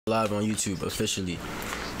live on YouTube officially.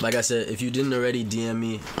 Like I said, if you didn't already DM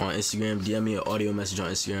me on Instagram, DM me an audio message on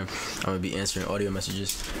Instagram. I'm gonna be answering audio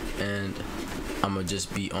messages, and I'm gonna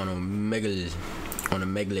just be on OMEGLE.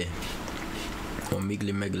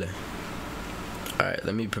 Alright,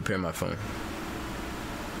 let me prepare my phone.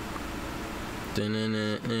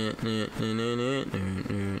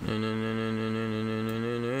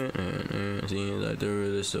 Seems like the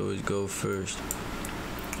realest always go first.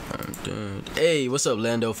 I'm done. Hey, what's up,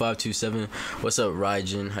 Lando527? What's up,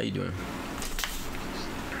 Ryjin? How you doing?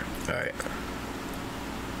 Alright.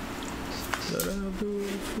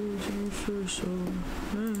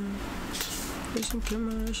 Listen,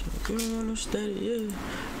 camera, you wanna steady, yeah.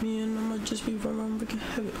 Me and I'ma just be running, we can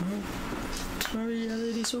have it, huh? My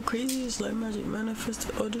reality so crazy, it's like magic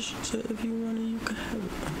manifested all this shit. So if you want it, you can have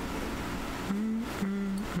it.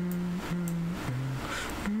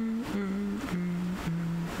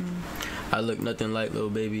 I look nothing like Lil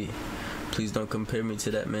Baby. Please don't compare me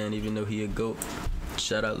to that man, even though he a goat.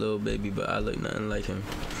 Shout out Lil Baby, but I look nothing like him,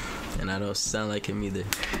 and I don't sound like him either.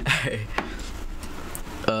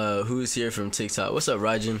 Who's here from TikTok? What's up,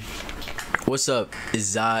 Ryjin? What's up,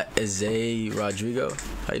 Izay Rodrigo?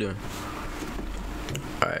 How you doing?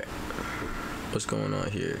 Alright. What's going on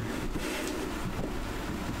here?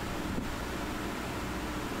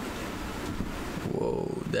 Whoa,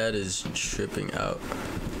 that is tripping out.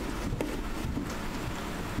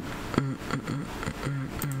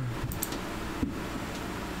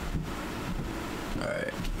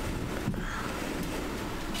 Alright.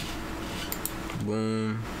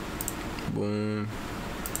 Boom. Boom.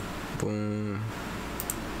 Boom.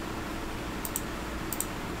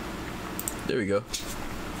 There we go.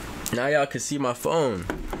 Now y'all can see my phone.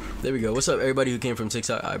 There we go. What's up, everybody who came from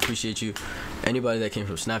TikTok? I appreciate you. Anybody that came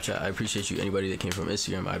from Snapchat, I appreciate you. Anybody that came from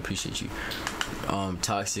Instagram, I appreciate you.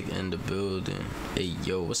 Toxic in the building. Hey,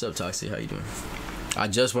 yo, what's up, Toxic? How you doing? I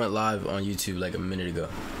just went live on YouTube like a minute ago,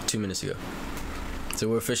 2 minutes ago. So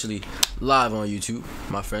we're officially live on YouTube,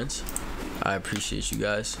 my friends. I appreciate you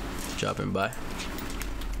guys dropping by.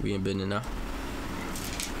 We in business now.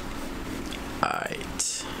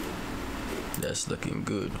 Alright. That's looking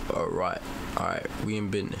good. Alright. Alright, we in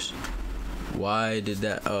business. Why did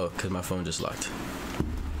that? Oh, because my phone just locked.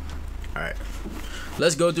 Alright.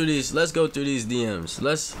 Let's go through these DMs.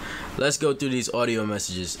 Let's go through these audio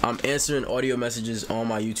messages. I'm answering audio messages on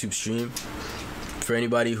my YouTube stream. For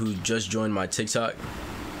anybody who just joined my TikTok,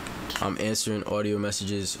 I'm answering audio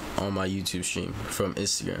messages on my YouTube stream from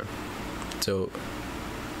Instagram. So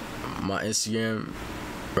my Instagram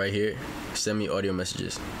right here, send me audio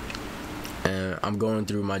messages. And I'm going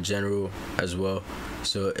through my general as well.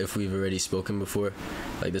 So if we've already spoken before,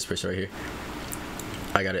 like this person right here,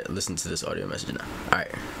 I gotta listen to this audio message now.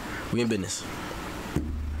 Alright, we in business.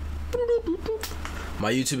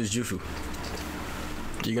 My YouTube is JUFU.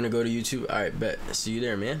 You're gonna go to YouTube? Alright, bet. See you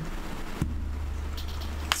there, man.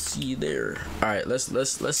 See you there. Alright, let's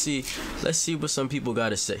see what some people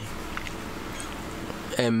gotta say.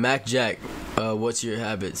 And Mac Jack, what's your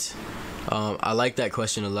habits? I like that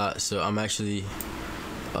question a lot, so I'm actually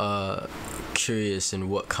curious in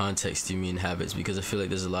what context you mean habits, because I feel like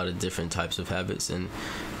there's a lot of different types of habits, and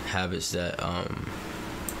habits that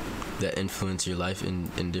that influence your life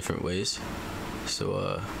in different ways.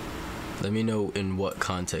 So let me know in what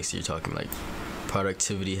context you're talking, like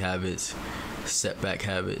productivity habits, setback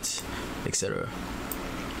habits, etc.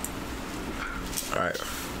 Alright,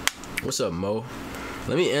 what's up, Mo?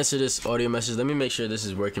 Let me answer this audio message. Let me make sure this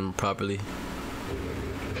is working properly.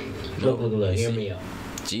 Look, hear me out.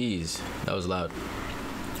 Jeez, that was loud.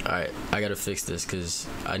 Alright, I gotta fix this because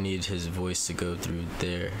I need his voice to go through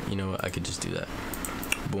there. You know what? I could just do that.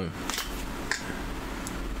 Boom.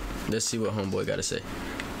 Let's see what homeboy gotta say.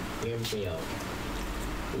 Hear me out.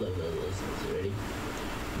 Look, listen, ready?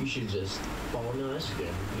 You should just follow me on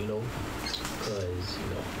Instagram, you know? Because, you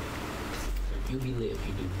know, you'll be lit if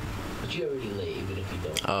you do. But you already lit even if you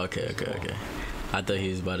don't. Oh, okay. I thought he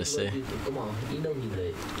was about to say. Come on, you know me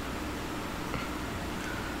lit.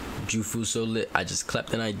 JUFU so lit, I just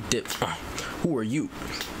clapped and I dipped. Who are you?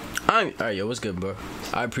 Alright, yo, what's good, bro?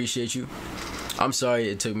 I appreciate you. I'm sorry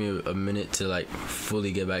it took me a minute to like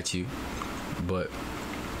fully get back to you, but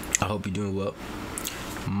I hope you're doing well.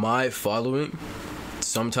 My following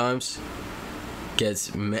sometimes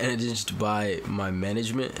gets managed by my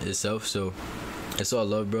management itself, so it's all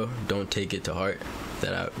love, bro. Don't take it to heart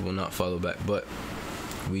that I will not follow back, but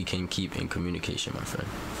we can keep in communication, my friend.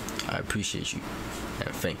 I appreciate you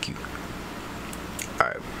and thank you.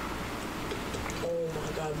 Alright. Oh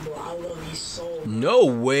my god, bro, I love you so much. No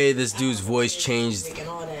way this dude's voice changed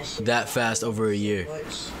that fast over a year.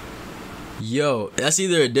 Yo, that's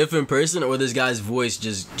either a different person or this guy's voice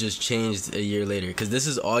just changed a year later. Cause this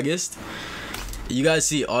is August. You guys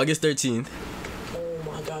see August 13th. Oh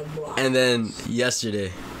my god, bro. And then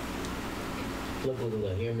yesterday. Look,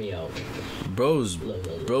 hear me out. Bro's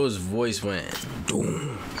Look. bro's voice went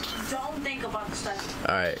boom. Don't think about the stuff.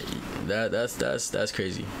 Alright. That's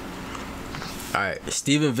crazy. Alright,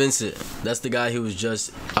 Steven Vincent. That's the guy who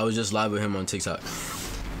was I was just live with him on TikTok.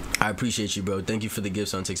 I appreciate you, bro. Thank you for the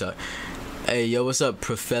gifts on TikTok. Hey, yo, what's up,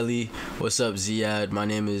 Profeli? What's up, Ziad? My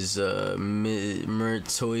name is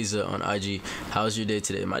Mertoiza on IG. How's your day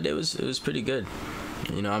today? My day it was pretty good.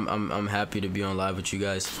 You know, I'm happy to be on live with you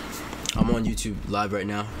guys. I'm on YouTube live right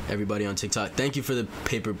now. Everybody on TikTok. Thank you for the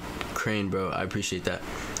paper crane, bro. I appreciate that.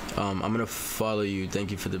 I'm gonna follow you. Thank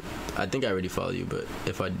you for the. I think I already follow you, but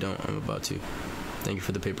if I don't, I'm about to. Thank you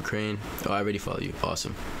for the paper crane. Oh, I already follow you.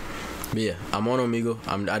 Awesome. But yeah, I'm on Omegle.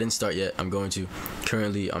 I didn't start yet. I'm going to.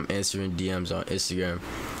 Currently, I'm answering DMs on Instagram.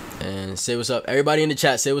 And say what's up. Everybody in the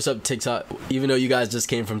chat, say what's up, TikTok. Even though you guys just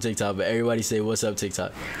came from TikTok, but everybody say what's up,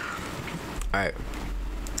 TikTok. All right.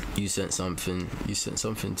 You sent something. You sent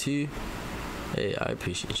something too. Hey, I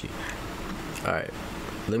appreciate you. All right.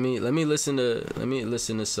 Let me listen to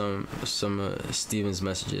some Steven's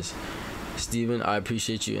messages. Steven, I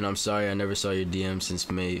appreciate you, and I'm sorry I never saw your DM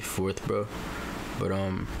since May 4th, bro. But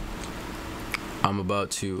I'm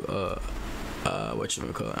about to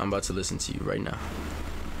whatchamacallit, I'm about to listen to you right now.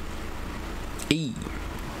 Hey,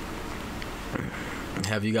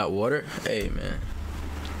 have you got water? Hey, man,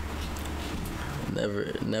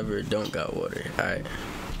 never don't got water. All right.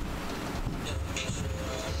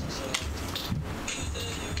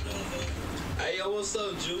 Hey, yo, what's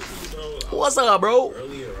up, JUFU, bro? What's up, bro?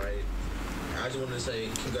 Earlier, right? I just wanted to say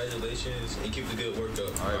congratulations and keep the good work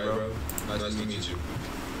up. All right, bro. Nice to meet you.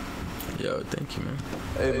 Yo, thank you, man.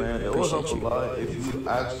 Hey man, it was Appreciate also like if you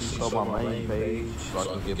actually saw my main page so I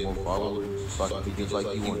can get more followers, so I can be just like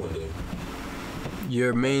you one day.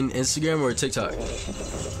 Your main Instagram or TikTok?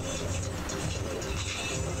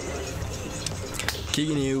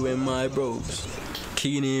 Kicking it with my bros.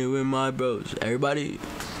 Kicking it with my bros. Everybody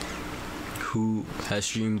who has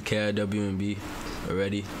streamed KIWB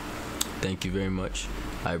already, thank you very much.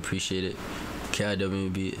 I appreciate it.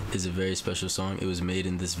 KIWB is a very special song. It was made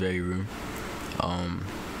in this very room.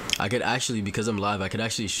 I could actually, because I'm live, I could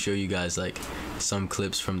actually show you guys like some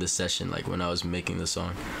clips from the session, like when I was making the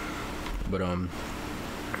song. But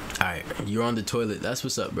alright, you're on the toilet. That's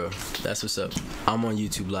what's up, bro. That's what's up. I'm on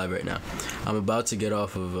YouTube live right now. I'm about to get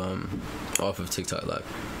off of TikTok live.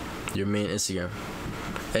 Your main Instagram.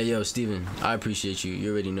 Hey yo, Steven, I appreciate you.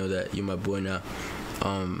 You already know that. You're my boy now.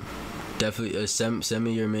 Definitely send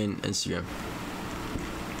me your main Instagram.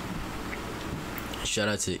 Shout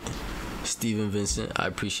out to Steven Vincent. I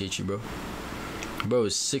appreciate you, bro. Bro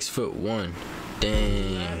is 6'1".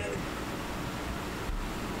 Dang.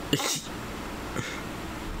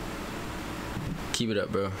 Keep it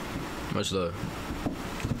up, bro. Much love.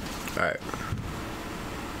 Alright.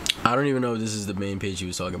 I don't even know if this is the main page he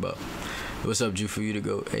was talking about. What's up, JUFU? You to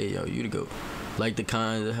go. Hey, yo, you to go. Like the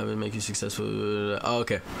kind that have it make you successful. Oh,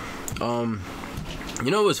 okay.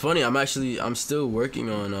 You know what's funny? I'm still working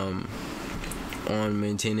on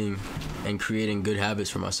maintaining and creating good habits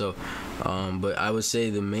for myself. But I would say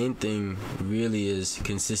the main thing really is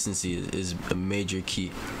consistency is a major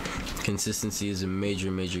key. Consistency is a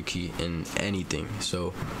major key in anything.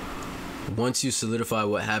 So once you solidify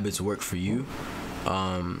what habits work for you,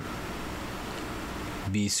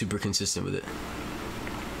 be super consistent with it.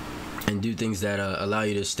 And do things that allow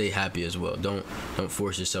you to stay happy as well. Don't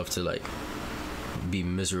force yourself to like be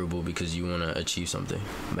miserable because you want to achieve something.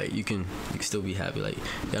 Like you can still be happy. Like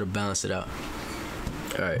you gotta balance it out.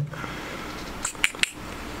 All right.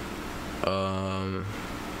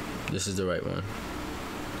 This is the right one.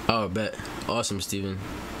 Oh, bet. Awesome, Steven.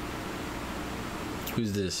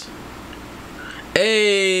 Who's this?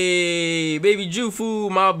 Hey, baby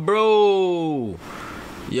JUFU, my bro.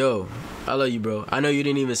 Yo, I love you, bro. I know you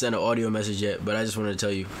didn't even send an audio message yet, but I just wanted to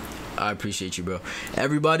tell you, I appreciate you, bro.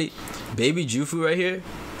 Everybody, baby JUFU right here,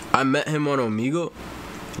 I met him on Omegle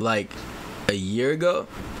like a year ago.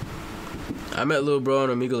 I met little bro on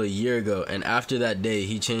Omegle a year ago, and after that day,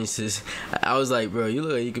 he changed his... I was like, bro, you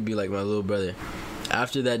look like you could be like my little brother.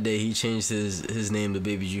 After that day, he changed his name to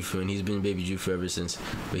Baby JUFU, and he's been Baby JUFU ever since.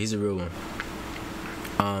 But he's a real one.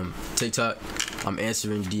 TikTok, I'm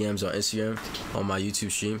answering DMs on Instagram on my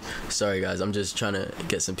YouTube stream. Sorry guys, I'm just trying to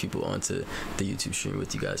get some people onto the YouTube stream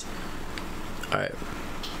with you guys. Alright.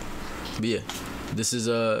 But yeah, this is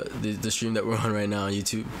the stream that we're on right now on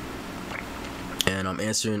YouTube. And I'm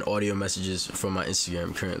answering audio messages from my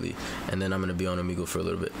Instagram currently. And then I'm gonna be on Omegle for a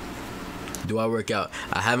little bit. Do I work out?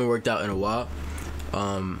 I haven't worked out in a while.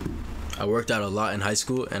 I worked out a lot in high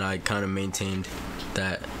school, and I kind of maintained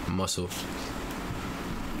that muscle.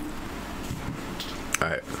 All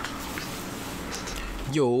right.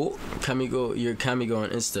 Yo, Kamigo, you're Kamigo on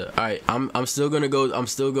Insta. All right, I'm still gonna go. I'm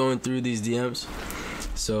still going through these DMs.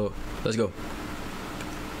 So let's go.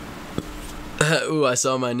 Ooh, I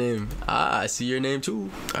saw my name. Ah, I see your name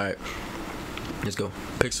too. All right, let's go.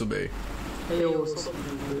 Pixelberry. Hey, yo, what's up?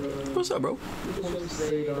 What's up, bro? Just want to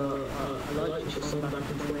say that I like your song back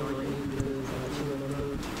in 2019 because actually I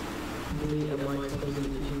know me and my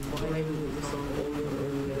cousin vibing with the song over and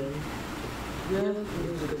over again. Yeah,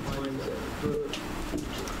 it was a good mindset,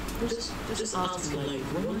 but just asking like,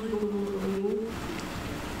 when am I going to move?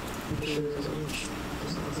 Because I'm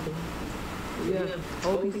just asking. Yeah, I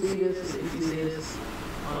hope you see this. If you see this,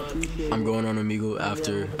 I appreciate it. I'm going on Omegle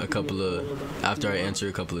after after I answer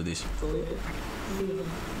a couple of these.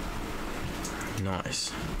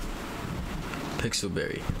 Nice.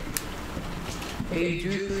 Pixelberry. Hey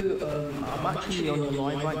JUFU, I'm actually on the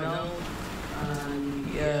line right now. And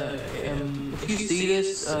yeah, if you see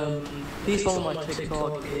this, please follow my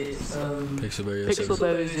TikTok. It's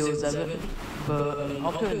Pixelberry07. But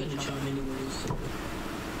I'll put it in the chat anyways.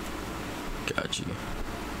 Got you.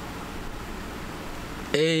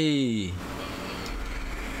 Hey.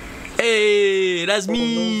 Hey, that's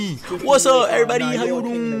me. What's up, everybody? How you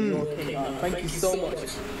doing? Thank you so much.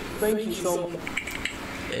 Thank you so much.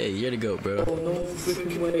 Hey, you're the GOAT, bro.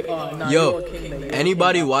 Yo, Yo,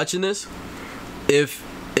 anybody watching this, if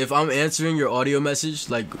I'm answering your audio message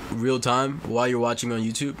like real time while you're watching on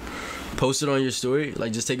YouTube, post it on your story.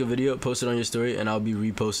 Like, just take a video, post it on your story, and I'll be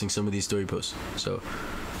reposting some of these story posts. So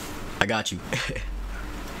I got you.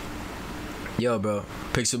 Yo, bro,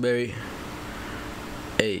 Pixelberry.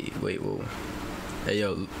 Hey, wait, whoa. Hey,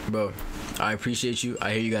 yo, bro, I appreciate you.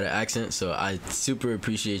 I hear you got an accent, so I super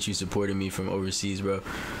appreciate you supporting me from overseas, bro.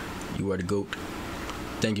 You are the GOAT.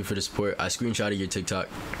 Thank you for the support. I screenshotted your TikTok,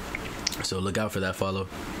 so look out for that follow.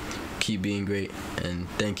 Keep being great, and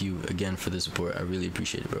thank you again for the support. I really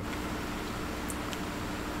appreciate it, bro.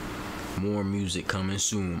 More music coming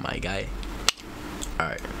soon, my guy. All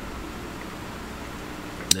right.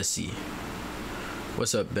 Let's see.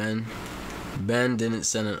 What's up, Ben? Ben didn't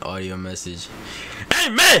send an audio message. Hey,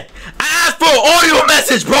 man! I asked for an audio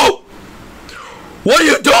message, bro! What are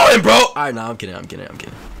you doing, bro? Alright, nah, I'm kidding.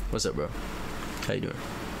 What's up, bro? How you doing?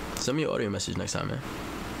 Send me an audio message next time, man.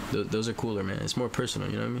 Those are cooler, man. It's more personal,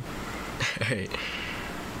 you know what I mean? Alright.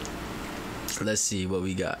 Let's see what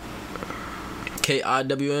we got.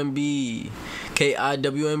 KIWMB.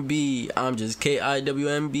 KIWMB. I'm just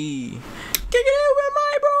KIWMB. Kicking it with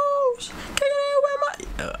my bros. Kicking it with my...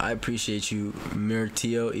 I appreciate you,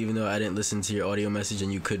 Mirtio, even though I didn't listen to your audio message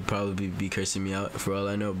and you could probably be cursing me out for all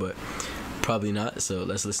I know, but probably not, so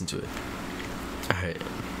let's listen to it. Alright.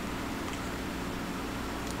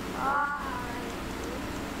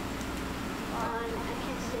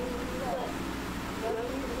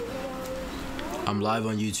 I'm live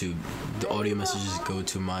on YouTube. The audio messages go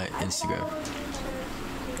to my Instagram.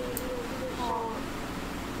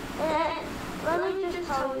 Let me just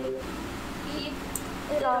tell you, keep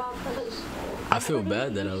it up, because I feel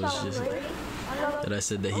bad that I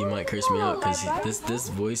said that he might curse me out, because this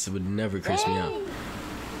voice would never curse me out.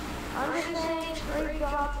 I'm just saying, great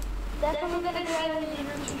job. Definitely gonna try to do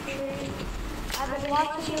your teaching. I've been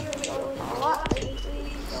watching your videos a lot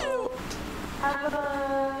lately, so have a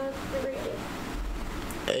great day.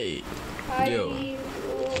 Hey, yo. I'm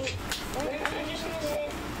just gonna say,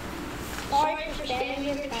 sorry for spamming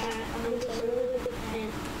your chat. I'm just a really big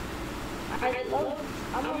fan. I'm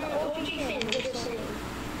an OG fan, I'm just saying.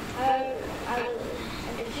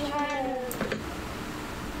 If you had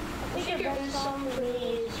I think your best song for me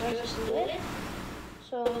is Just Lit.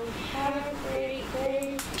 So have a great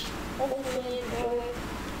day. Hopefully you enjoy.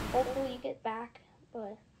 Hopefully you get back.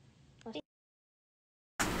 But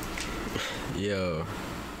Yo.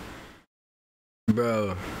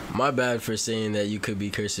 Bro, my bad for saying that you could be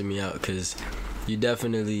cursing me out, because you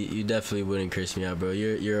definitely wouldn't curse me out, bro.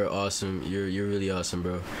 You're awesome. You're really awesome,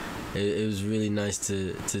 bro. It was really nice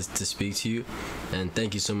to speak to you, and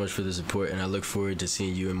thank you so much for the support, and I look forward to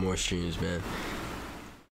seeing you in more streams, man.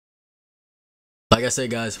 Like I said,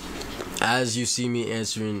 guys, as you see me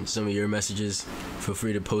answering some of your messages, feel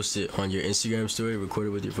free to post it on your Instagram story, record it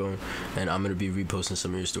with your phone, and I'm gonna be reposting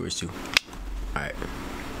some of your stories too. Alright.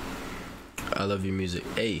 I love your music.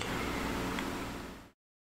 Hey.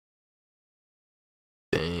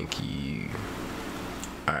 Thank you.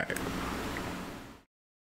 Alright.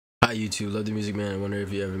 Hi YouTube, love the music, man. I wonder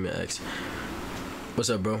if you ever met X. What's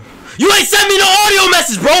up, bro? You ain't sent me no audio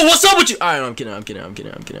message, bro. What's up with you? All right, I'm kidding. My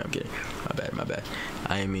bad.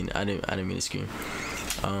 I didn't mean to scream.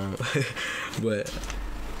 But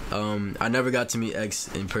I never got to meet X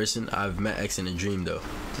in person. I've met X in a dream though,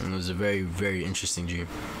 and it was a very, very interesting dream.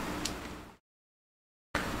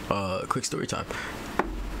 Quick story time.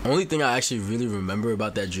 Only thing I actually really remember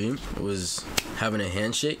about that dream was having a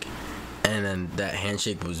handshake, and then that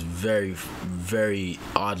handshake was very, very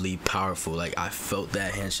oddly powerful. Like I felt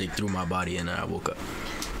that handshake through my body, and then I woke up.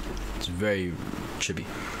 It's very trippy.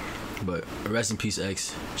 But rest in peace,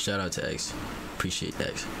 X. Shout out to X. Appreciate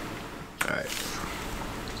X. All right.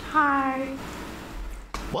 Hi.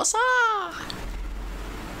 What's up?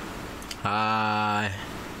 Hi.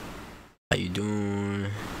 How you doing?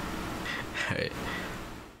 Alright.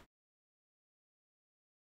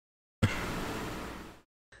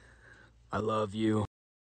 I love you.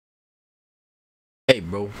 Hey,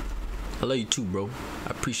 bro. I love you too, bro. I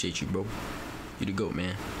appreciate you, bro. You the GOAT,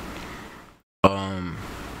 man.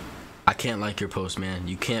 I can't like your post, man.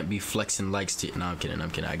 You can't be flexing likes to. No, I'm kidding.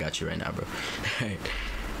 I got you right now, bro.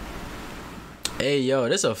 Hey, yo,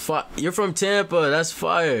 this a you're from Tampa. That's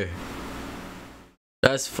fire.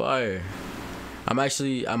 That's fire. I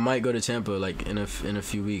might go to Tampa like in a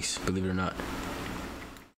few weeks, believe it or not.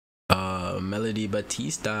 Melody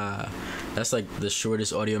Batista. That's like the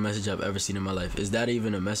shortest audio message I've ever seen in my life. Is that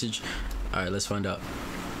even a message? All right, let's find out.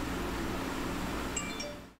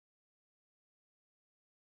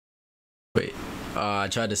 Wait, I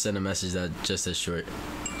tried to send a message that just as short.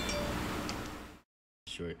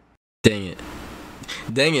 Dang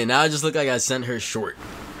it. Now I just look like I sent her short.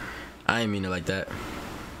 I didn't mean it like that.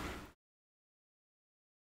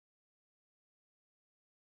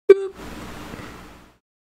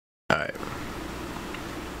 Alright.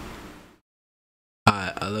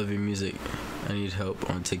 I love your music. I need help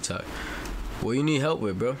on TikTok. What you need help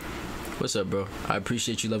with, bro? What's up, bro? I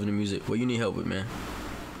appreciate you loving the music. What you need help with, man?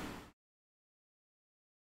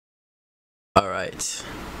 Alright.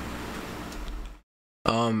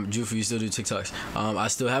 JUFU, you still do TikToks? I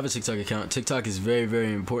still have a TikTok account. TikTok is very,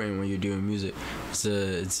 very important when you're doing music.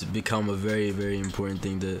 It's become a very, very important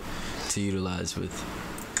thing to utilize with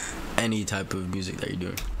any type of music that you're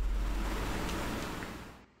doing.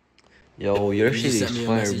 Yo, your shit is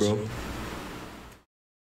fire, bro.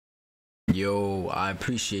 Yo, I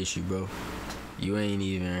appreciate you, bro. You ain't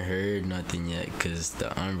even heard nothing yet, cause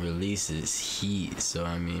the unreleased is heat. So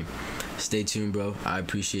I mean, stay tuned, bro. I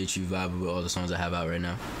appreciate you vibing with all the songs I have out right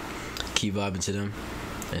now. Keep vibing to them,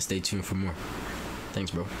 and stay tuned for more.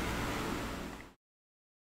 Thanks, bro.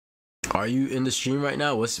 Are you in the stream right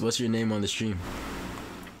now? What's your name on the stream?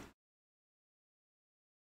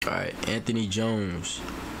 All right, Anthony Jones.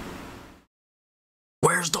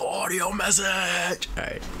 Where's the audio message? All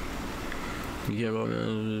right. You care about me?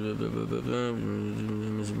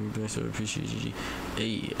 Appreciate you.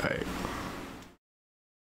 Hey, alright.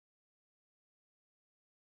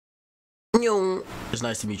 Yo, it's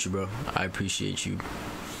nice to meet you, bro. I appreciate you.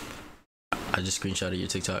 I just screenshotted your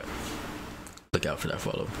TikTok. Look out for that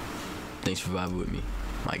follow. Thanks for vibing with me,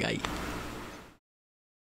 my guy.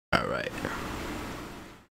 Alright.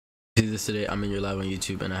 See this today. I'm in your live on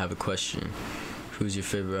YouTube, and I have a question. Who's your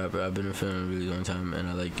favorite rapper? I've been a fan a really long time, and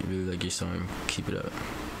I really like your song. Keep it up.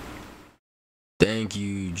 Thank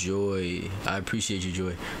you, Joy. I appreciate you,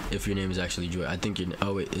 Joy. If your name is actually Joy, I think you're.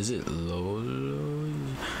 Oh wait, is it Lolo?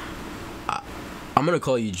 I'm gonna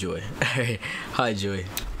call you Joy. Hi, Joy.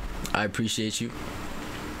 I appreciate you.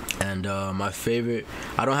 And my favorite.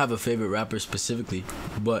 I don't have a favorite rapper specifically,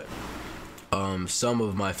 but some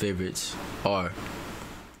of my favorites are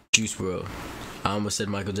Juice WRLD. I almost said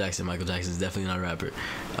Michael Jackson. Michael Jackson is definitely not a rapper.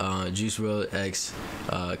 Juice WRLD, X,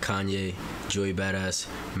 Kanye, Joey Badass,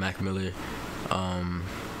 Mac Miller. I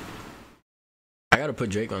gotta put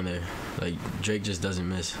Drake on there. Like, Drake just doesn't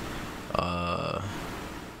miss.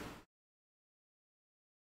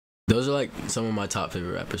 Those are like some of my top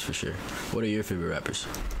favorite rappers for sure. What are your favorite rappers?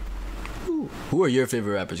 Who are your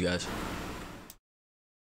favorite rappers, guys?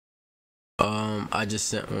 I just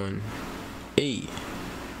sent one. Hey,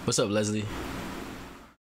 what's up, Leslie?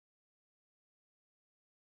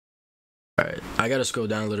 Alright, I gotta scroll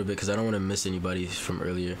down a little bit because I don't want to miss anybody from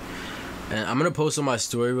earlier. And I'm gonna post on my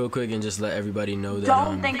story real quick and just let everybody know that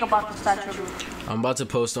Don't think about the statue. I'm about to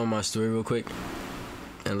post on my story real quick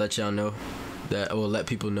and let y'all know that, well, let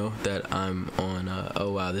people know that I'm on,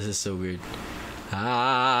 oh wow, this is so weird.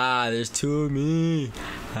 There's two of me.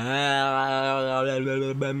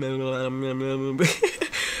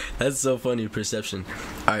 That's so funny, perception.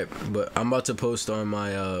 Alright, but I'm about to post on my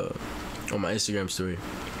Instagram story.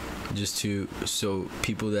 Just so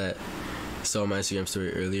people that saw my Instagram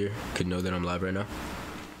story earlier could know that I'm live right now.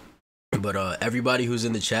 But everybody who's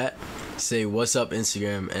in the chat, say what's up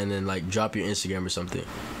Instagram, and then like drop your Instagram or something.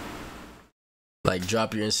 Like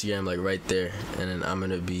drop your Instagram like right there, and then I'm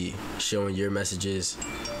gonna be showing your messages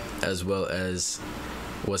as well as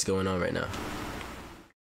what's going on right now.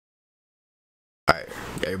 Alright,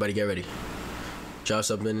 everybody get ready. Drop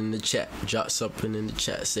something in the chat. Drop something in the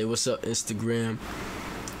chat. Say what's up Instagram.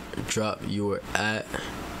 Drop your ad,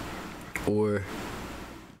 or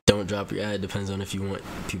don't drop your ad. Depends on if you want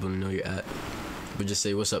people to know your ad. But just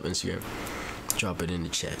say what's up Instagram. Drop it in the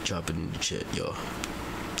chat. Drop it in the chat, y'all.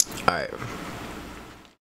 Alright.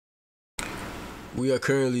 We are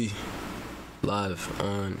currently live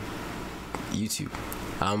on YouTube.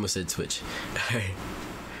 I almost said Twitch. Alright.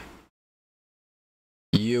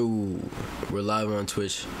 Yo, we're live on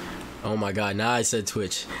Twitch. Oh my god, now I said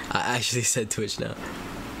Twitch. I actually said Twitch now.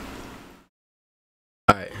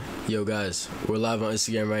 Alright, yo guys, we're live on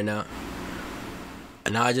Instagram right now.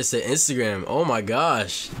 And now I just said Instagram. Oh my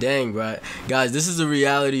gosh, dang, bro. Guys, this is the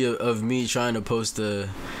reality of me trying to post the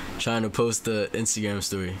Instagram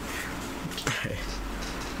story.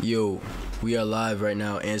 Yo, we are live right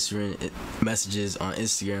now answering messages on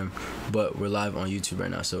Instagram, but we're live on YouTube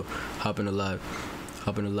right now. So hop in the live.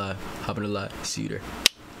 Hop in the live. Hop in the live. See you there.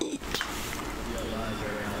 We are live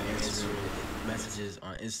right now answering messages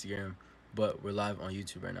on Instagram, but we're live on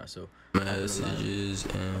YouTube right now. So messages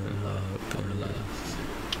and hop in the live.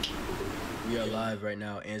 We are live right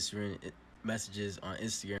now answering messages on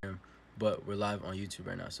Instagram, but we're live on YouTube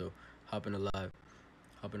right now. So hop in the live.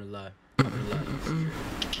 Hop in the live. Hop in the live.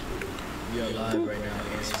 We are live right now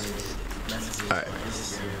answering messages on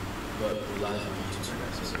Instagram, but we're live on YouTube right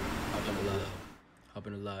now. So hop in the live. Hop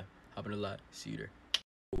in the live. Hop in the live. See you there.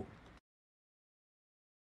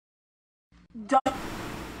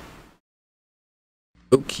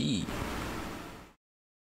 Okay.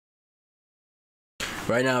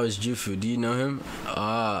 Right now it's JUFU. Do you know him?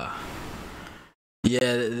 Yeah,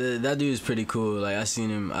 that dude is pretty cool. Like I seen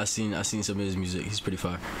him. I seen some of his music. He's pretty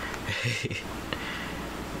fire.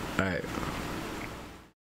 All right.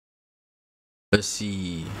 Let's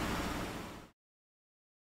see.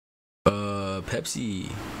 Pepsi.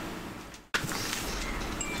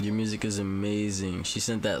 Your music is amazing. She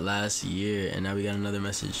sent that last year, and now we got another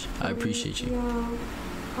message. I appreciate you. Yeah.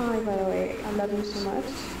 Hi, by the way. I love you so much.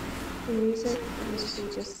 The music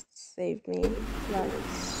just saved me, like,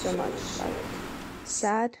 so much. Like,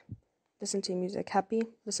 sad, listen to music. Happy,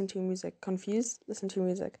 listen to music. Confused, listen to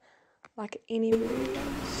music. Like, any mood.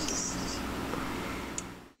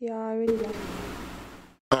 Yeah, I really love it.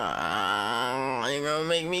 You're gonna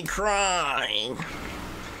make me cry.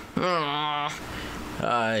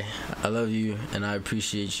 Hi, I love you and I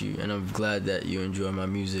appreciate you, and I'm glad that you enjoy my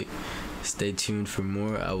music. Stay tuned for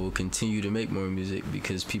more. I will continue to make more music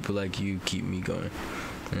because people like you keep me going,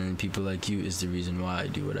 and people like you is the reason why I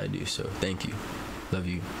do what I do. So thank you, love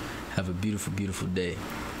you, have a beautiful, beautiful day.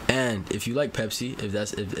 And if you like Pepsi, if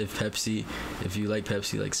you like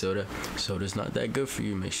Pepsi like soda's not that good for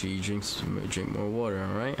you. Make sure you drink more water.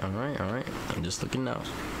 All right. I'm just looking out.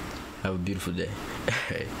 Have a beautiful day.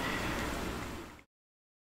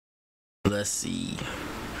 Let's see,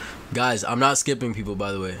 guys. I'm not skipping people,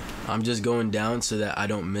 by the way. I'm just going down so that I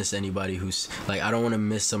don't miss anybody who's like, I don't want to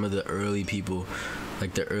miss some of the early people,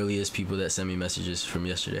 like the earliest people that sent me messages from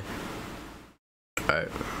yesterday. All right.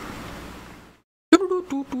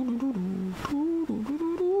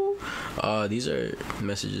 These are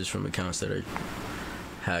messages from accounts that are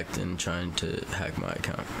hacked and trying to hack my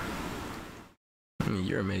account. I mean,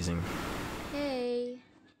 you're amazing.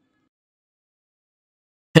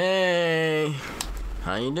 Hey,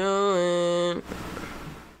 how you doing?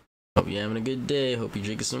 Hope you're having a good day. Hope you're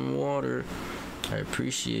drinking some water. I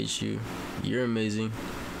appreciate you. You're amazing.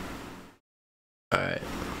 Alright.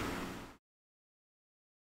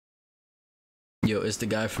 Yo, it's the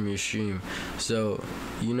guy from your stream. So,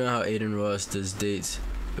 you know how Aiden Ross does dates,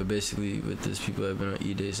 but basically with this, people have been on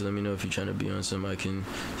E-dates. So let me know if you're trying to be on some. I can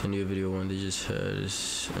send you a video one they just had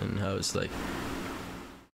and how it's like.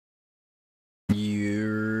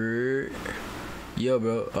 Yo,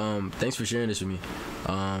 bro, thanks for sharing this with me.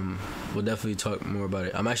 We'll definitely talk more about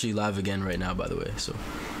it. I'm actually live again right now, by the way, so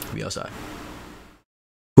be outside.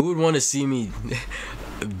 Who would want to see me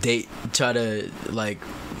try to like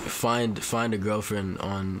find a girlfriend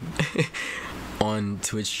on on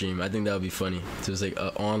Twitch stream? I think that would be funny. So it's like an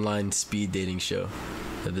online speed dating show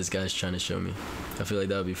that this guy's trying to show me. I feel like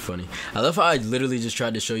that would be funny. I love how I literally just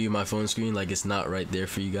tried to show you my phone screen, like it's not right there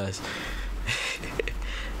for you guys.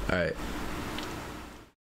 Alright,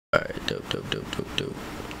 dope.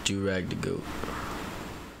 Do rag the goat.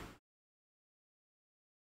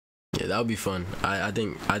 that would be fun. I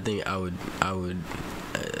think I would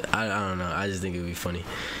I don't know. I just think it would be funny.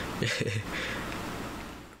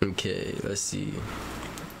 Okay, let's see.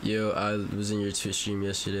 Yo, I was in your Twitch stream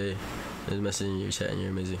yesterday. I was messaging your chat and you're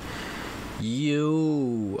amazing.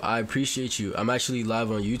 Yo, I appreciate you. I'm actually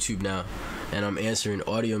live on YouTube now, and I'm answering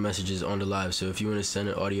audio messages on the live. So if you want to send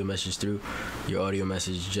an audio message through, your audio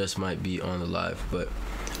message just might be on the live. But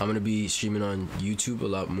I'm gonna be streaming on YouTube a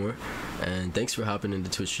lot more. And thanks for hopping in the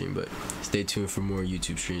Twitch stream. But stay tuned for more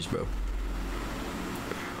YouTube streams, bro.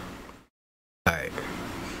 All right,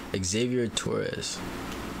 Xavier Torres.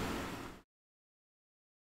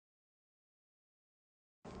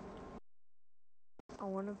 I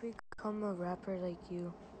want to become a rapper like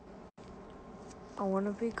you. I want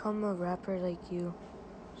to become a rapper like you.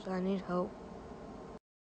 So I need help.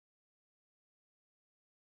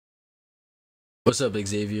 What's up,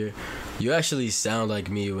 Xavier? You actually sound like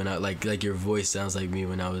me when I like your voice sounds like me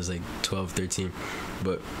when I was like 12, 13.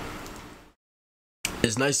 But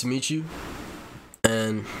it's nice to meet you.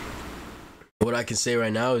 And what I can say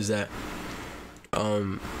right now is that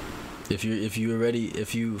if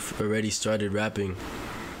you've already started rapping,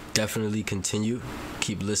 definitely continue.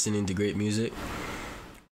 Keep listening to great music.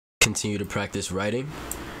 Continue to practice writing,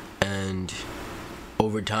 and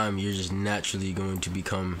over time you're just naturally going to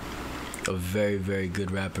become a very, very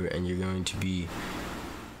good rapper, and you're going to be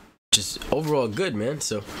just overall good, man.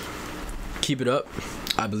 So keep it up.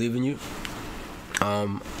 I believe in you.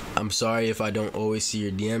 I'm sorry if I don't always see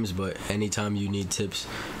your DMs, but anytime you need tips,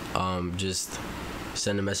 just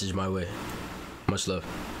send a message my way. Much love.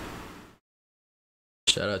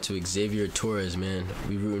 Shout out to Xavier Torres, man.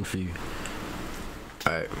 We rooting for you.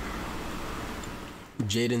 Alright.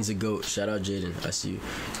 Jaden's a goat. Shout out Jaden. I see you.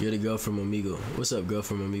 You're the girl from Omegle. What's up, girl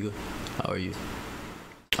from Omegle? How are you?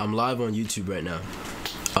 I'm live on YouTube right now.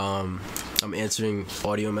 I'm answering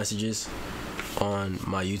audio messages on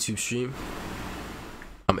my YouTube stream.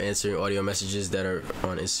 I'm answering audio messages that are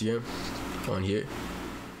on Instagram, on here.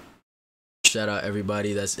 Shout out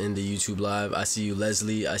everybody that's in the YouTube live. I see you,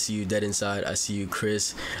 Leslie. I see you, Dead Inside. I see you,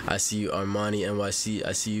 Chris. I see you, Armani NYC.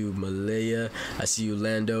 I see you, Malaya. I see you,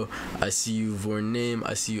 Lando. I see you, Vorname.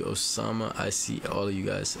 I see you, Osama. I see all of you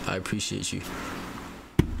guys. I appreciate you.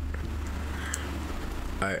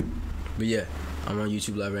 Alright. But yeah, I'm on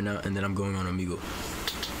YouTube live right now, and then I'm going on Omegle.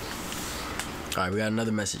 Alright, we got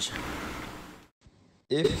another message.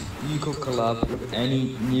 If you could collab with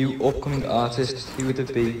any new upcoming artist, who would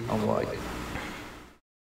it be and why?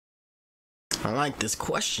 I like this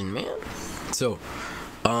question, man. So,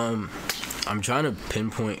 I'm trying to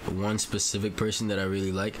pinpoint one specific person that I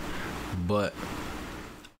really like, but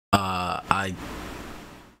I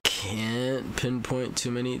can't pinpoint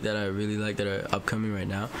too many that I really like that are upcoming right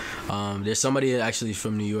now. There's somebody actually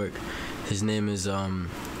from New York. His name is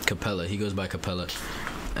Capella. He goes by Capella,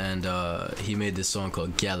 and he made this song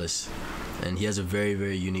called Gallus, and he has a very,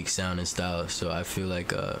 very unique sound and style. So I feel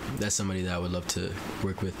like that's somebody that I would love to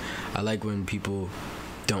work with. I like when people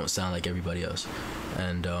don't sound like everybody else,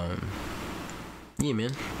 and yeah,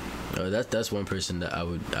 man. That's one person that I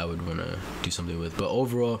would want to do something with. But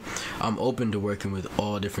overall, I'm open to working with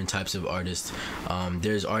all different types of artists.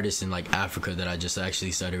 There's artists in like Africa that I just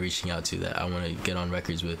actually started reaching out to that I want to get on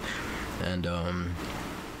records with, and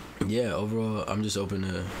yeah, overall, I'm just open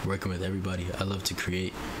to working with everybody. I love to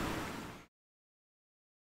create.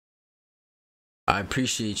 I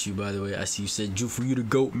appreciate you, by the way. I see you said, JUFU, you the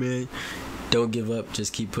GOAT, man. Don't give up.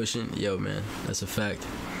 Just keep pushing. Yo, man, that's a fact.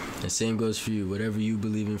 And same goes for you. Whatever you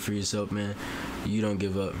believe in for yourself, man, you don't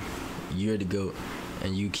give up. You're the GOAT,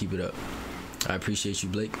 and you keep it up. I appreciate you,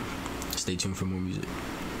 Blake. Stay tuned for more music.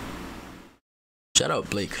 Shout out,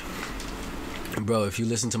 Blake. Bro, if you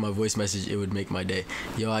listen to my voice message, it would make my day.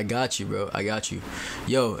 Yo, I got you, bro. I got you.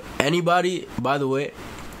 Yo, anybody, by the way,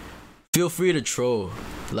 feel free to troll.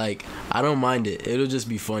 Like, I don't mind it. It'll just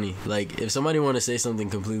be funny. Like, if somebody want to say something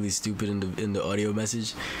completely stupid in the audio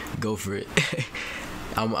message, go for it.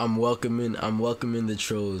 I'm welcoming the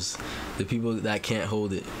trolls, the people that can't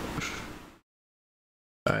hold it.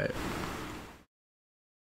 All right.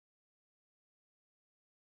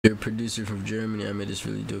 You're a producer from Germany. I made this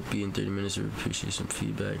really dope beat in 30 minutes. I appreciate some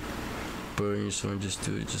feedback. Burn your song, just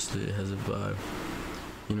do it. Just it has a vibe.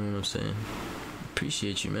 You know what I'm saying?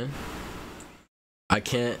 Appreciate you, man.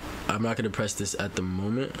 I'm not gonna press this at the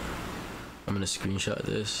moment. I'm gonna screenshot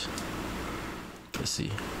this. Let's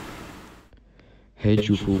see. Hey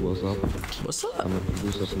JUFU, what's up? What's up? I'm a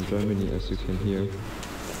producer from Germany, as you can hear.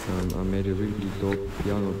 I made a really dope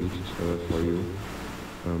piano beat for you.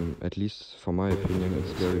 At least for my opinion,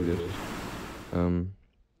 it's very good.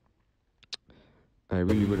 I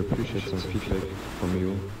really would appreciate some feedback from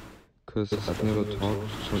you,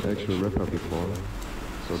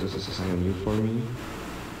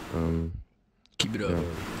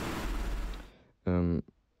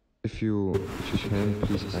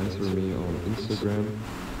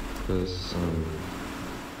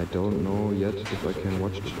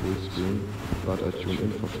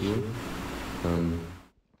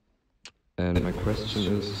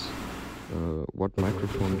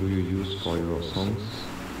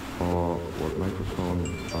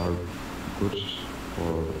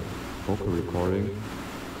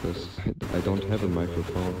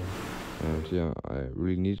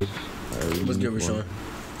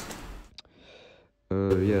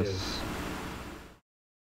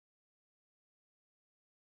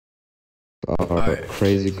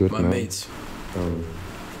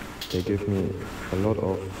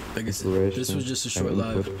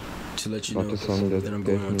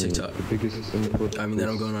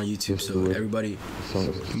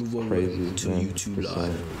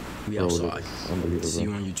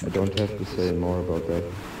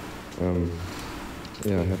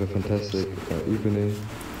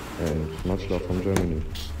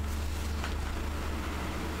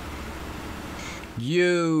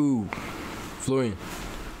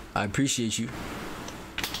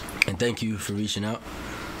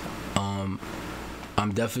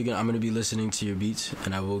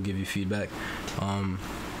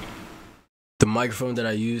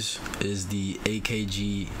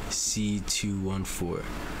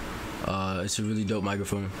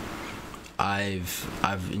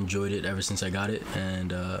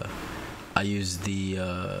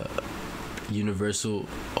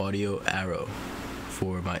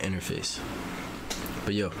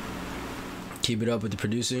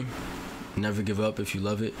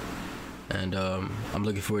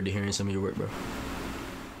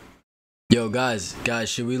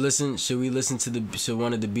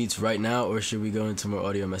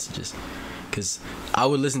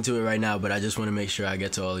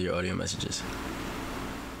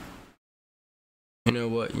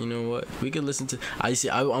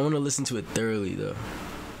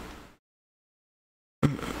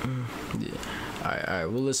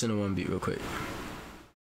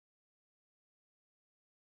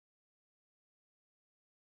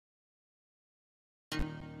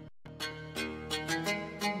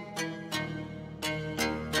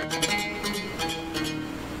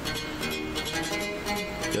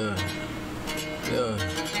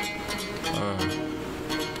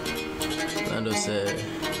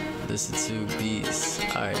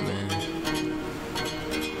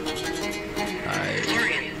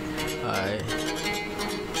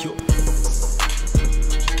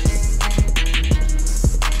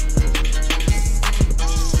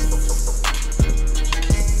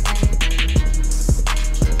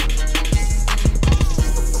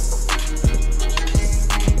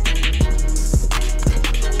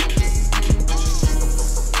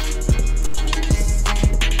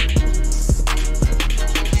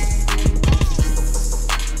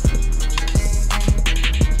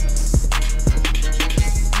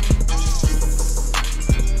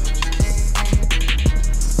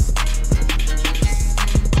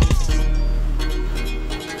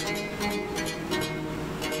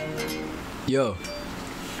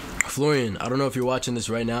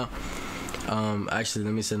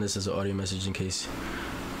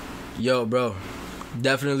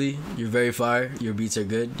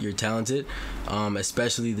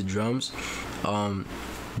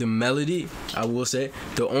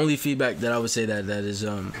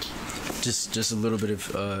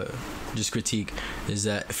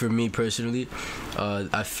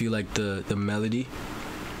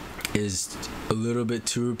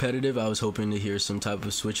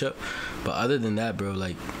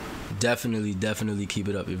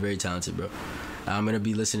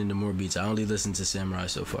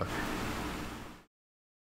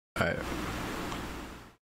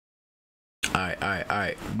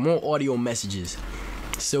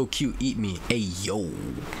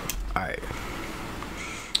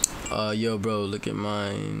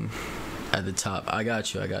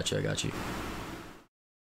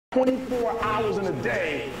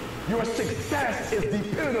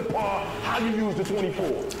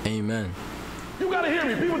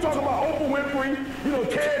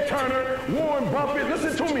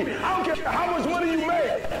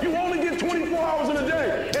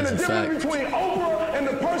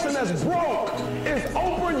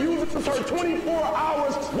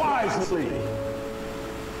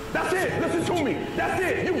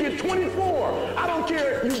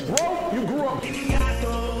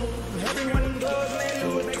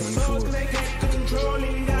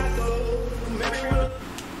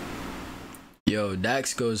 Yo,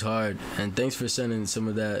 Dax goes hard, and thanks for sending some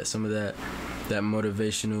of that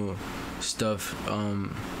motivational stuff.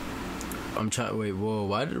 I'm trying. Wait, whoa!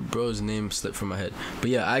 Why did bro's name slip from my head? But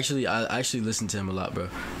yeah, I actually listen to him a lot, bro,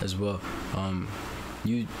 as well.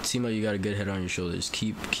 You seem like you got a good head on your shoulders.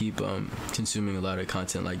 Keep consuming a lot of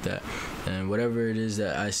content like that, and whatever it is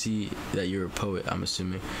that I see that you're a poet, I'm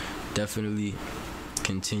assuming, definitely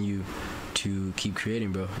continue to keep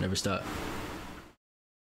creating, bro. Never stop.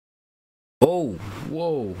 Oh,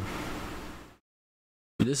 whoa!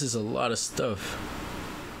 This is a lot of stuff.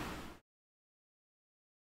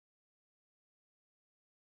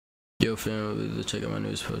 Yo, fam, check out my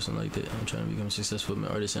newest post and like that. I'm trying to become a successful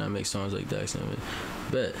artist and I make songs like Dax.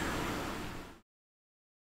 Bet.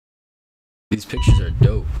 These pictures are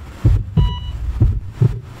dope.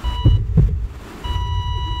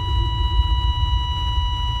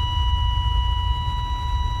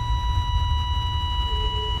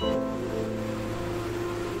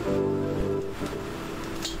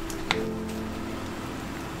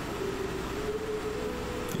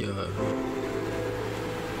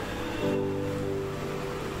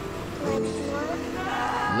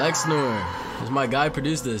 Lexnor, does my guy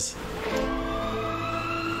produce this?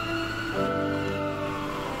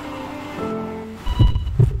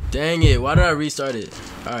 Dang it, why did I restart it?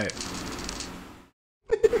 Alright.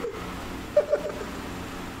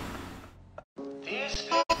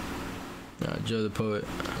 Joe the Poet,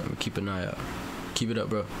 I'm gonna keep an eye out. Keep it up,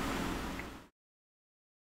 bro.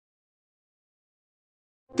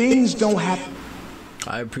 Things don't happen.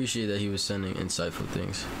 I appreciate that he was sending insightful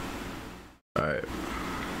things. Alright.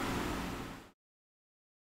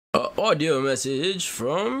 Audio message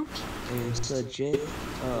from... Hey, what's up, Jay?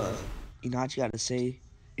 You know what you gotta say?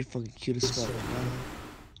 You're fucking cute as fuck, man.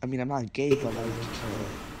 I mean, I'm not gay, but like,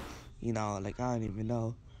 you know, like, I don't even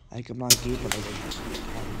know. Like, I'm not gay, but like...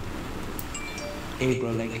 Hey,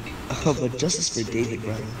 bro, like, but justice for David,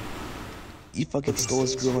 bro. You fucking stole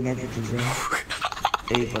his girl and everything, bro.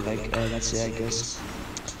 Hey, but like, that's it, I guess.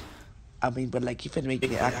 I mean, but like, you finna make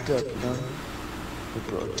me act up, you know? But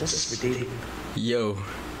bro, justice for David. Yo.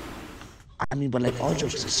 I mean, but like, all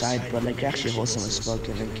jokes aside, but like, you're actually wholesome as fuck,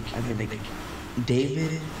 and like, I mean, like,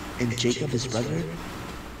 David and Jacob, his brother,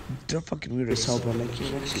 they're fucking weird as hell, but like,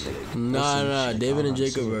 you're actually like... Nah, David and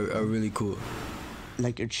Jacob are really cool.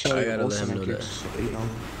 Like, you're chill, I gotta let him like, know that. You know,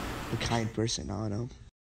 a kind person, I don't know.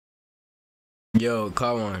 Yo,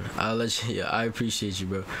 Carwan, I'll let you. Yeah, I appreciate you,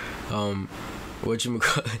 bro.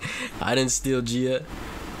 I didn't steal Gia.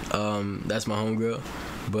 That's my homegirl.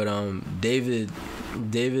 But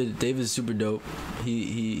David's super dope.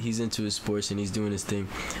 He's into his sports and he's doing his thing.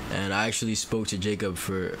 And I actually spoke to Jacob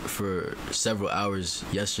for several hours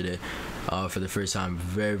yesterday, for the first time.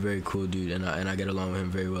 Very, very cool dude, and I get along with him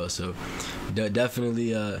very well. So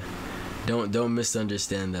definitely don't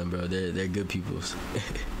misunderstand them, bro. They're good peoples.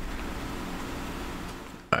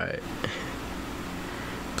 Alright.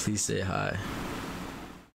 Please say hi.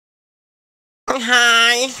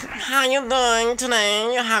 Hi, how you doing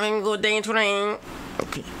today? You having a good day today?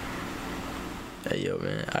 Okay. Hey, yo,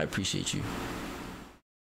 man, I appreciate you.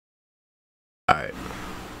 Alright.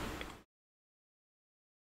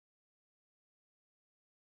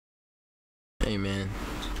 Hey, man.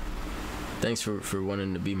 Thanks for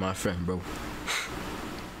wanting to be my friend, bro.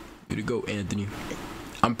 Way to go, Anthony.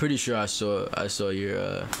 I'm pretty sure I saw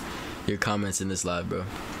your comments in this live, bro.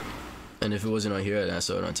 And if it wasn't on here, then I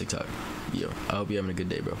saw it on TikTok. Yo, I hope you're having a good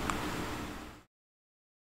day, bro.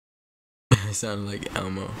 It sounded like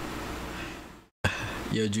Elmo.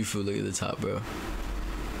 Yo, JUFU, look at the top, bro.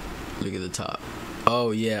 Look at the top.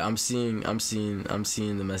 Oh yeah, I'm seeing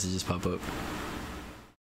the messages pop up.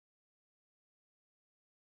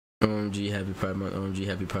 OMG, happy Pride Month, OMG,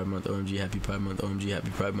 happy Pride Month, OMG, happy Pride Month, OMG,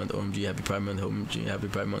 happy Pride Month, OMG, happy Pride Month, OMG, happy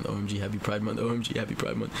Pride Month, OMG, happy Pride Month, OMG, happy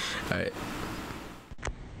Pride Month. Alright.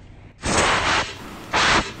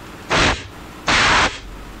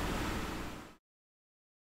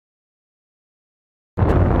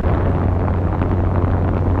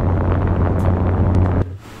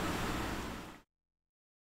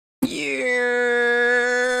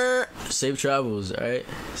 Yeah. Safe travels, alright?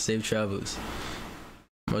 Safe travels.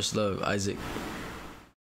 Much love, Isaac.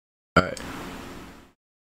 Alright.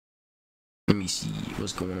 Let me see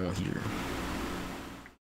what's going on here.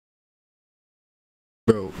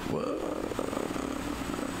 Bro, what?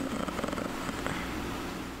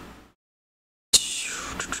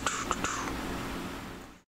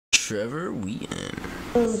 Trevor Wheaton.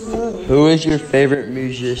 Who is your favorite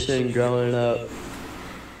musician growing up?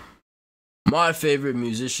 My favorite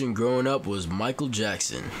musician growing up was Michael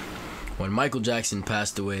Jackson. When Michael Jackson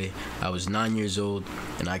passed away, I was 9 years old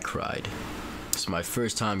and I cried. It's my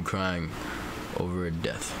first time crying over a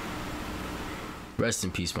death. Rest in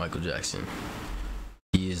peace, Michael Jackson.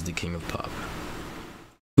 He is the king of pop.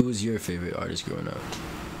 Who was your favorite artist growing up?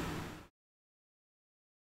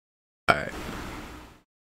 Alright.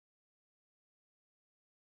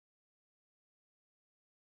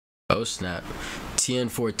 Oh snap.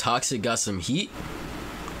 TN4 Toxic got some heat.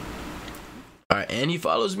 Alright, and he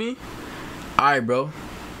follows me? Alright, bro.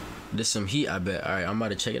 There's some heat, I bet. Alright, I'm about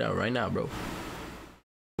to check it out right now, bro.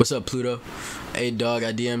 What's up, Pluto? Hey, dog,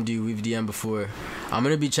 I DM'd you. We've DM'd before. I'm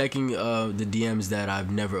going to be checking the DMs that I've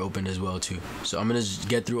never opened as well, too. So I'm going to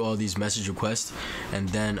get through all these message requests, and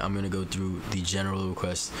then I'm going to go through the general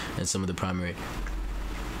requests and some of the primary.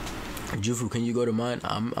 JUFU, can you go to mine?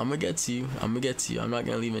 I'm going to get to you. I'm going to get to you. I'm not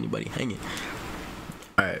going to leave anybody hanging.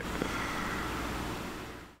 Alright.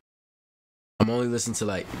 I'm only listening to,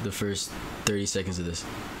 like, the first 30 seconds of this.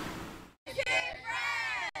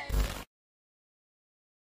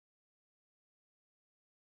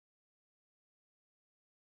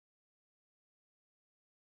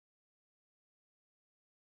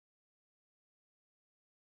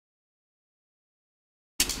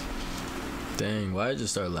 Dang, why did it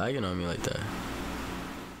just start lagging on me like that?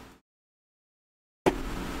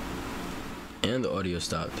 And the audio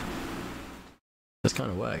stopped. That's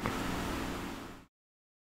kind of whack.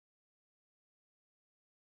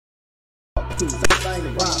 Something to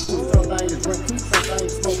rock to, something to drink to, something to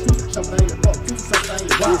smoke to, something to fuck to, something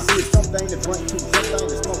to rock to, something to drink to, something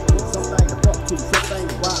to smoke to, something to fuck to, something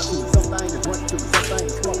to rock to, something to drink to, something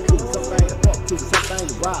to smoke to, something to fuck to, something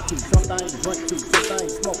to rock to, something to drink to, something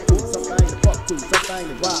to smoke to, something to fuck to, something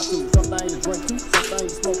to rock to, something to drink to, something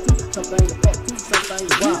to smoke to, something to fuck to, something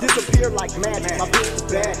to rock. Disappear like magic, my bitch is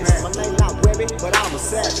bad. My name not Webby, but I'm a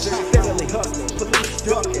savage. Steadily hustling, police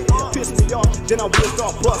ducking, piss me off, then I will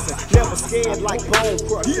start busting. Never scared like bone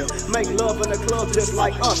crusher. Make love in the club just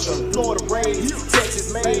like Usher. Florida raised,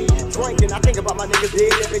 Texas made. Drinking, I think about my niggas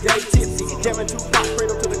dead every day. Tipsy, jamming to pop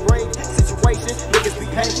cradle to the grave. Situation, niggas be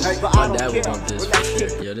hating, but I don't care.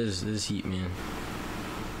 This. Yo, this heat, man.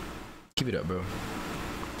 Keep it up, bro.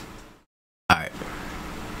 Alright.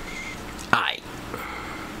 Alright.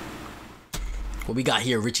 What we got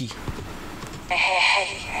here, Richie?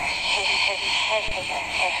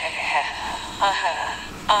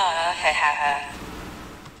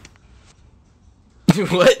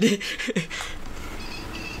 What?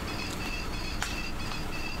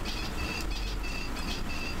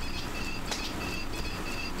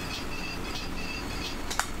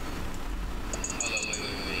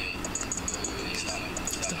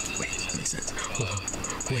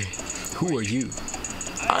 Wait, who are you?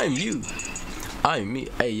 I'm you. I'm me.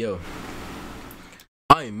 Hey, yo.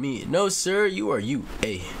 I'm me. No, sir, you are you.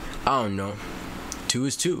 Hey, I don't know. 2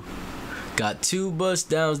 is 2. Got 2 bust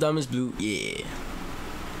downs, diamonds blue. Yeah.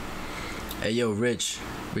 Hey, yo, Rich.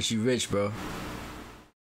 Richie Rich, bro.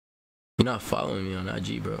 You're not following me on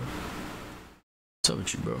IG, bro. What's up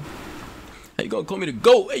with you, bro? How you gonna call me the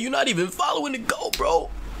GOAT? Hey, you're not even following the GOAT, bro.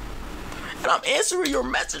 And I'm answering your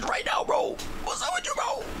message right now, bro. What's up with you,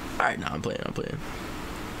 bro? Alright, nah, I'm playing.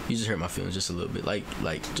 You just hurt my feelings just a little bit. Like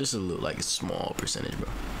just a little, like a small percentage, bro.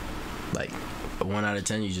 Like, a 1 out of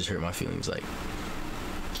 10, you just hurt my feelings, like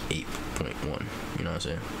 8.1. You know what I'm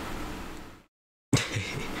saying?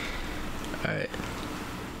 Alright.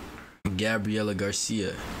 Gabriela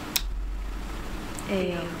Garcia.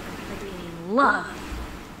 Hey, I freaking love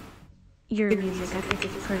your music. I think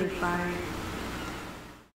it's pretty fire.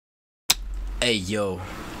 Hey, yo,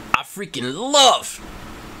 I freaking love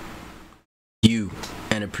you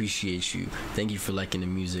and appreciate you. Thank you for liking the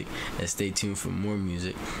music, and stay tuned for more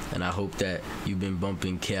music. And I hope that you've been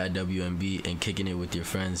bumping KIWMB and kicking it with your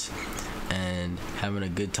friends and having a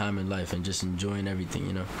good time in life and just enjoying everything,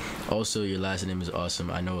 you know. Also, your last name is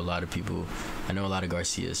awesome. I know a lot of people. I know a lot of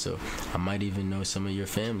Garcias, so I might even know some of your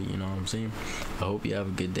family, you know what I'm saying? I hope you have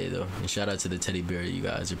a good day, though. And shout out to the teddy bear you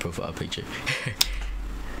got as your profile picture.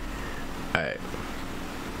 Alright,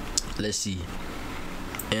 let's see.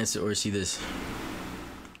 Answer or see this.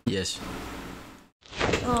 Yes.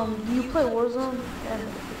 Do you play Warzone? And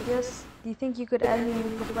yes, do you think you could add me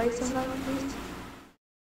to play sometime, please?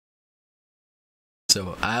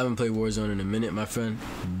 So, I haven't played Warzone in a minute, my friend,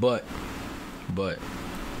 but let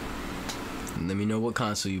me know what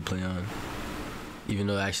console you play on. Even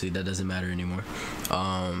though, actually, that doesn't matter anymore.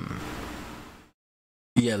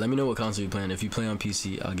 Yeah, let me know what console you play on. If you play on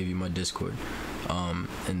PC, I'll give you my Discord.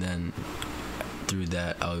 And then through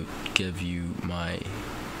that, I'll give you my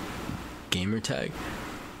gamer tag.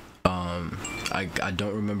 I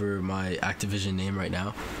don't remember my Activision name right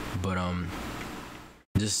now, but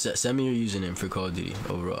just send me your username for Call of Duty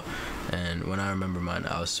overall, and when I remember mine,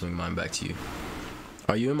 I'll swing mine back to you.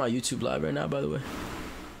 Are you in my YouTube live right now, by the way?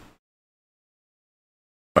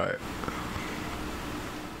 All right.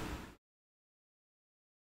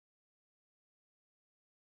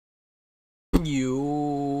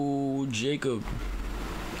 You, Jacob.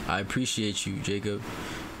 I appreciate you, Jacob.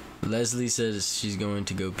 Leslie says she's going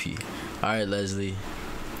to go pee. All right, Leslie.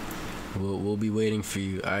 We'll be waiting for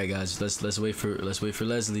you. All right, guys. Let's wait for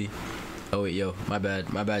Leslie. Oh wait, yo, my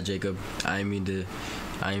bad, Jacob. I didn't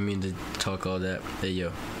mean to talk all that. Hey,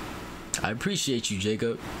 yo, I appreciate you,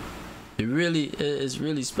 Jacob. It really is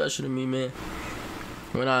really special to me, man.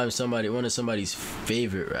 When I'm one of somebody's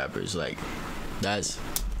favorite rappers, like that's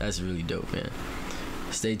really dope, man.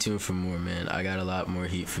 Stay tuned for more, man. I got a lot more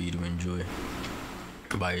heat for you to enjoy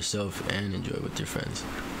by yourself and enjoy with your friends.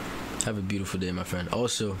 Have a beautiful day, my friend.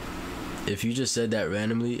 Also, if you just said that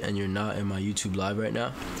randomly and you're not in my YouTube live right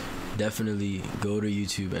now, definitely go to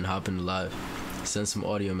YouTube and hop in the live. Send some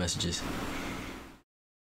audio messages.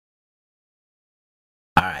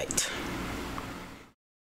 Alright.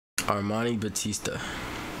 Armani Batista.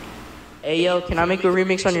 Hey yo, can I make a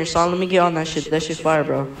remix on your song? Let me get on that shit. That shit's fire,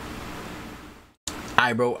 bro.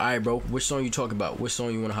 Alright, bro. Which song you talking about? Which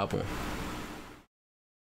song you wanna hop on?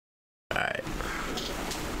 Alright.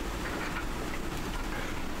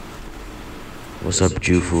 What's up,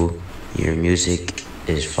 JUFU? Your music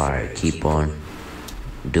is fire. Keep on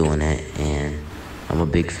doing it, and I'm a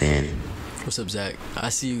big fan. What's up, Zach? I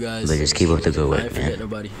see you guys. But just keep up the good work, I ain't forget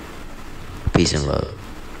nobody. Peace and love.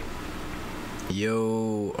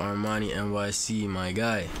 Yo, Armani NYC, my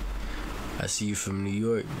guy. I see you from New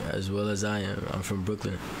York as well as I am. I'm from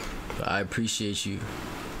Brooklyn. But I appreciate you.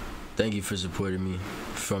 Thank you for supporting me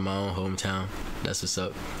from my own hometown. That's what's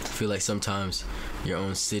up. I feel like sometimes your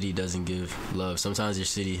own city doesn't give love. Sometimes your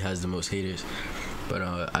city has the most haters. But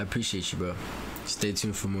I appreciate you, bro. Stay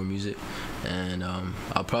tuned for more music. And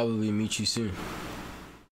I'll probably meet you soon.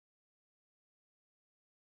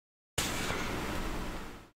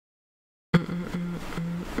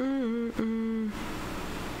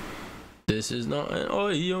 This is not an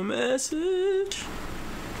audio message.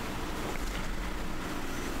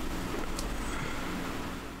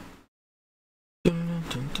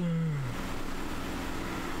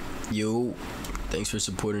 Yo, thanks for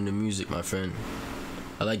supporting the music, my friend.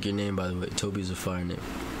 I like your name, by the way. Toby's a fire name.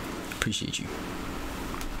 Appreciate you.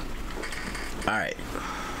 Alright.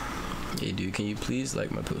 Hey, dude, can you please like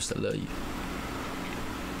my post? I love you.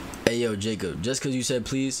 Hey, yo, Jacob, just because you said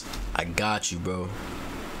please, I got you, bro.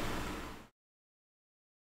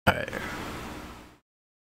 Alright.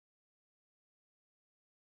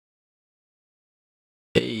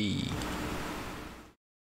 Hey.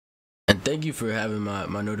 And thank you for having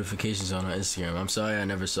my notifications on Instagram. I'm sorry I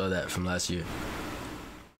never saw that from last year.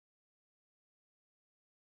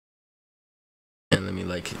 And let me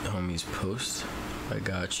like homie's post. I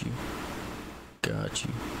got you. Got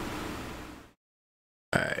you.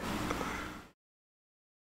 Alright.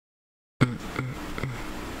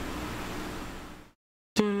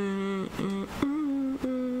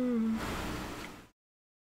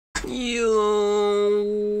 Yo,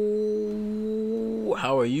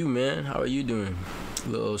 how are you, man? How are you doing,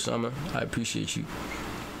 little Osama? I appreciate you.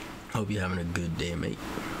 Hope you're having a good day, mate.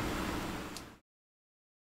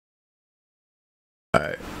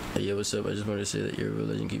 Alright. Hey, yo, what's up? I just wanted to say that you're a real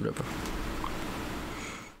legend. Keep it up, bro.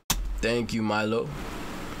 Thank you, Milo.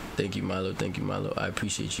 Thank you, Milo. Thank you, Milo. I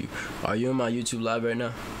appreciate you. Are you on my YouTube live right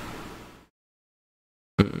now?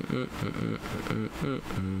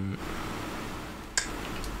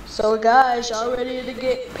 So guys, y'all ready to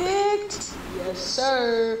get picked? Yes,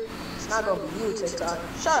 sir. It's not gonna be you, TikTok.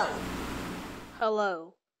 Shut up.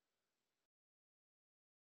 Hello.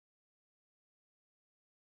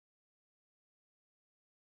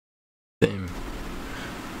 Same.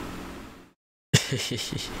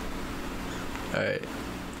 Alright.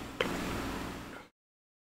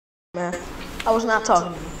 Man, I was not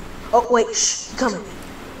talking to you. Oh, wait, shh, coming.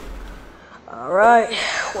 Alright,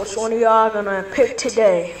 which one of y'all gonna pick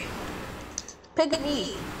today? Pick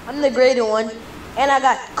me. I'm the graded one, and I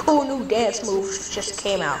got cool new dance moves just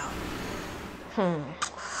came out. I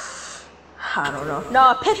don't know.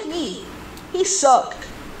 No, pick me. He sucked.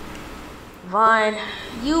 Vine,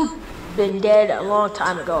 you been dead a long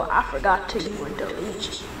time ago. I forgot to even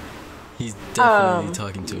delete you. He's definitely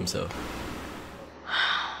talking to himself.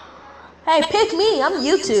 Hey, pick me. I'm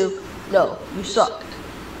YouTube. No, you suck.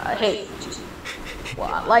 I hate YouTube. Well,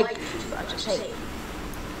 I like YouTube. I just hate it.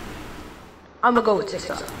 I'm gonna go with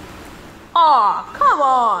TikTok. Aw, come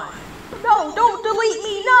on. No, don't delete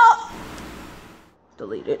me. No.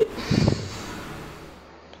 Delete it.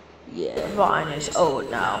 Yeah, Vine is old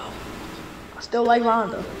now. Still like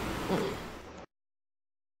Rhonda.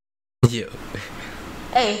 Yo.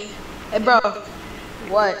 Hey, bro.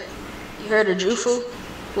 What? You heard of JUFU?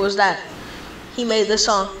 Who was that? He made this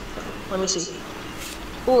song. Let me see.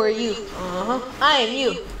 Who are you? I am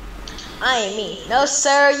you. I am me. No,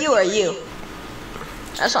 sir, you are you.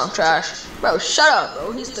 That song trash. Bro, shut up,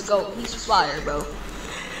 bro. He's the GOAT. He's fire, bro.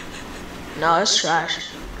 No, it's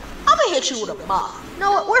trash. I'm gonna hit you with a mop. You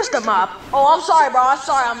know what? Where's the mop? Oh, I'm sorry, bro.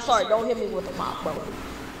 I'm sorry. Don't hit me with a mop, bro.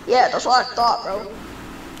 Yeah, that's what I thought, bro.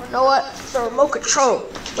 You know what? The remote control.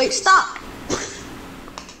 Wait, stop.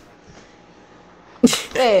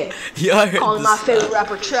 Hey, calling my favorite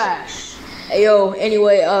rapper trash. Hey, yo,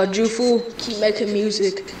 anyway, JUFU, keep making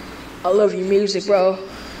music. I love your music, bro.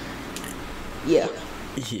 Yeah.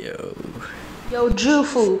 Yo,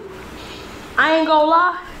 JUFU. I ain't gonna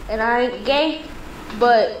lie, and I ain't gay,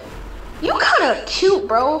 but you kinda cute,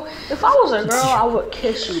 bro. If I was a girl, I would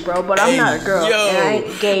kiss you, bro, but I'm not a girl, and I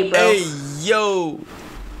ain't gay, bro. Hey, yo.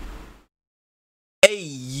 Hey,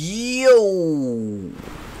 yo.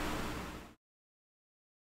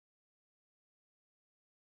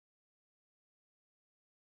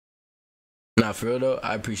 Nah, for real though,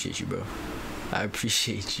 I appreciate you, bro. I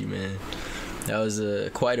appreciate you, man. That was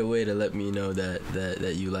quite a way to let me know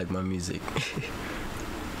that you like my music.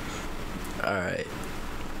 Alright.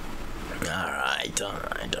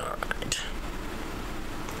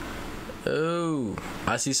 Oh,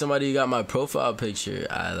 I see somebody got my profile picture.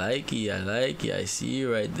 I like it. I see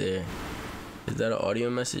you right there. Is that an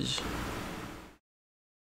audio message?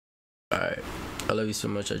 Alright. I love you so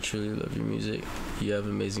much. I truly love your music. You have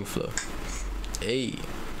amazing flow. Hey,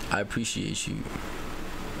 I appreciate you.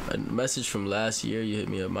 A message from last year, you hit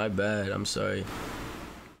me up. My bad. I'm sorry.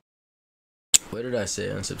 What did I say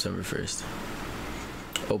on September 1st?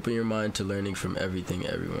 Open your mind to learning from everything,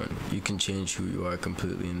 everyone. You can change who you are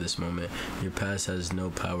completely in this moment. Your past has no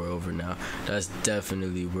power over now. That's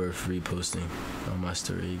definitely worth reposting on my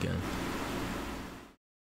story again.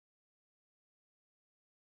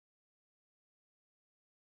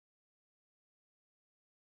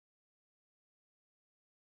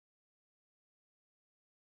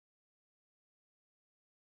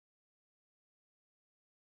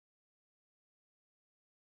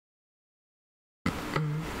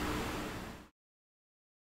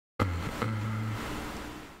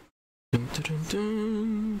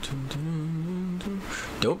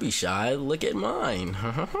 Don't be shy, look at mine.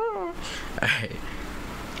 Alright.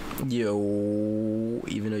 Yo,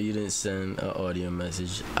 even though you didn't send an audio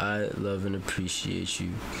message, I love and appreciate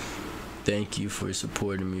you. Thank you for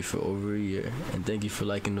supporting me for over a year, and thank you for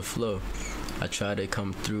liking the flow. I try to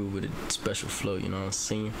come through with a special flow, you know what I'm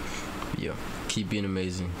saying? Yo, keep being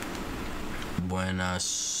amazing.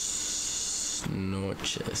 Buenas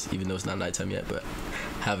noches, even though it's not nighttime yet, but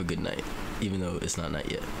have a good night, even though it's not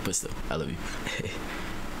night yet, but still, I love you.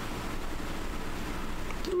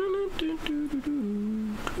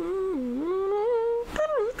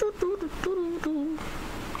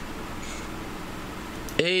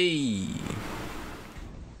 Hey.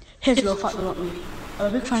 Here's a little fact about me. I'm a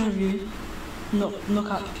big fan of you. No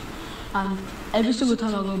cap. And every single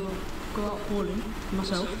time I go out balling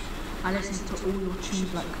myself, I listen to all your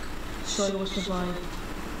tunes like Sorry What's to Buy,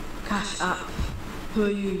 Cash App, Who Are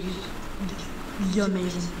You? You're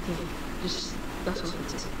amazing. Yeah, just that's all I can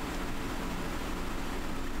say.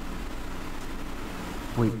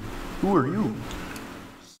 Wait, who are you?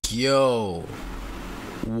 Yo,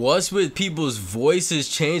 what's with people's voices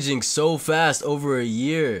changing so fast over a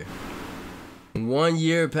year? 1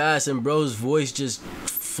 year passed and bro's voice just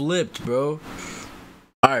flipped, bro.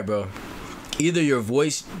 Alright, bro. Either your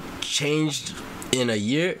voice changed in a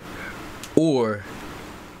year or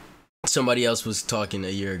somebody else was talking a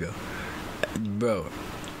year ago. Bro,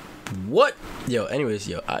 what? Yo, anyways,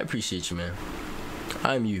 yo, I appreciate you, man.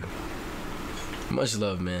 I'm you. Much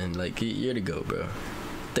love, man. Like, you're the GOAT, bro.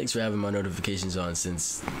 Thanks for having my notifications on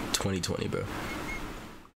since 2020, bro.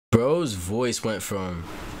 Bro's voice went from...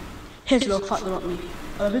 Here's a little fact about me.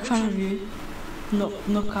 I'm a big fan of you. No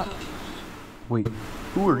cap. Wait,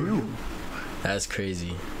 who are you? That's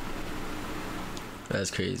crazy.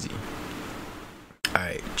 That's crazy.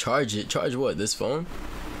 Alright, charge it. Charge what? This phone?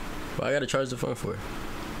 What I gotta charge the phone for?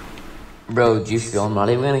 Bro, JUFU, I'm not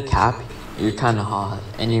even gonna cap. You're kinda hot,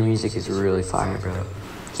 and your music is really fire, bro.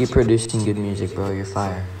 Keep producing good music, bro. You're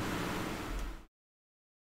fire.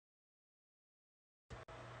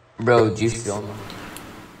 Bro, JUFU.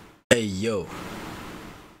 Hey, yo.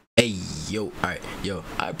 Hey, yo. Alright, yo.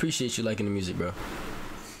 I appreciate you liking the music, bro.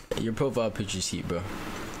 Your profile picture's heat, bro.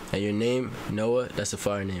 And your name, Noah, that's a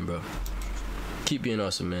fire name, bro. Keep being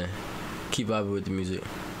awesome, man. Keep vibing with the music.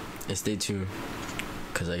 and stay tuned,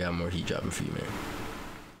 cause I got more heat dropping for you, man.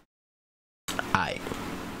 Alright.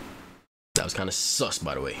 That was kind of sus,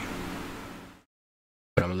 by the way.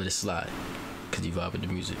 But I'm gonna let it slide, cause you vibe with the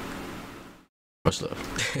music. Much love.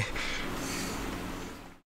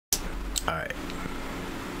 Alright.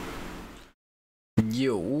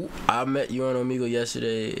 Yo, I met you on Omegle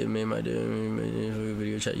yesterday. It made my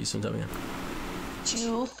video chat you sometime again.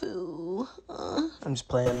 JUFU. I'm just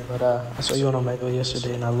playing, but I saw you on OMEGLE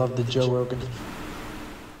yesterday, and I love the Joe Rogan.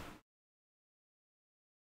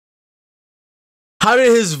 How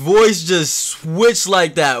did his voice just switch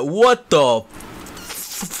like that? What the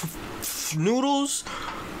noodles?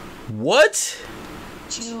 What?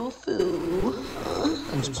 JUFU.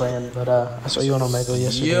 I'm just playing, but I saw you on OMEGLE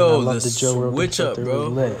yesterday. Yo, and I love the Joe Rogan. Switch up, bro.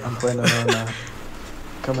 Really lit. I'm planning on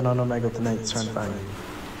coming on OMEGLE tonight, trying to find you.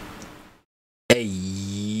 Hey,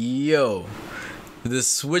 yo, the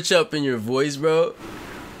switch up in your voice, bro.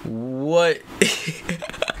 What?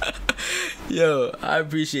 Yo, I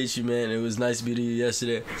appreciate you, man. It was nice meeting you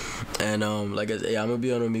yesterday. And like I said, I'm gonna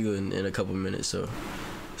be on Omegle in a couple minutes, so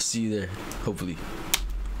see you there, hopefully.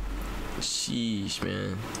 Sheesh,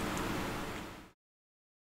 man.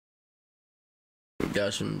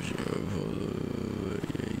 Got some.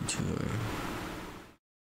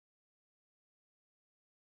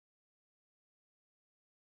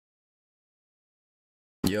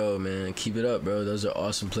 Yo, man, keep it up, bro. Those are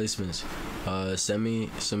awesome placements. Send me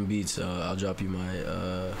some beats. I'll drop you my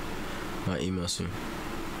my email soon.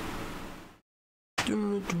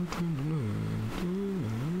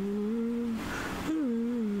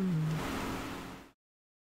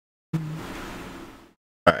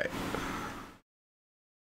 All right.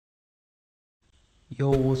 Yo,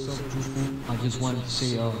 what's up, JUFU? I just wanted to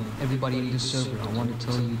say, everybody in this server, I want to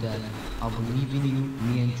tell you that I believe in you.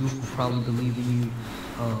 Me and JUFU probably believe in you.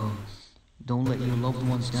 Don't let your loved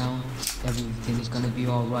ones down. Everything's gonna be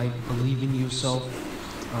alright. Believe in yourself.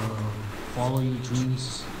 Follow your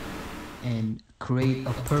dreams. And create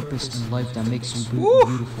a purpose in life that makes you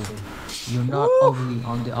beautiful. You're not ugly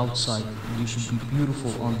on the outside. You should be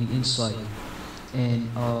beautiful on the inside. And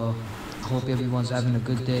I hope everyone's having a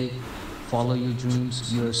good day. Follow your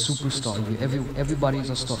dreams. You're a superstar. Everybody's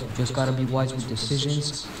a star. You just gotta be wise with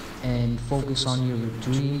decisions and focus on your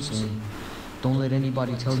dreams, and don't let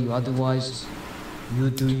anybody tell you otherwise. You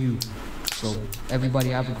do you. So everybody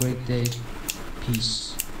have a great day.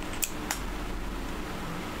 Peace.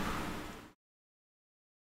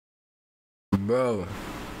 Bro,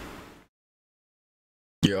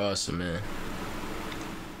 you're awesome, man.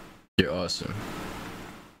 You're awesome.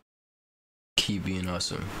 Keep being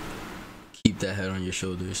awesome. Keep that head on your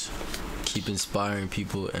shoulders. Keep inspiring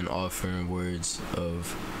people and offering words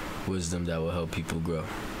of wisdom that will help people grow.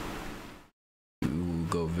 You will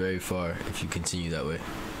go very far if you continue that way.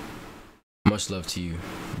 Much love to you.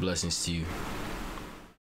 Blessings to you.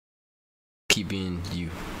 Keep being you.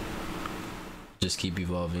 Just keep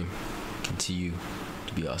evolving. Continue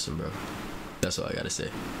to be awesome, bro. That's all I gotta say.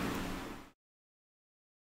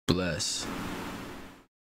 Bless.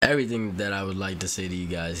 Everything that I would like to say to you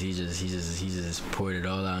guys, he just poured it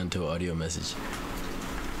all out into an audio message.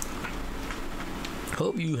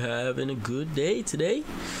 Hope you having a good day today.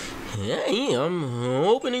 Hey, I'm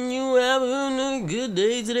hoping you having a good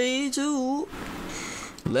day today too.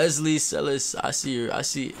 Leslie Sellis, I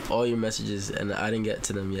see all your messages and I didn't get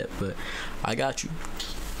to them yet, but I got you.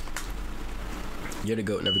 You're the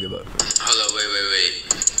GOAT, never give up. Hold up, wait.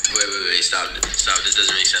 Stop, this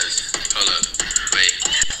doesn't make sense. Hold up, wait.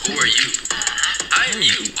 Who are you? I'm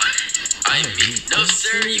you. What? I'm me. No,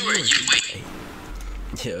 sir, you are you. Wait.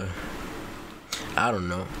 Yeah. I don't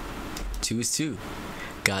know. 2 is 2.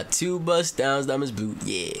 Got 2 bust downs down his boot.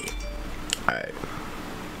 Yeah. Alright.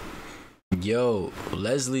 Yo,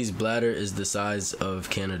 Leslie's bladder is the size of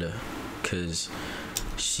Canada. Cause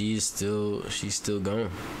she's still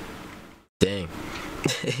going. Dang.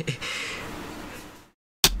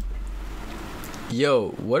 Yo,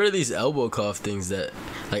 what are these elbow cough things that,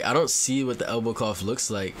 like, I don't see what the elbow cough looks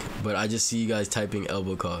like, but I just see you guys typing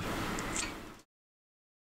elbow cough.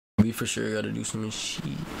 We for sure gotta do some shit.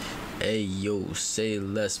 Hey, yo, say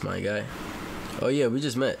less, my guy. Oh yeah, we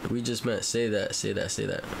just met. Say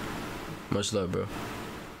that. Much love, bro.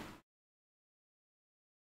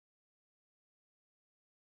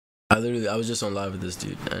 I was just on live with this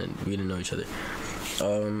dude, and we didn't know each other.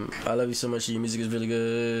 I love you so much. Your music is really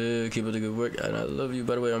good. Keep up the good work. And I love you.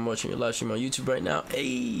 By the way, I'm watching your live stream on YouTube right now.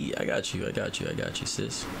 Hey, I got you,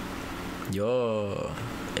 sis. Yo,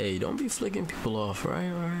 hey, don't be flicking people off, right?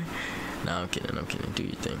 Nah, I'm kidding. Do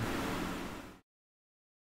your thing.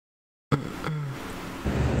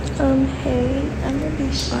 Hey, I'm gonna be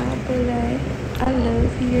shy, but I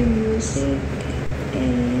love your music,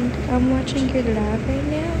 and I'm watching your live right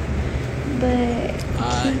now. But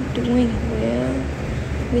keep doing well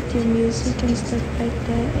with your music and stuff like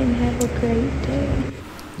that, and have a great day.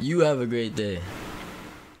 You have a great day.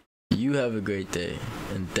 You have a great day,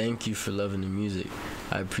 and thank you for loving the music.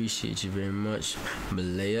 I appreciate you very much,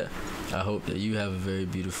 Malaya. I hope that you have a very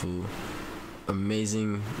beautiful,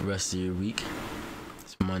 amazing rest of your week.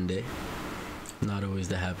 It's Monday. Not always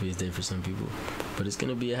the happiest day for some people, but it's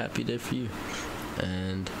gonna be a happy day for you.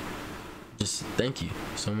 And just thank you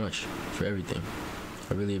so much for everything.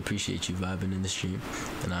 I really appreciate you vibing in the stream,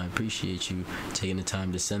 and I appreciate you taking the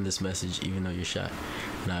time to send this message even though you're shy.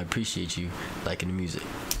 And I appreciate you liking the music.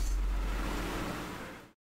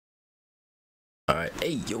 Alright,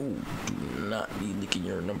 hey yo, do not be leaking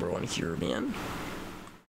your number on here, man.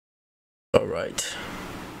 Alright.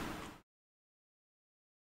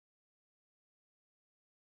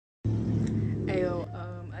 Hey yo,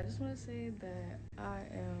 I just want to say that I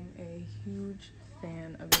am a huge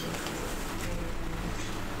fan of your music.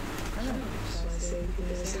 I don't know what to say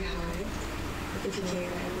because hi. If you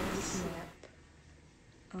can't, I will snap.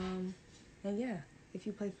 And yeah, if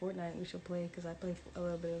you play Fortnite, we should play because I play a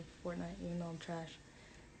little bit of Fortnite, even though I'm trash.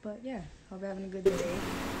 But yeah, hope you're having a good day.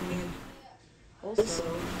 And also,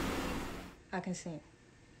 I can sing.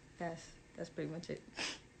 That's pretty much it.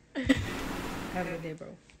 Have a good day, bro.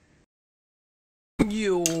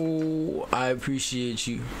 Yo, I appreciate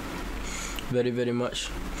you very, very much.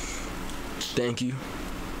 Thank you.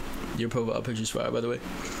 Your profile picture's fire, by the way.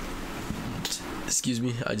 Excuse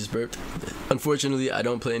me, I just burped. Unfortunately, I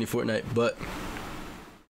don't play any Fortnite, but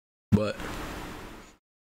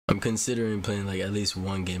I'm considering playing like at least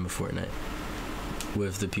one game of Fortnite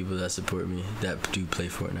with the people that support me that do play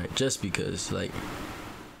Fortnite, just because, like,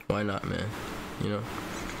 why not, man? You know.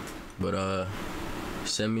 But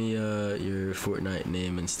send me your Fortnite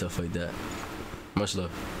name and stuff like that. Much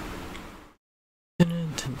love.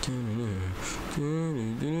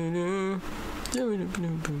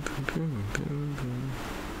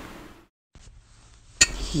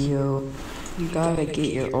 Yo, you gotta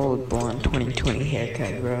get your old blonde 2020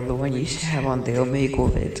 haircut, bro. The one you used to have on the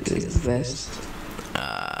OMEGLE is the best.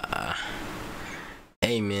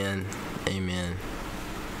 Amen. Amen.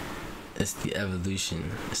 It's the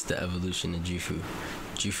evolution. It's the evolution of JUFU.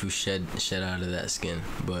 JUFU shed out of that skin,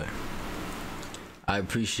 but I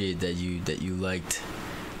appreciate that you liked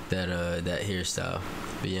that hairstyle.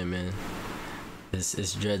 But yeah, man,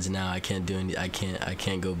 it's dreads now. I can't do any. I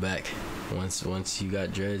can't go back. Once you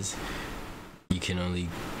got dreads, you can only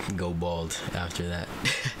go bald after that.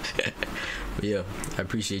 But yeah, I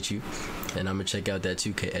appreciate you, and I'm gonna check out that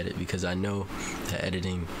 2K edit because I know that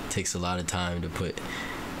editing takes a lot of time to put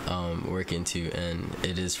work into, and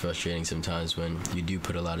it is frustrating sometimes when you do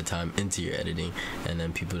put a lot of time into your editing and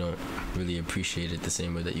then people don't really appreciate it the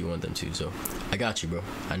same way that you want them to. So I got you, bro.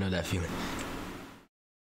 I know that feeling.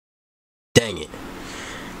 Dang it,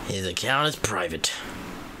 his account is private.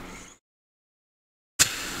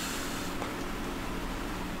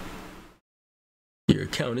 Your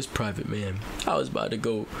account is private, man. I was about to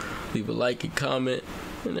go leave a like and comment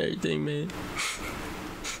and everything, man.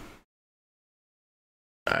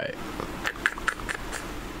 Alright.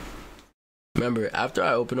 Remember, after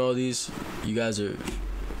I open all these, you guys are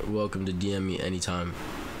welcome to DM me anytime.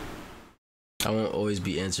 I won't always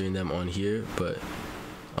be answering them on here, but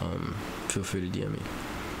feel free to DM me.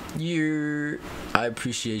 I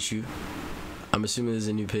appreciate you. I'm assuming there's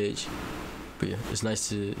a new page. But yeah, it's nice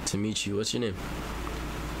to meet you. What's your name?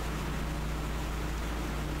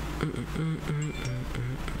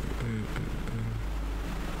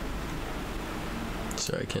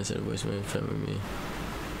 Sorry, I can't say the voice in front of me.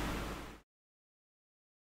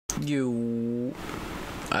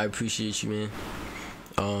 I appreciate you, man.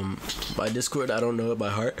 My Discord, I don't know it by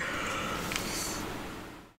heart,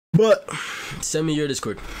 but send me your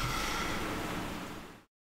Discord.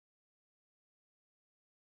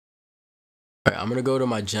 Alright, I'm gonna go to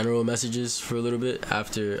my general messages for a little bit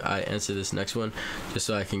after I answer this next one, just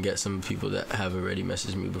so I can get some people that have already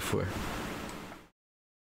messaged me before.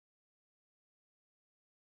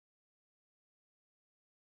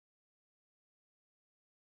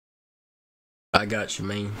 I got you,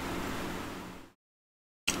 man.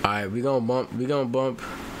 Alright, we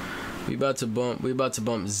about to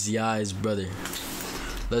bump Zi's brother.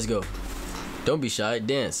 Let's go. Don't be shy,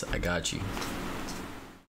 dance. I got you.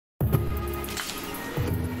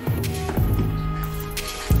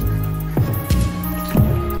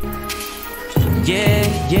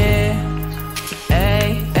 Yeah,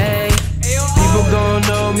 hey, people gon'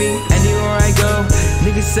 know me anywhere I go.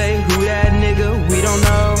 Niggas Niggas say, who that nigga? We don't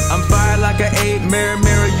know. I'm fired like an 8, mirror,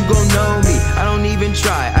 mirror, you gon' know me. I don't even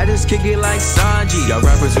try, I just kick it like Sanji. Y'all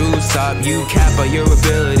rappers who stop, you cap on your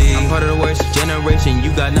ability. I'm part of the worst generation,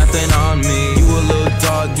 you got nothing on me. You a little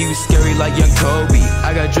dog, you scary like young Kobe.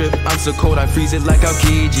 I got drip, I'm so cold, I freeze it like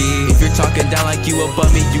Aokiji. If you're talking down like you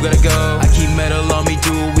above me, you gotta go. I keep metal on me,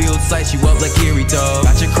 dual wield, slice you up like Kirito.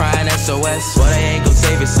 Got you crying SOS, but I ain't gon'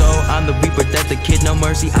 save it, so I'm the reaper, that's the kid, no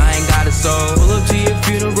mercy, I ain't got a soul. Pull up to your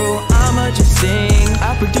funeral, I'ma just sing.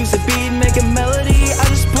 I produce a beat, make a melody, I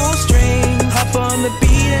just pull strings. Hop on the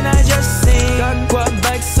beat and I just sing. Got guap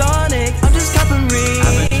like Sonic, I'm just copping rings.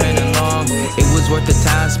 I've been training long, it was worth the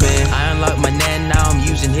time spent. I unlocked my net, now I'm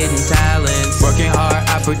using hidden talents. Working hard,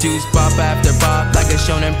 I produce bop after bop, like a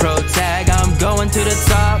shonen pro tag, I'm going to the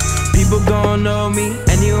top. People gon' know me,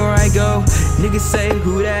 anywhere I go. Niggas say,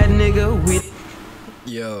 who that nigga? We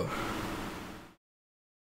Yo.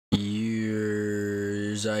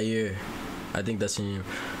 Zaire. I think that's your name.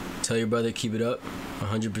 Tell your brother keep it up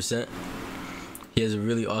 100%. He has a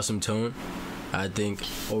really awesome tone. I think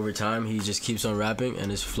over time he just keeps on rapping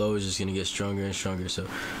and his flow is just gonna get stronger and stronger. So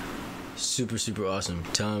super awesome.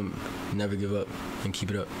 Tell him never give up and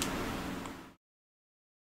keep it up.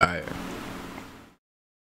 Alright.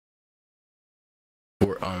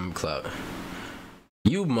 For Cloud.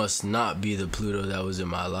 You must not be the Pluto that was in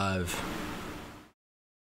my live.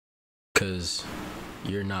 Cause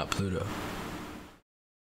you're not Pluto.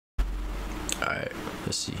 Alright,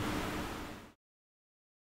 let's see.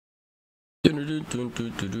 Let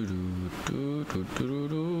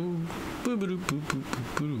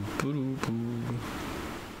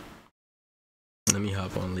me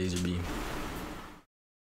hop on Laser Beam.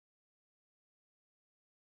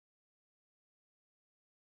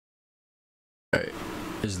 Alright,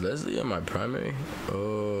 is Leslie on my primary?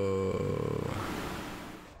 Oh.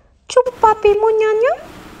 Chupapi muñaño.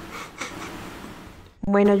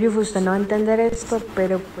 Bueno, Jufu, usted no va a entender esto,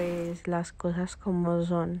 pero pues las cosas como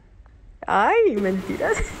son. Ay,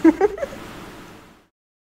 mentiras.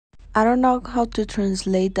 I don't know how to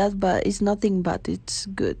translate that, but it's nothing bad. It's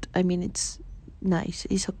good. I mean, it's nice.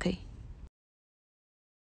 It's okay.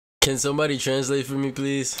 Can somebody translate for me,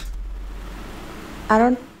 please?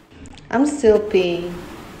 I'm still peeing.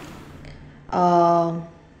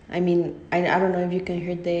 I mean, I don't know if you can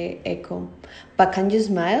hear the echo, but can you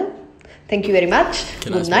smile? Thank you very much.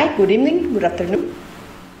 Good night, good evening, good afternoon.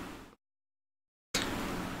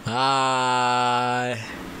 Hi.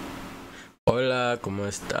 Hola, ¿cómo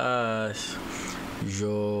estás? Yo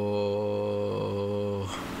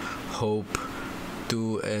hope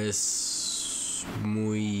tú es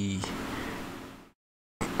muy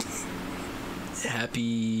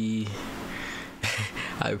happy.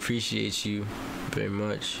 I appreciate you very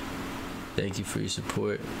much. Thank you for your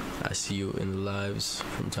support. I see you in the lives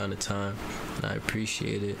from time to time, and I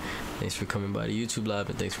appreciate it. Thanks for coming by the YouTube live,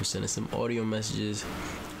 and thanks for sending some audio messages.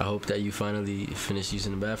 I hope that you finally finish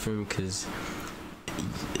using the bathroom, because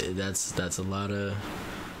that's a lot of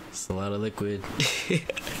liquid.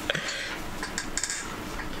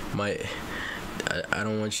 I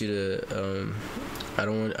don't want you to I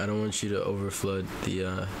don't want you to overflood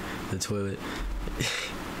the toilet.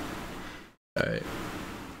 All right.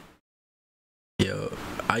 Yo,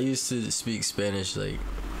 I used to speak Spanish like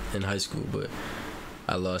in high school, but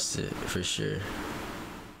I lost it for sure.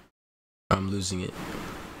 I'm losing it,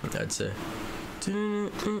 I'd say.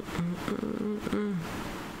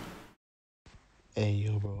 Hey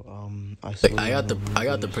yo, bro. I got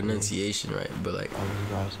the pronunciation right, but like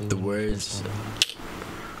the words.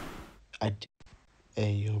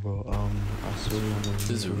 Hey yo, bro. I saw you on the. This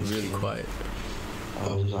is really quiet. I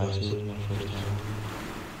saw you my first time.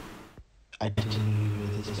 I didn't know you were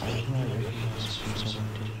this. I didn't know I recognized you from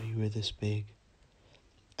somewhere. I didn't know you were this big.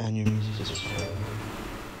 And your music is fire.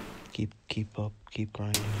 Keep up, keep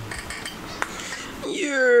grinding.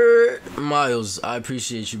 Yeah, Miles, I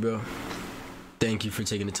appreciate you, bro. Thank you for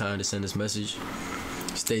taking the time to send this message.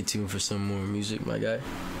 Stay tuned for some more music, my guy.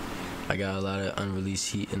 I got a lot of unreleased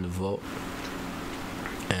heat in the vault.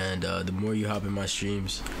 And the more you hop in my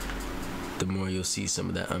streams, the more you'll see some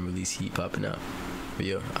of that unreleased heat popping out. But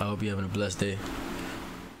yo, I hope you're having a blessed day.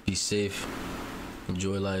 Be safe,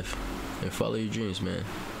 enjoy life, and follow your dreams, man.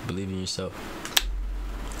 Believe in yourself.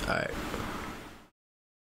 Alright.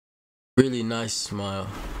 Really nice smile.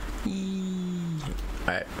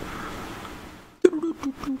 Alright.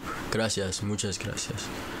 Gracias, muchas gracias.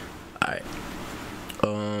 Alright.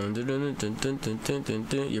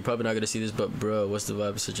 You're probably not gonna see this, but bro, what's the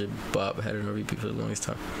vibe? Such a bop. I had it on repeat for the longest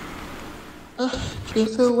time.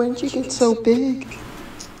 JUFU, when did you get so big?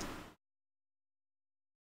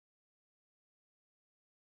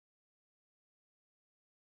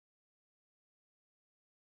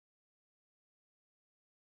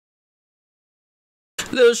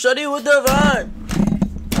 Little shorty with the vibe.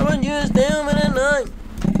 I want you to stay home in the night.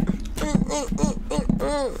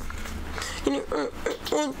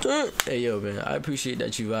 Hey yo, man, I appreciate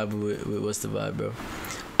that you vibing with What's the Vibe, bro.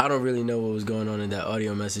 I don't really know what was going on in that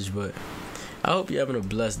audio message, but I hope you're having a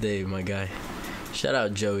blessed day, my guy. Shout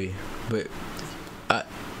out Joey, but I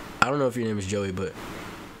don't know if your name is Joey, but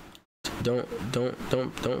don't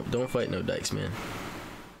fight no dykes, man.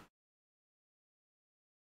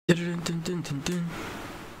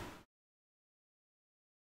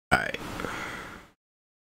 Alright.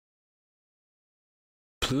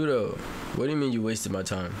 Pluto, what do you mean you wasted my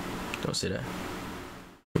time? Don't say that.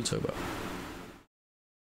 What are you talking about?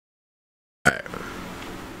 Alright.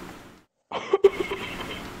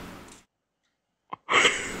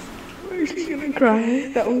 I'm actually gonna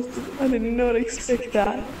cry. That was, I did not expect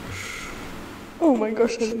that. Oh my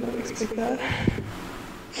gosh, I did not expect that.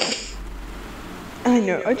 I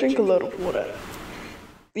know, I drink a lot of water.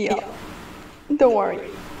 Yeah. Don't worry.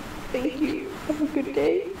 Thank you. Have a good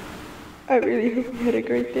day. I really hope you had a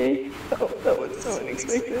great day. Oh, that was so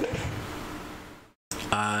unexpected.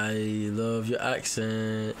 I love your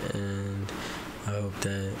accent, and I hope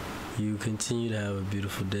that you continue to have a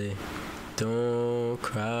beautiful day. Don't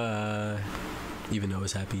cry, even though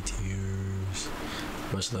it's happy tears.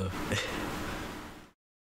 Much love.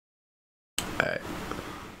 Alright.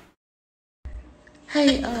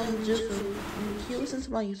 Hey, JUFU, can you listen to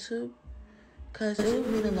my YouTube? Cause it would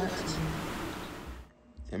mean a lot to me.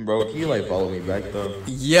 And bro, can you like follow me back though?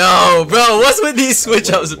 Yo, bro, what's with these switch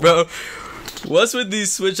ups, bro? What's with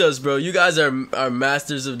these switch ups, bro? You guys are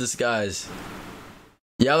masters of disguise.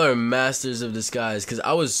 Y'all are masters of disguise. Cause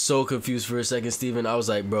I was so confused for a second, Steven. I was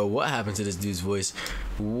like, bro, what happened to this dude's voice?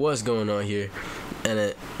 What's going on here? And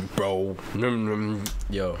it, bro,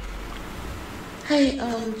 yo. Hey,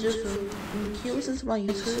 JUFU, can you listen to my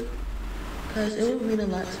YouTube? Cause it would mean a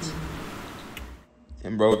lot to me.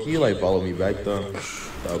 And bro, can you like follow me back though?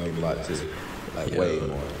 That would mean a lot too. Like way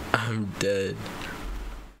more. I'm dead.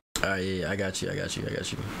 Alright, yeah, I got you.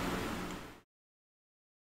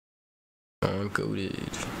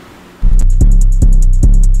 Uncoded.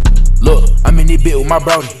 Look, I'm in this bit with my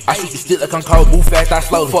brody. I shoot the stick like I'm cold, move fast, I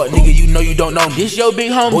slow. Fuck nigga, you know you don't know me. This your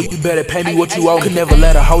big homie. Boy, you better pay me what you owe. Could never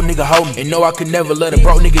let a hoe nigga hold me. And no, I could never let a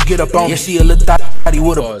broke nigga get up on me. Yeah, she a little thotty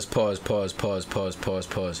with a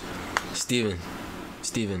Pause.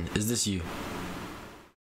 Steven, is this you?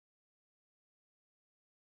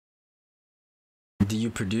 Do you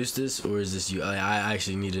produce this, or is this you? I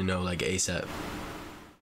actually need to know, like, ASAP.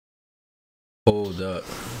 Hold up.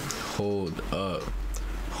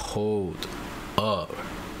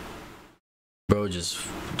 Bro, just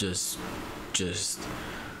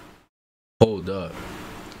hold up.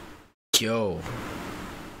 Yo.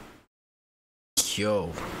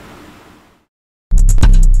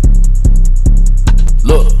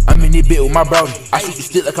 Look, I'm in this bit with my brody. I shoot the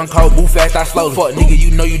stick like I'm cold, move fast, I slow. Fuck nigga, you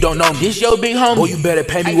know you don't know me. This your big homie. Boy, you better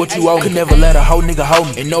pay me what you owe. Could never let a hoe nigga hold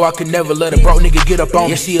me. And no, I could never let a broke nigga get up on me.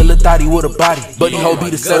 Yeah, she a little thotty with a body, but the hoe be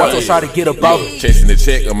the same, so try to get up on me. Chasing the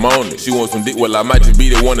check, I'm on it. She wants some dick, well I might just be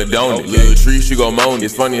the one to don it. Little tree, she gon' moan it.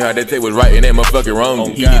 It's funny how that tape was right and that motherfucking wrong.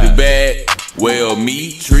 He need a bag. Well,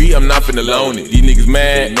 me, tree, I'm not finna loan it. These niggas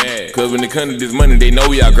mad, cause when it come to this money, they know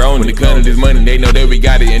we outgrown it. When it come to this money, they know that we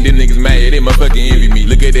got it. And them niggas mad, yeah, they motherfucking envy me.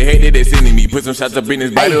 Look at the hate that they sending me. Put some shots up in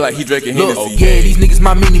his body like he drinking Hennessy. Yeah, these niggas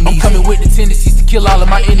my mini-me. I'm coming with the tendencies to kill all of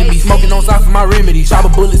my enemies. Smoking on side for my remedies. Chopper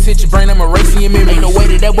bullets hit your brain, I'm erasing your memory. Ain't no way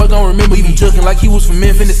that boy gon' remember. Even joking like he was from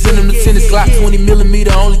Memphis. Finna send him the tennis. Glock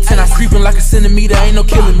 20mm, only 10. I creeping like a centimeter, ain't no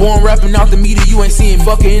killing. Born rapping out the meter, you ain't seeing.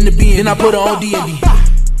 Fuck her in the bin, then I put her on D&D.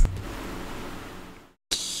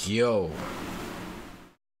 Yo.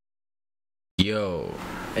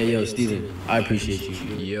 Hey, yo, Steven, I appreciate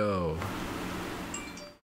you. Yo.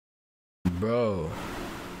 Bro.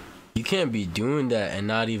 You can't be doing that and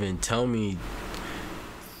not even tell me.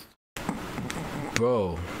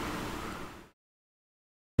 Bro.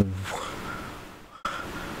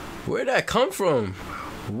 Where'd that come from?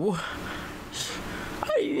 What?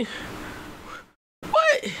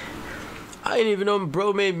 I didn't even know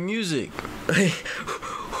bro made music.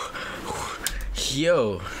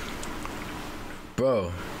 Yo,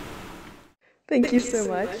 bro. Thank you so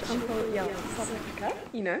much. I'm from South Africa.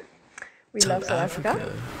 You know, we love South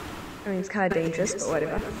Africa. I mean, it's kind of dangerous, but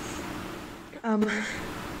whatever.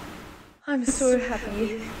 I'm so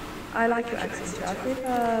happy. I like your accent too. I've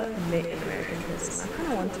never met an American person. I kind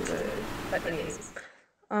of want to though. But anyways,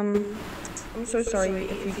 I'm so sorry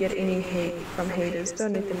if you get any hate from haters.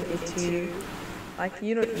 Don't let them get to you. Like,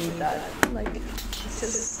 you don't need that. Like, it's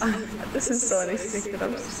just, this is so unexpected.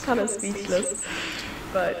 I'm just kind of speechless.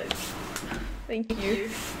 But Thank you.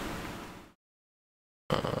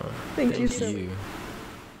 Thank you so much.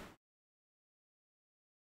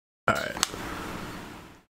 Alright.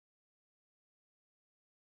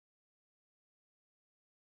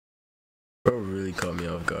 Bro really caught me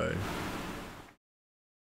off guard.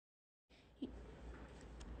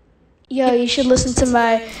 Yo, you should listen to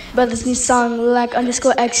my brother's new song,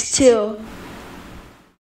 Lilac_X2.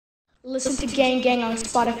 Listen to Gang Gang on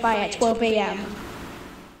Spotify at 12 a.m.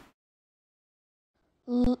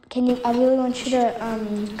 I really want you to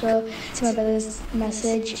go to my brother's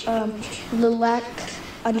message,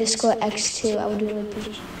 Lilac_X2. I would really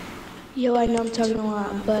appreciate it. Yo, I know I'm talking a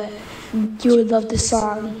lot, but you would love this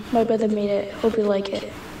song. My brother made it. Hope you like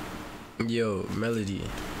it. Yo, Melody.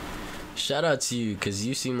 Shout out to you, cause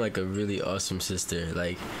you seem like a really awesome sister.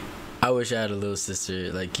 Like, I wish I had a little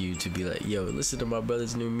sister like you to be like, yo, listen to my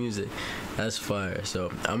brother's new music. That's fire.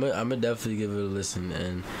 So I'ma definitely give it a listen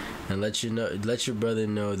and let your brother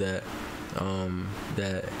know that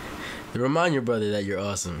remind your brother that you're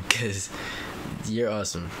awesome, cause you're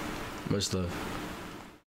awesome. Much love.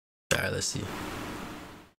 All right, let's see.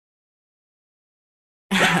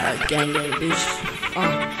 Gang gang bitch.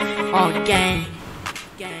 Gang.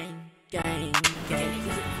 Gang. Gang, gang, gang,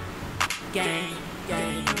 gang, gang,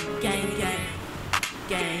 gang, gang,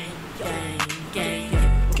 gang, gang,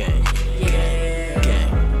 gang, yeah,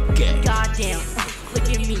 gang, gang. Goddamn, look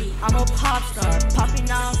at me, I'm a pop star,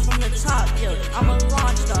 popping out from the top, yo. I'm a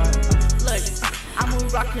launch star. Look, I'm a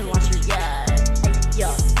rocket launcher, yeah,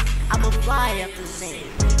 yo. I'm a fly up the same.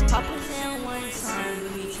 Papa down one time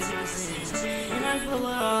with me to my sins, and I pull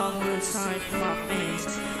it off one time for my fans.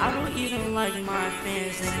 I don't even like my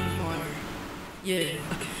fans anymore. Yeah,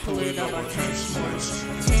 pull it up on 10 smarts,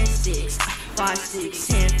 10 sticks, 5 sticks,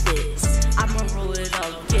 10 fits. I'ma roll it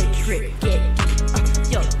up, get tripped, get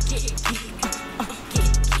geek, yo, get geek,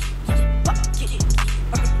 get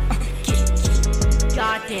geek.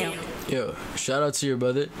 Goddamn. Yo, shout out to your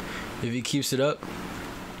brother. If he keeps it up,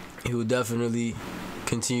 he will definitely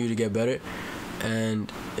continue to get better,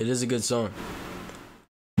 and it is a good song.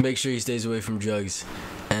 Make sure he stays away from drugs,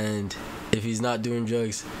 and if he's not doing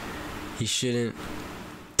drugs, he shouldn't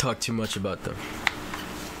talk too much about them.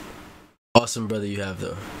 Awesome brother you have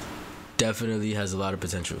though. Definitely has a lot of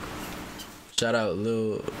potential. Shout out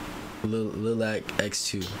Lilac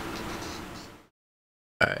X2.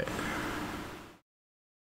 Alright.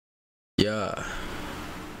 Yeah.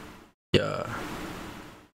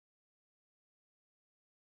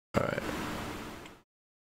 Alright.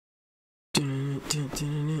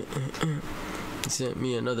 He sent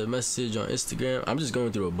me another message on Instagram. I'm just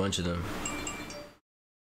going through a bunch of them.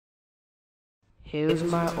 Here's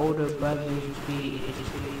my older brother's beat. It's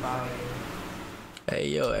pretty fire. Hey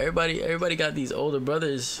yo, everybody got these older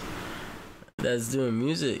brothers that's doing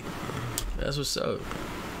music. That's what's up.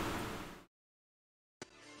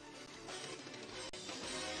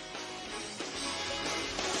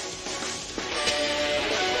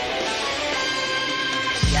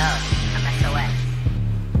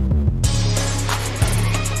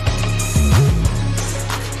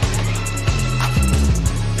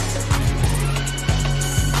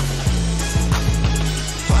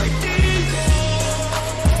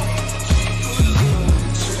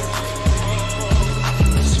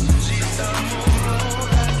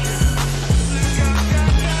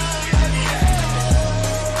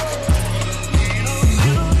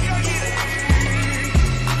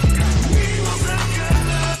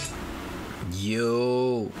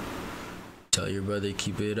 Yo, tell your brother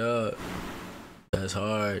keep it up. That's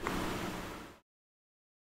hard.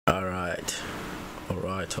 All right.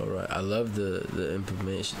 I love the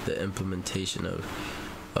implementation of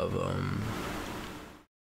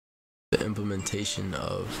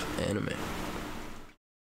anime.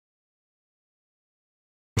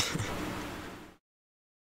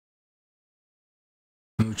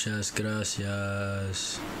 Muchas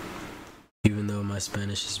gracias. Even though my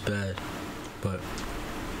Spanish is bad, but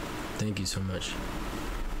thank you so much.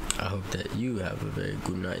 I hope that you have a very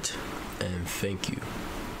good night, and thank you.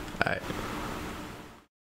 Alright.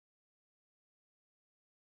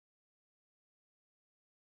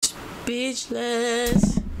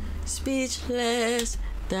 Speechless,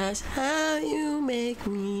 that's how you make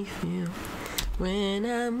me feel. When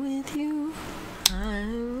I'm with you,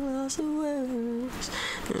 I'm lost for words.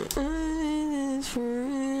 It's for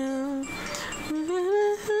real.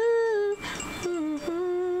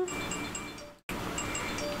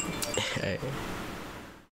 Hey.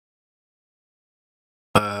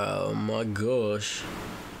 Oh my gosh.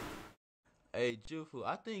 Hey, JUFU,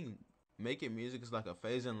 I think making music is like a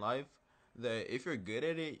phase in life that if you're good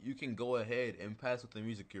at it, you can go ahead and pass with the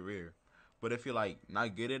music career. But if you're like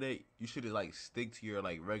not good at it, you should like stick to your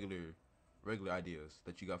like regular ideas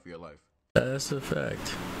that you got for your life. That's a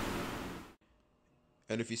fact.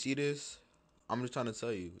 And if you see this, I'm just trying to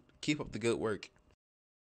tell you, keep up the good work.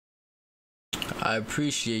 I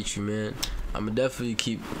appreciate you, man. I'm gonna definitely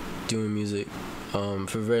keep doing music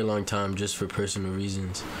for a very long time, just for personal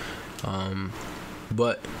reasons.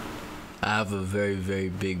 But I have a very, very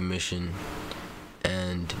big mission,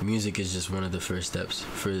 and music is just one of the first steps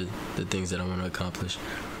for the things that I want to accomplish.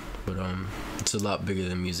 But it's a lot bigger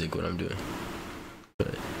than music, what I'm doing.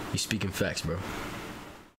 But you speaking facts, bro.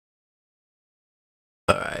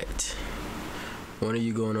 Alright. When are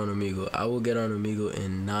you going on Omegle? I will get on Omegle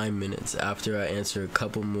in 9 minutes after I answer a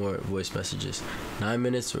couple more voice messages. 9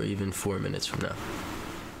 minutes or even 4 minutes from now.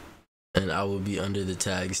 And I will be under the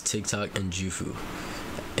tags TikTok and JUFU.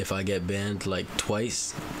 If I get banned like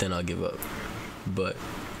twice, then I'll give up. But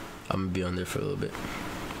I'm gonna be on there for a little bit.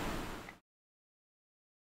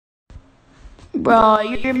 Bro,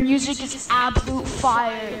 your music is absolute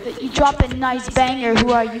fire. You drop a nice banger.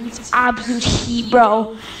 Who are you? It's absolute heat,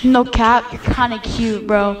 bro. No cap, you're kind of cute,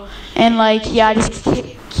 bro. And like, yeah, just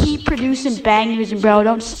keep producing bangers, bro.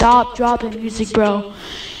 Don't stop dropping music, bro.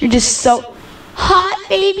 You're just so hot,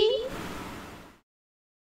 baby.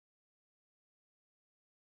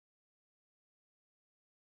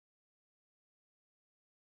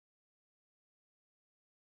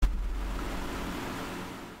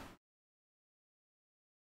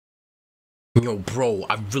 Yo, bro,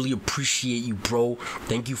 I really appreciate you, bro.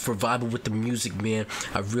 Thank you for vibing with the music, man.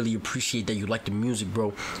 I really appreciate that you like the music,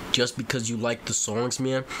 bro. Just because you like the songs,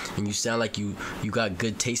 man, and you sound like you got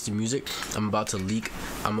good taste in music, I'm about to leak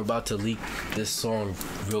this song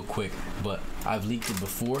real quick. But I've leaked it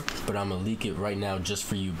before, but I'm gonna leak it right now just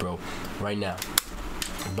for you, bro. Right now.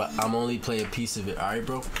 But I'm only play a piece of it, alright,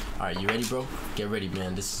 bro? Alright, you ready, bro? Get ready,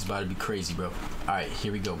 man. This is about to be crazy, bro. Alright,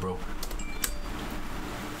 here we go, bro.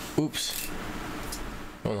 Oops.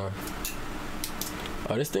 Hold on.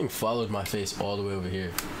 Oh, this thing followed my face all the way over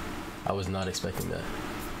here. I was not expecting that.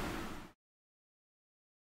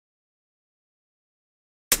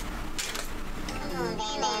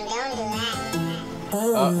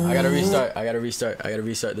 Oh, I gotta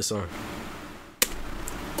restart the song.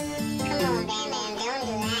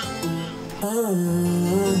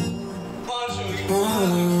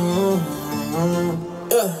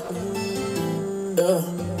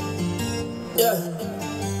 Yeah.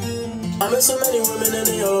 I met so many women and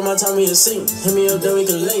they all my time me a sing. Hit me up, then we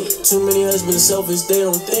can link. Too many husbands selfish, they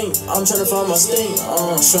don't think. I'm trying to find my sting.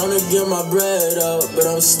 Trying to get my bread up, but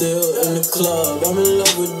I'm still in the club. I'm in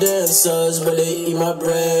love with dancers, but they eat my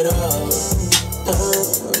bread up.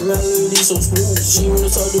 Melody so smooth. She wanna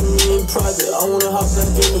talk to me in private. I wanna hop back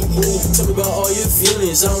in the booth. Tell me about all your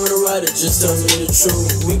feelings. I don't wanna write it, just tell me the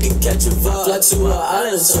truth. We can catch a vibe. Fly to an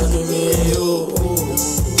island, talking me and you.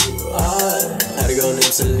 I had a girl named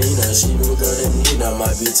Selena, she knew a girl named Nina.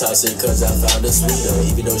 Might be toxic cause I found her sweeter.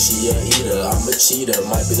 Even though she a eater, I'm a cheater.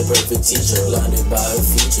 Might be the perfect teacher, blinded by her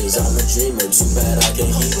features. I'm a dreamer, too bad I can't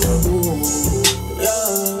keep her.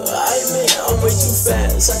 Yeah, I admit I'm way too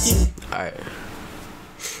fast. I keep. Alright.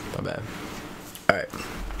 My bad. Alright.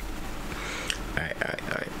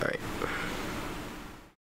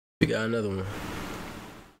 We got another one.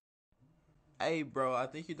 Hey, bro, I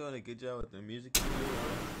think you're doing a good job with the music.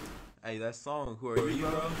 Hey, that song, Who Are You,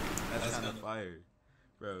 bro? That's kind of fire,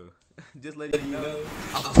 bro. Just letting you know.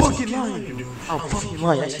 I'm fucking lying, dude. I'm fucking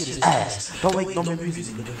lying. That shit is ass. Don't make no more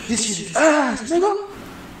music. This shit is ass, nigga.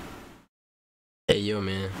 Hey, yo,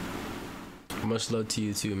 man. Much love to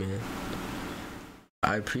you, too, man.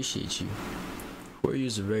 I appreciate you. Who Are You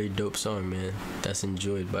is a very dope song, man. That's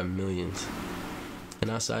enjoyed by millions. And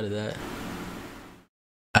outside of that,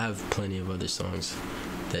 I have plenty of other songs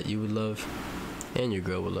that you would love, and your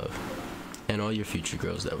girl would love, and all your future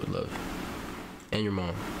girls that would love, and your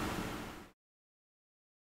mom,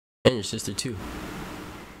 and your sister too.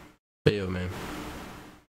 But yo, man,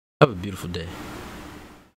 have a beautiful day.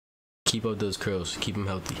 Keep up those curls, keep them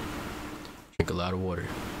healthy. Drink a lot of water.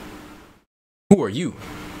 Who are you?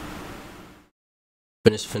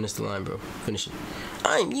 Finish the line, bro. Finish it.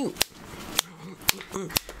 I'm you.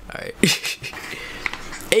 Alright.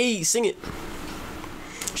 Hey, sing it.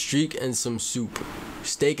 Streak and some soup.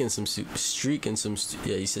 Steak and some soup. Streak and some soup.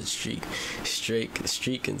 Yeah, you said streak.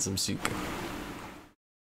 Streak and some soup.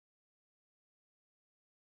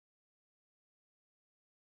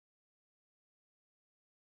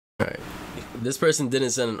 Alright. This person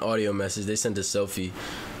didn't send an audio message. They sent a selfie.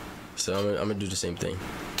 So I'm gonna do the same thing.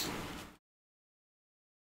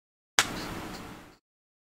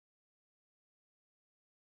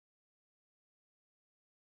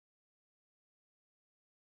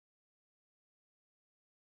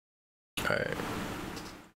 Alright.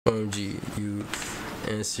 OMG, you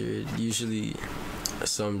answered. Usually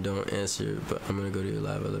some don't answer, but I'm gonna go to your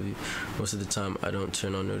live. I love you. Most of the time I don't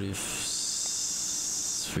turn on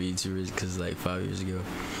notifs for YouTubers because like 5 years ago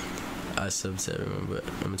I subbed to everyone, but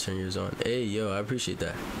I'm gonna turn yours on. Hey yo, I appreciate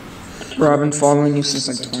that. Bro, I've been following you since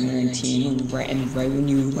like 2019, and right when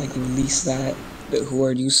you like released that the Who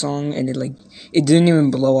Are You song, and it didn't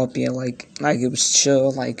even blow up yet, like it was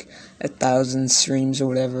chill, like 1,000 streams or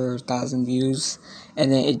whatever, 1,000 views,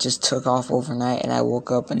 and then it just took off overnight, and I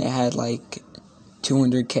woke up and it had like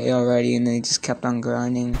 200K already, and then it just kept on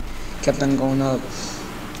grinding, kept on going up.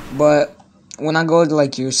 But when I go to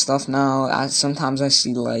like your stuff now, sometimes I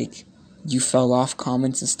see like you fell off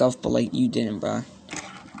comments and stuff, but like you didn't, bro.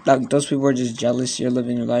 Like, those people are just jealous. You're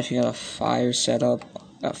living your life. You got a fire set up,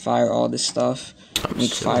 got fire all this stuff.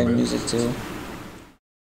 Make fire music too.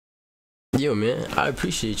 Yo, man, I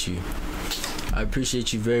appreciate you. I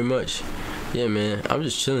appreciate you very much. Yeah, man, I'm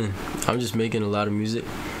just chilling. I'm just making a lot of music,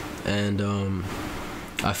 and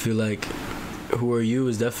I feel like Who Are You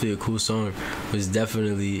is definitely a cool song. It was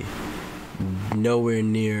definitely nowhere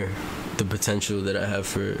near the potential that I have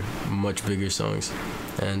for much bigger songs,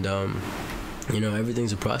 and you know,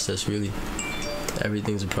 everything's a process, really.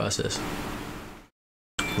 Everything's a process.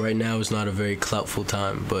 Right now is not a very cloutful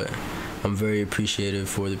time, but I'm very appreciative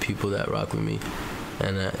for the people that rock with me,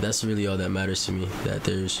 and that's really all that matters to me, that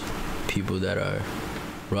there's people that are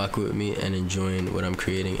rock with me and enjoying what I'm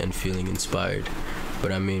creating and feeling inspired.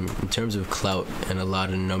 But I mean, in terms of clout and a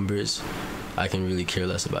lot of numbers, I can really care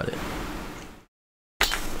less about it.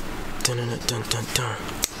 Dun, dun, dun, dun, dun.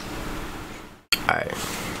 Alright.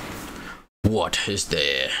 What is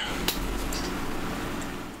there?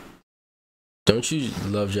 Don't you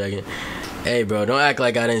love Dragon? Hey, bro, don't act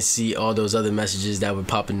like I didn't see all those other messages that were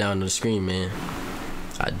popping down on the screen, man.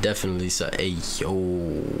 I definitely saw. Hey,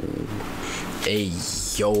 yo. Hey,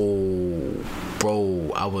 yo.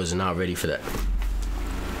 Bro, I was not ready for that.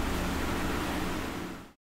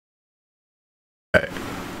 Alright.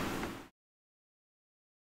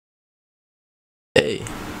 Hey.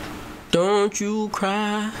 Don't you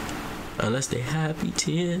cry unless they happy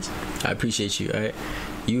tears. I appreciate you, alright?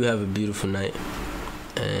 You have a beautiful night,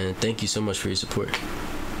 and thank you so much for your support.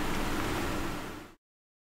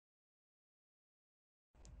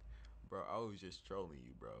 Bro, I was just trolling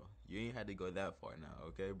you, bro. You ain't had to go that far now,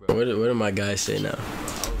 okay, bro? What do my guys say now?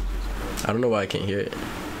 I don't know why I can't hear it.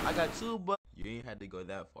 I got two, but you ain't had to go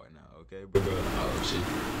that far now, okay, bro? Oh shit.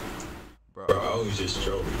 Bro, I was just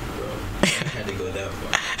trolling you, bro. You ain't had to go that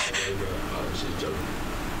far, okay, bro? I was just joking.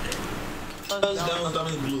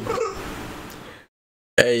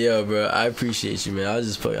 Hey yo, bro, I appreciate you, man. I was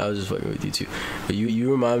just fucking with you too. But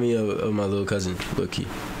you remind me of my little cousin, Loki.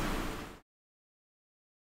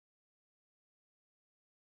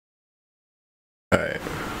 All right.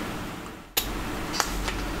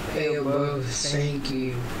 Hey, bro, thank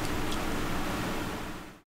you.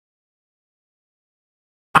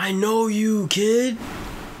 I know you, kid.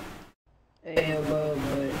 Hey, bro,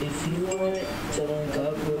 but if you want to link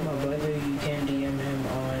up with my brother, you can DM him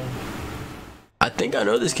on. I think I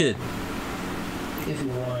know this kid. If you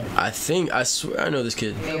want. I swear I know this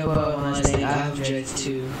kid. Hey, bro, I have dreads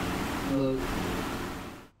too. Look.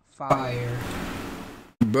 Fire.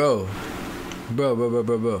 Bro.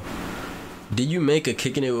 Did you make a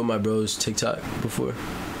Kicking It With My Bros TikTok before?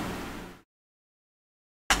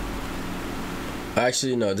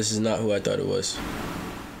 Actually, no, this is not who I thought it was.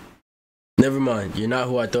 Never mind, you're not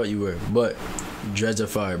who I thought you were, but dreads are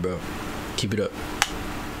fire, bro. Keep it up.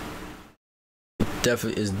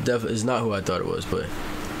 Definitely is not who I thought it was, but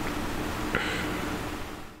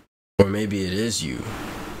or maybe it is you.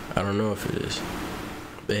 I don't know if it is.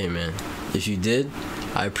 But hey, man, if you did,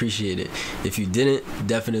 I appreciate it. If you didn't,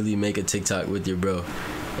 definitely make a TikTok with your bro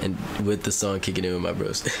and with the song Kicking It With My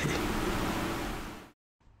Bros.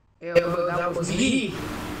 Yo, bro, that was me.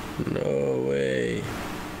 No way.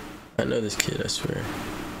 I know this kid, I swear.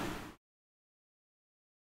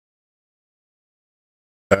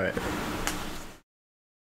 Alright.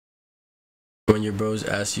 When your bros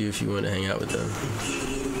ask you if you want to hang out with them.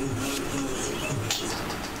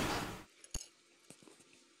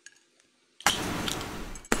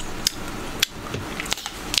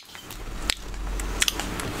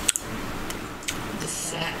 The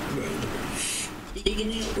fat burger.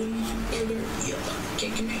 Kicking it with my burger, yeah.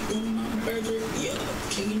 Kicking it with my burger, yeah.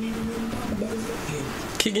 Kicking it with my burger, yeah.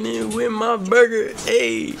 Kicking it with my burger,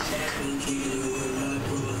 hey.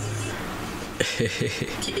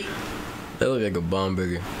 That look like a bomb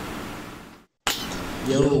burger.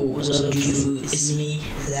 Yo, what's up, JUFU? It's me,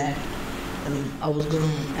 Zach. I was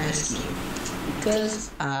gonna ask you because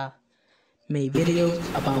made videos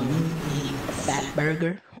about me eating a fat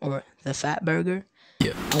burger or the fat burger,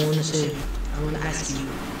 yeah, I want to ask you,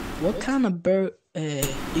 what kind of burger? Do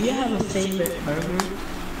you have a favorite burger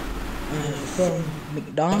from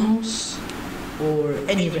McDonald's or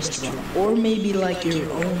any restaurant, or maybe like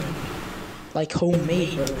your own, like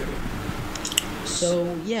homemade burger?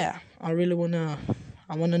 So yeah, I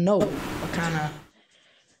wanna know what kind of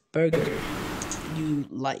burger you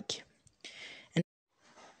like. And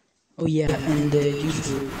oh yeah, and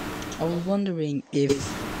Jufu, I was wondering if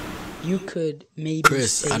you could maybe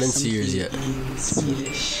Chris, say I didn't see yours something yet. in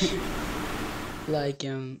Swedish, like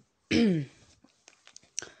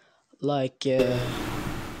like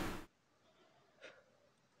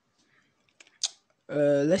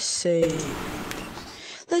let's say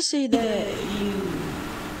that you.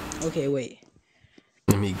 Okay, wait.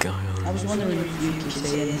 Let me go. I was wondering if you could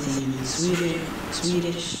say anything in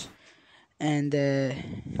Swedish, and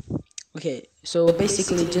okay. So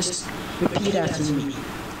basically, just repeat after me.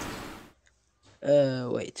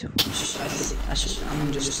 Wait. I'm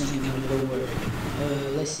just thinking of the word.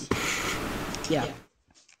 Let's see. Yeah.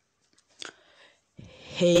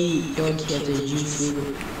 Hej, jag heter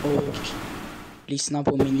JUFU och lyssnar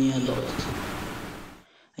på min nya låt.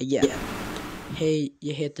 Yeah. Hej,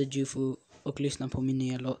 jag heter JUFU och lyssnar på min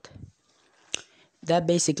nya låt. That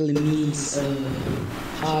basically means,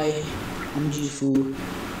 hi, I'm JUFU,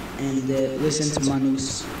 and listen to my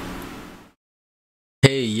news.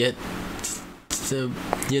 Hey,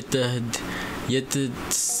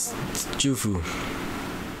 JUFU.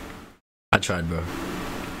 I tried, bro.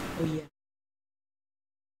 Oh yeah.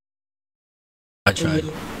 I tried. Oh,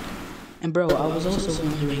 yeah. And bro, I was also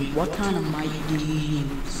wondering, what kind of mic do you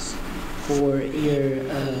use for your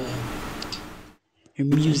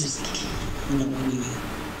music?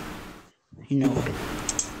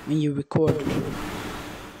 When you record.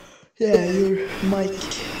 Yeah, your mic.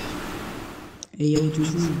 Hey, yo,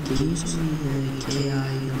 JUFU, can you send me KICKIN?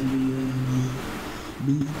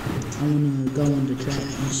 I wanna go on the track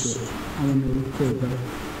and shit. I wanna record, bro.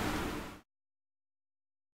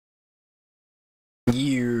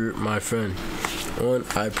 You're my friend. One,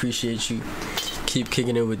 I appreciate you. Keep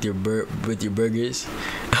kicking it with your burgers.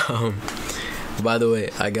 By the way,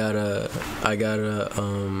 I got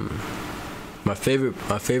my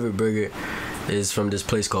favorite burger is from this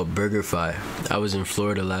place called BurgerFi. I was in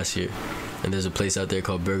Florida last year, and there's a place out there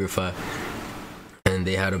called BurgerFi, and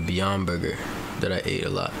they had a Beyond Burger that I ate a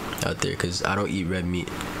lot out there because I don't eat red meat,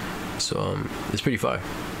 so it's pretty fire.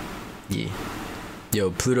 Yeah. Yo,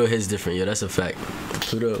 Pluto hits different. Yo, that's a fact.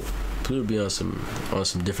 Pluto be on some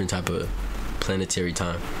different type of planetary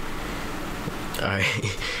time. All right.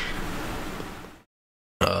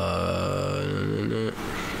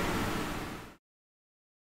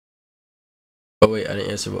 Oh wait, I didn't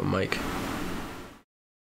answer what mic.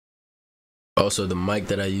 Also, the mic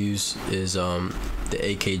that I use is the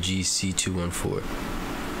AKG C214.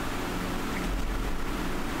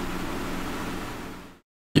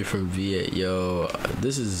 You're from VA, yo.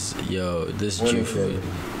 This JUFU.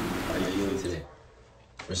 How you doing today?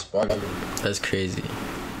 Respond. That's crazy.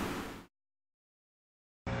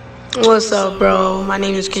 What's up, bro? My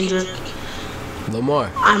name is Kendrick. Lamar.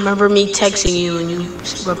 I remember me texting you and you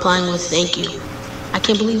replying with thank you. I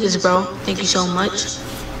can't believe this, bro. Thank you so much.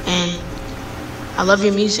 And I love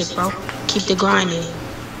your music, bro. Keep the grinding.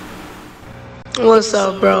 What's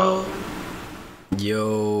up, bro?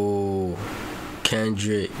 Yo,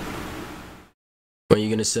 Kendrick. When are you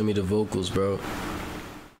gonna send me the vocals, bro?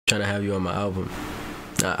 Trying to have you on my album.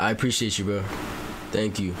 I appreciate you, bro.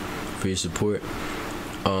 Thank you for your support.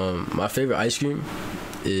 My favorite ice cream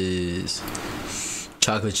is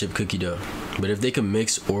chocolate chip cookie dough. But if they can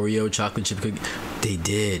mix Oreo chocolate chip cookie, they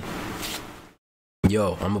did.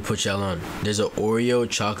 Yo, I'm gonna put y'all on. There's a Oreo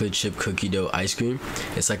chocolate chip cookie dough ice cream.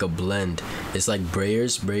 It's like a blend. It's like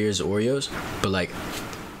Breyers Oreos, but like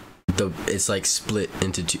it's like split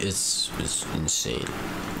into two. It's insane.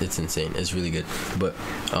 It's insane. It's really good. But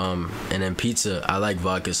and then pizza, I like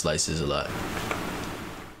vodka slices a lot.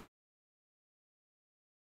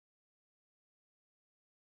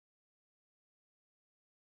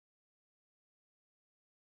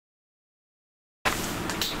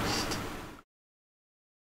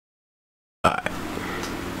 Alright.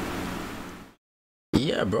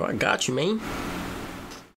 Yeah, bro, I got you, man.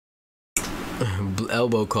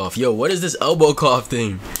 Elbow cough. Yo, what is this elbow cough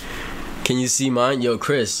thing? Can you see mine? Yo,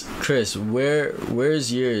 Chris,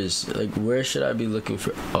 where's yours? Like, where should I be looking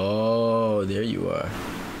for? Oh, there you are.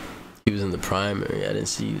 He was in the primary. I didn't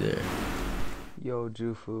see you there. Yo,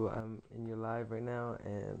 JUFU, I'm in your live right now,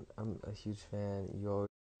 and I'm a huge fan. Yo,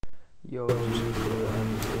 Yo, just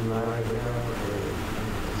in line right now.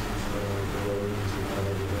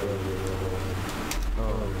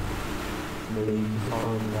 Maybe you can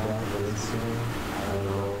follow me back on Instagram. I don't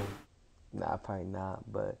know. Nah, probably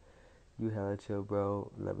not, but you hella chill,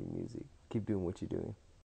 bro. Love your music. Keep doing what you're doing.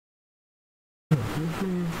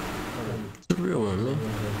 It's a real one, man.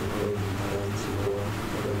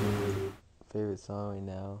 Favorite song right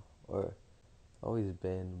now, or always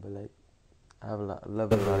been, but like I have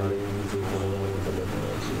love a lot of your music.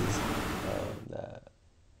 That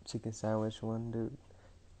chicken sandwich one, dude.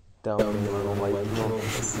 That one on like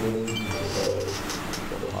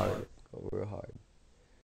hard, real hard.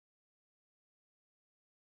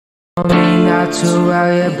 Me not to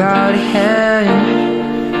worry about him,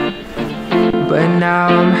 but now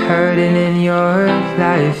I'm hurting in your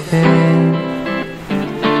life, and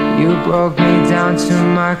you broke me down to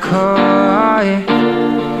my core,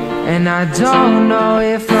 and I don't know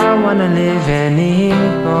if I wanna live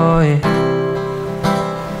anymore.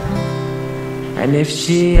 And if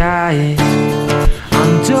she I'm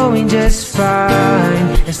doing just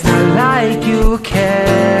fine. It's not like you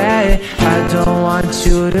care. I don't want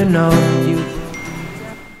you to know you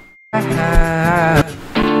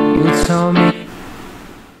told me.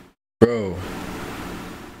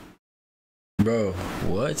 Bro,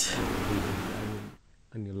 what?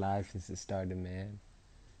 On your live since it started, man.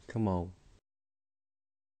 Come on.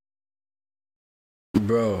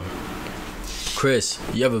 Bro, Chris,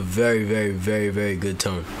 you have a very, very, very, very good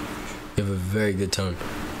tone. You have a very good tone.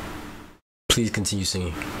 Please continue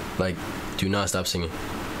singing. Like, do not stop singing.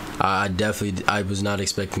 I was not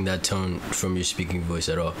expecting that tone from your speaking voice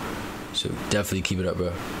at all. So definitely keep it up,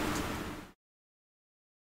 bro.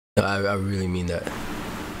 I really mean that.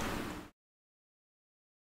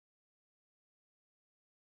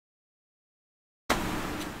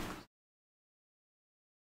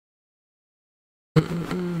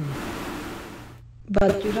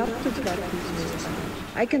 But you have to practice your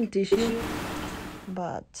Spanish. I can teach you,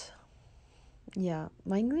 but yeah,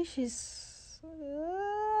 my English is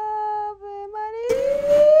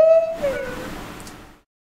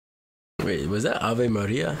Wait, was that Ave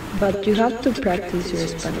Maria? But you have to practice your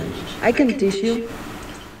Spanish. I can teach you,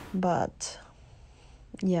 but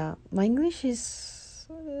yeah, my English is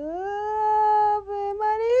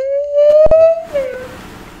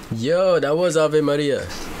Yo, that was Ave Maria.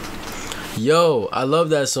 Yo, I love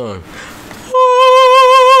that song.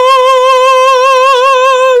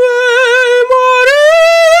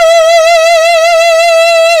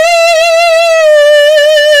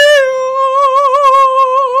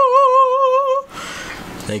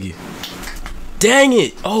 Thank you. Dang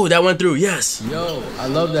it! Oh, that went through. Yes. Yo, I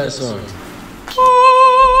love that song.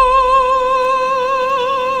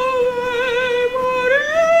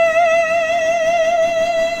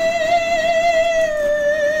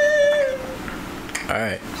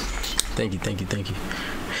 Alright. Thank you, thank you, thank you.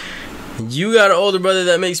 You got an older brother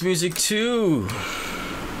that makes music too.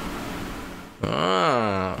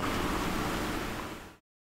 Ah.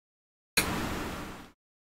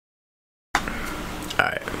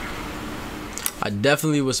 Alright. I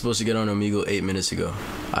definitely was supposed to get on Omegle 8 minutes ago.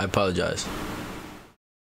 I apologize.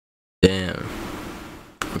 Damn.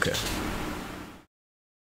 Okay.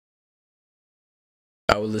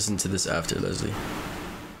 I will listen to this after, Leslie.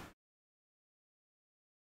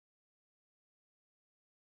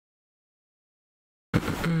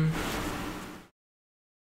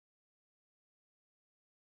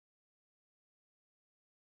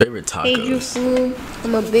 Favorite tacos. Hey JUFU,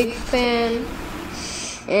 I'm a big fan.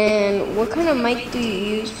 And what kind of mic do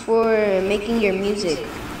you use for making your music?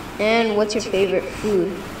 And what's your favorite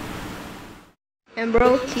food? And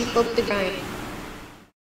bro, keep up the grind.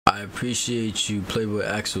 I appreciate you, Playboy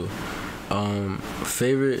Axel.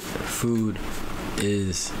 Favorite food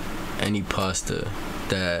is any pasta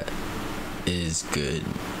that is good.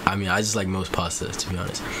 I mean, I just like most pasta, to be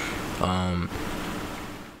honest.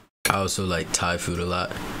 I also like Thai food a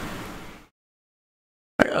lot.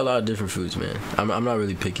 I got a lot of different foods, man. I'm not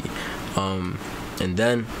really picky. And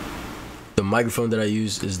then the microphone that I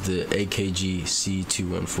use is the AKG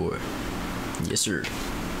C214. Yes, sir.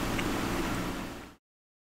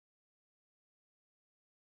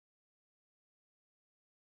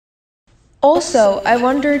 Also, I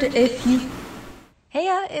wondered if you... Hey,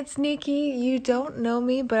 it's Nikki. You don't know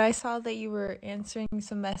me, but I saw that you were answering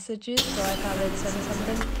some messages, so I thought I'd send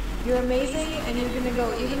something. You're amazing, and you're gonna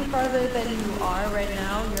go even farther than you are right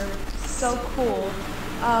now. You're so cool.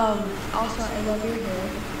 Also, I love your hair,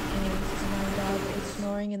 and my dog is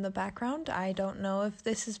snoring in the background. I don't know if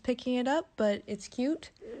this is picking it up, but it's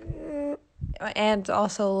cute. And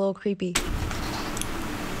also a little creepy.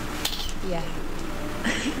 Yeah.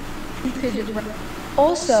 You could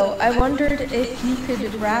also, I wondered if you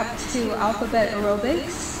could rap to alphabet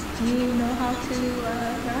aerobics. Do you know how to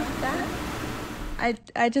rap that?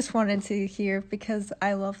 I just wanted to hear because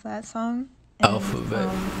I love that song. And, Alphabet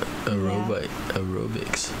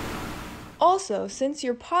aerobics. Also, since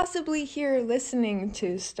you're possibly here listening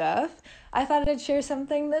to stuff, I thought I'd share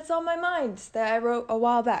something that's on my mind that I wrote a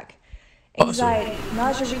while back. Anxiety,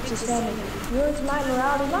 nausea reaches sanity, ruins my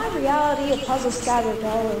morality, my reality, a puzzle scattered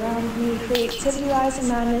all around me, creativity lies in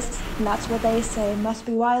madness, and that's what they say, must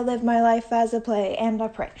be why I live my life as a play, and I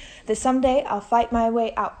pray that someday I'll fight my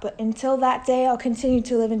way out, but until that day I'll continue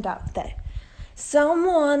to live in doubt that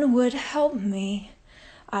someone would help me.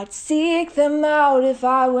 I'd seek them out if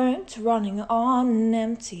I weren't running on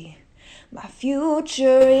empty. My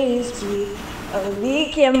future is bleak, a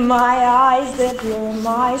leak in my eyes that blur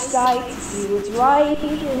my sight to see what's right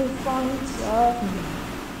in front of me.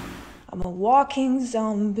 I'm a walking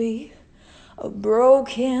zombie, a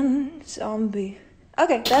broken zombie.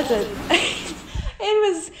 Okay, that's it.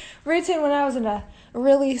 It was written when I was in a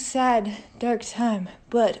really sad, dark time,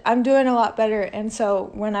 but I'm doing a lot better, and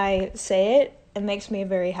so when I say it, it makes me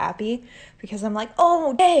very happy because I'm like,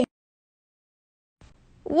 oh, dang.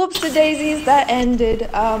 Whoops-a-daisies, that ended.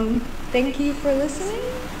 Thank you for listening,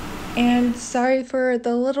 and sorry for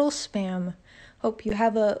the little spam. Hope you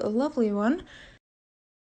have a lovely one.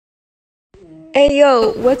 Hey,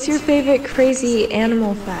 yo, what's your favorite crazy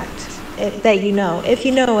animal fact that you know, if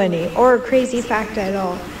you know any, or a crazy fact at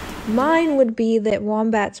all? Mine would be that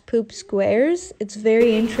wombats poop squares. It's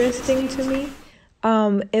very interesting to me.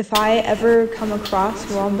 If I ever come across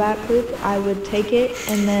wombat poop, I would take it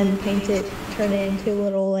and then paint it, turn it into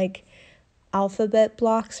little, like, alphabet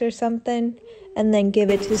blocks or something, and then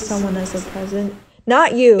give it to someone as a present.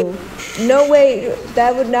 Not you. No way,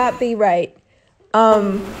 that would not be right.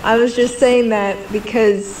 I was just saying that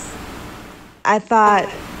because I thought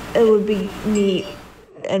it would be neat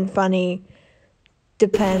and funny.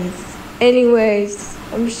 Depends. Anyways,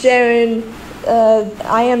 I'm Sharon.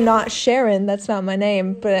 I am not Sharon, that's not my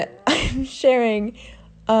name, but I'm sharing.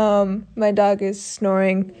 My dog is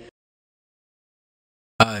snoring.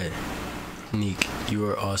 Hi, Neek, you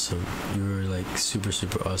are awesome. You are like super,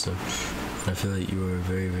 super awesome. And I feel like you are a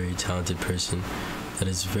very, very talented person that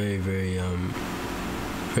is very, very,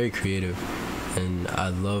 very creative. And I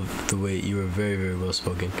love the way you are very, very well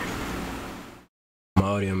spoken. My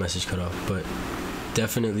audio message cut off, but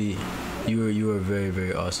definitely you are very,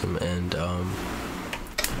 very awesome. And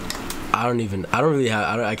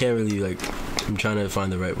I can't really, like, I'm trying to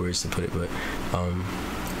find the right words to put it, but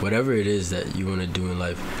whatever it is that you want to do in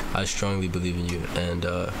life, I strongly believe in you, and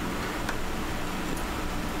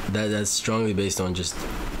that's strongly based on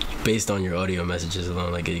your audio messages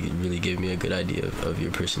alone. Like, it really gave me a good idea of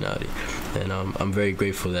your personality, and I'm very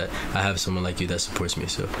grateful that I have someone like you that supports me.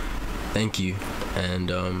 So thank you,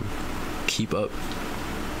 and keep up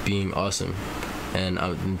being awesome, and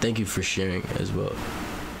thank you for sharing as well.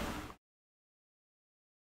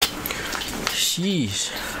 She's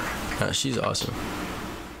awesome.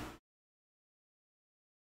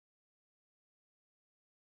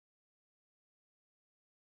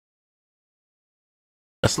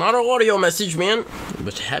 That's not an audio message, man.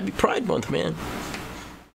 But happy Pride Month, man.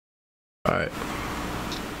 Alright.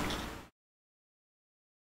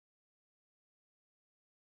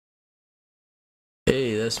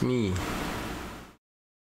 Hey, that's me.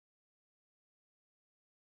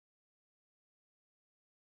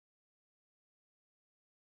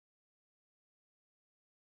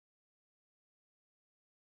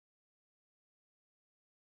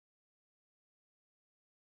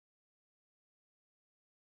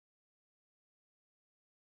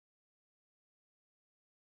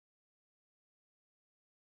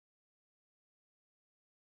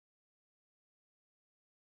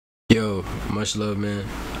 Yo, much love, man.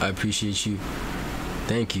 I appreciate you.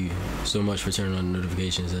 Thank you so much for turning on the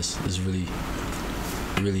notifications. That's really,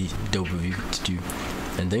 really dope of you to do.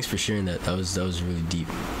 And thanks for sharing that. That was really deep.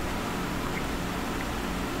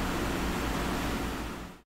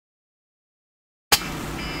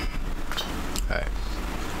 Alright.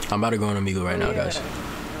 I'm about to go on Omegle right now, guys.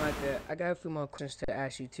 I got a few more questions to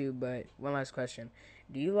ask you too, but one last question.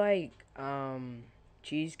 Do you like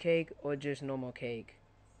cheesecake or just normal cake?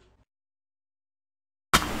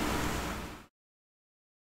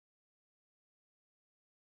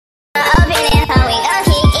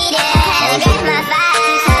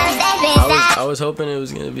 I was hoping it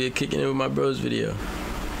was gonna be a kicking it with my bros video.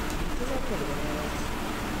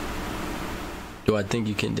 Do I think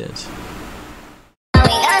you can dance? We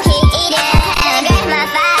gon' keep eating, have a great my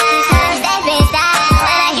 5 stepping style.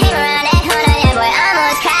 When I came around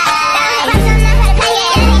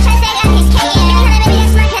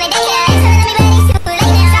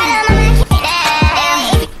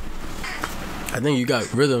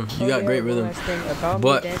got rhythm. You got great one rhythm. last thing about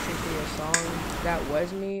But me dancing to your song. That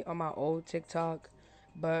was me on my old TikTok,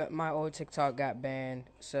 but my old TikTok got banned.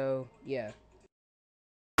 So yeah.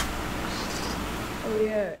 Oh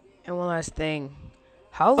yeah. And one last thing.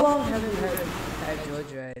 How long have you had your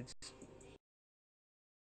dreads?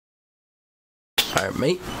 alright,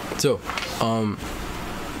 mate. So,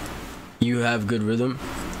 you have good rhythm,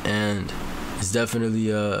 and it's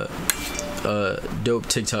definitely a dope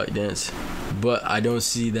TikTok dance. But I don't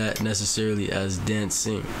see that necessarily as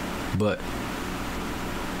dancing. But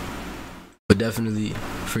definitely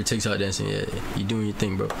for TikTok dancing, yeah, you're doing your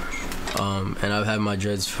thing, bro. And I've had my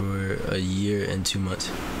dreads for a year and 2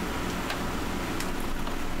 months.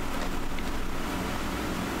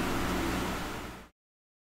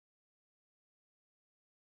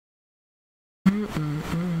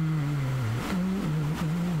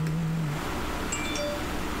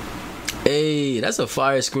 Hey, that's a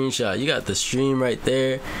fire screenshot. You got the stream right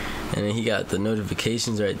there, and then he got the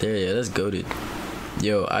notifications right there. Yeah, that's goated.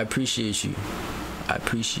 Yo, I appreciate you. I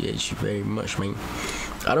appreciate you very much, man.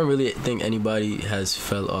 I don't really think anybody has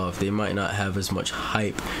fell off. They might not have as much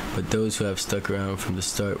hype, but those who have stuck around from the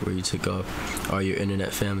start where you took off are your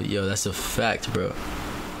internet family. Yo, that's a fact, bro.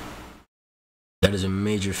 That is a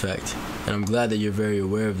major fact, and I'm glad that you're very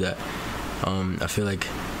aware of that. I feel like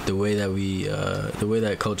the way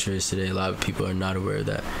that culture is today, a lot of people are not aware of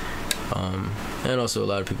that, and also a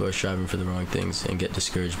lot of people are striving for the wrong things and get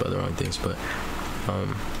discouraged by the wrong things. But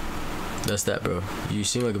that's that, bro. You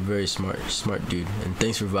seem like a very smart dude, and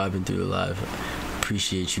thanks for vibing through the live.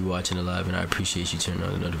 Appreciate you watching the live, and I appreciate you turning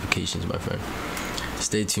on the notifications, my friend.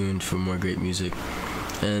 Stay tuned for more great music.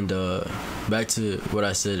 And back to what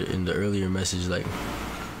I said in the earlier message, like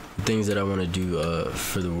the things that I want to do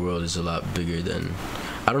for the world is a lot bigger than,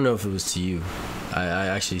 I don't know if it was to you. I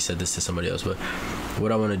actually said this to somebody else, but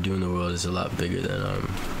what I want to do in the world is a lot bigger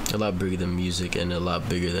than music, and a lot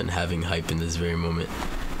bigger than having hype in this very moment.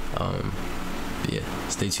 Yeah,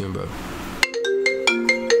 stay tuned, bro.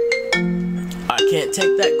 I can't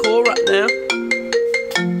take that call right now.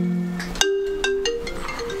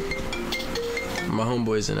 My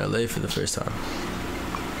homeboy's in LA for the first time.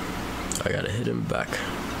 I gotta hit him back.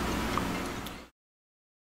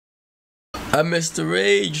 I missed the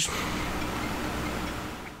rage.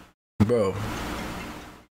 Bro.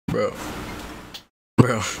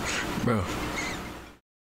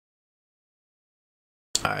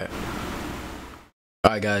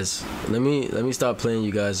 Alright guys, let me stop playing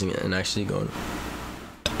you guys and actually going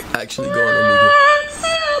Omegle.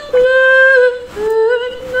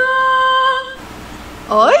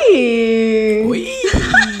 Oi!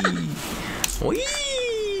 Oi!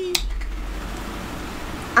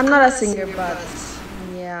 I'm not a singer, but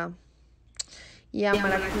yeah. Yeah,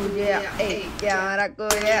 maracuya. Hey, yeah,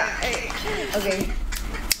 maracuya. Hey. Okay.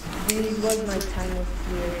 This was my time of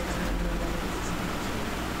fear.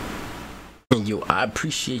 Yo, I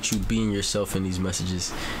appreciate you being yourself in these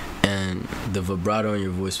messages, and the vibrato in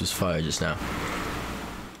your voice was fire just now.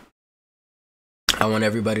 I want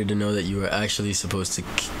everybody to know that you are actually supposed to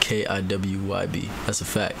KIWYB. That's a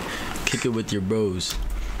fact. Kick it with your bros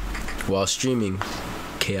while streaming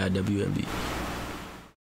KIWMB.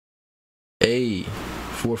 Hey,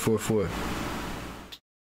 444.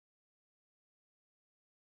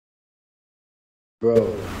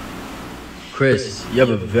 Bro, Chris, you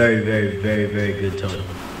have a very, very, very, very good tone.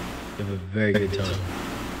 You have a very good tone.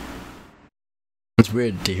 It's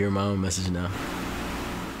weird to hear my own message now.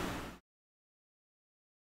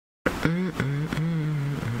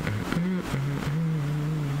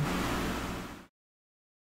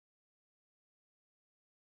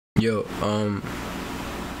 Yo,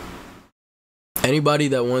 anybody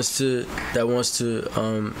that wants to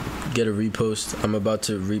get a repost, I'm about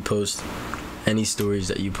to repost any stories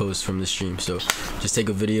that you post from the stream. So just take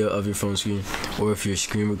a video of your phone screen, or if you're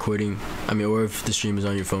screen recording, or if the stream is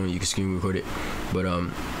on your phone, you can screen record it. But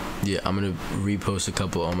yeah, I'm gonna repost a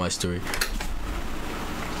couple on my story.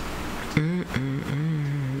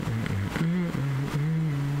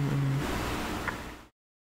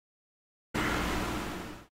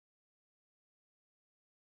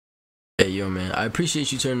 Hey, yo, man, I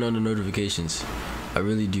appreciate you turning on the notifications. I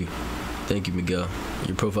really do. Thank you, Miguel.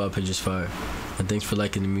 Your profile page is fire. And thanks for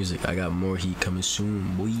liking the music. I got more heat coming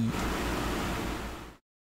soon, boy.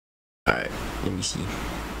 Alright, let me see.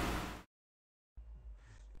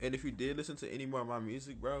 And if you did listen to any more of my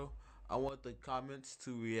music, bro, I want the comments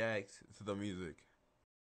to react to the music.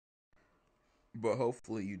 But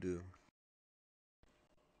hopefully you do.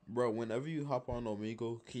 Bro, whenever you hop on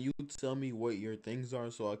Omegle, can you tell me what your things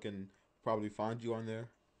are so I can probably find you on there?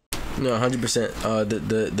 No, 100%.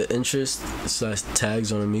 The interest slash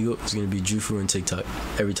tags on Omegle is gonna be JUFU and TikTok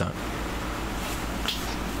every time.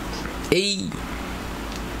 Hey,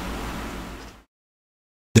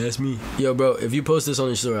 that's me. Yo, bro, if you post this on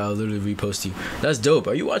your story, I'll literally repost you. That's dope.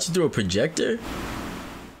 Are you watching through a projector?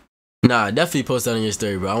 Nah, definitely post that on your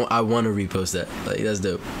story, bro. I want to repost that. Like, that's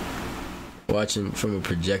dope. Watching from a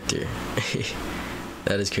projector.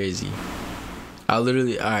 That is crazy. I'll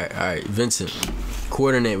literally. All right, Vincent,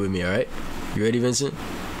 coordinate with me. All right, you ready, Vincent?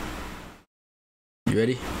 You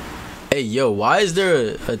ready? Hey, yo, why is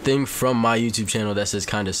there a thing from my YouTube channel that says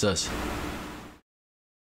kinda sus?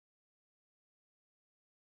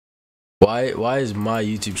 Why is my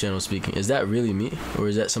YouTube channel speaking? Is that really me, or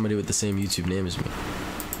is that somebody with the same YouTube name as me?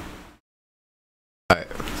 All right.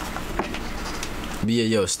 But yeah,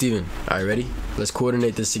 yo, Steven. All right, ready? Let's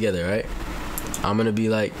coordinate this together. All right. I'm gonna be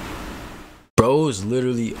like, bro's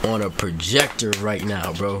literally on a projector right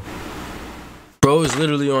now, bro. Bro's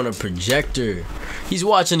literally on a projector. He's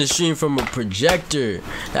watching the stream from a projector.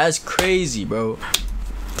 That's crazy, bro.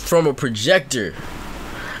 From a projector.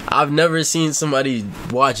 I've never seen somebody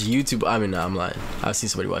watch YouTube. I mean, nah, I'm lying. I've seen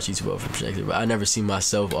somebody watch YouTube off a projector, but I never seen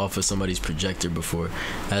myself off of somebody's projector before.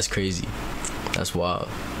 That's crazy. That's wild.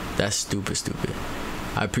 That's stupid.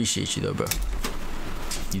 I appreciate you though, bro.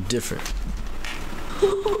 You different.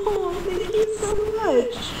 Oh, thank you so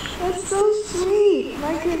much. That's so sweet.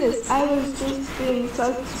 My goodness, I was just being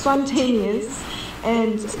so spontaneous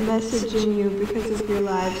and messaging you because of your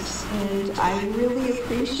lives, and I really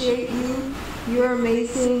appreciate you. You're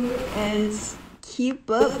amazing, and keep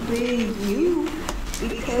up being you,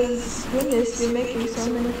 because goodness, you're making so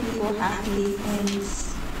many people happy and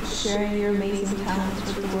sharing your amazing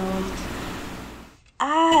talents with the world.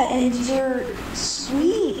 And you're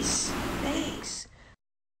sweet. Thanks.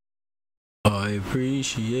 I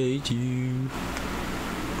appreciate you.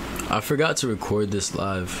 I forgot to record this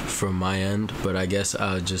live from my end, but I guess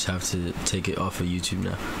I'll just have to take it off of YouTube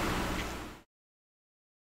now.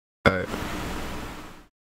 Alright.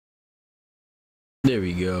 There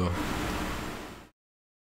we go.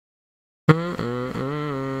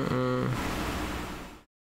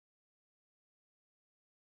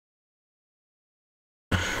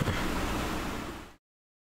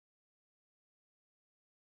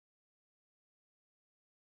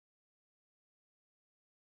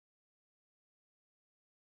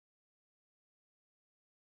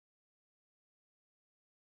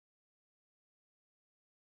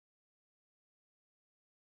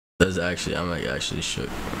 That's actually, I'm like actually shook.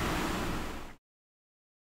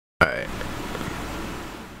 Alright.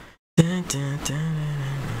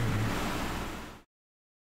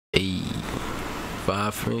 Hey,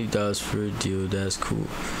 $5 for a deal, that's cool.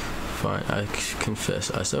 Fine, I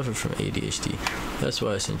confess, I suffer from ADHD. That's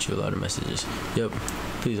why I sent you a lot of messages. Yep,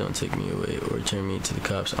 please don't take me away or turn me to the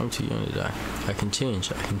cops. I'm too young to die. I can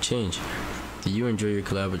change. Do you enjoy your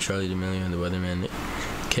collab with Charlie D'Amelio and the Weatherman Nick?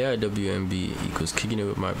 KIWMB equals kicking it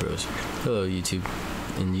with my bros. Hello YouTube,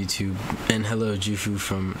 and hello JUFU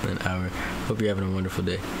from an hour. Hope you're having a wonderful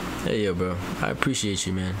day. Hey yo, bro, I appreciate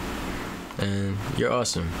you, man, and you're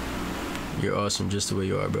awesome. You're awesome just the way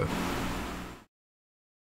you are, bro.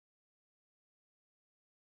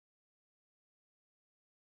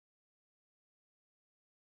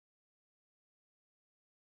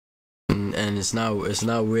 And it's not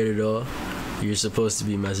weird at all. You're supposed to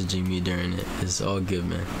be messaging me during it. It's all good,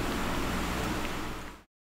 man.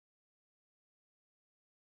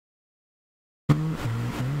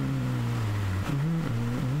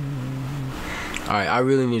 Alright, I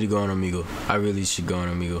really need to go on Omegle. I really should go on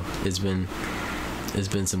Omegle. It's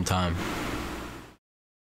been some time.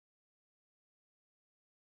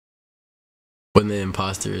 When the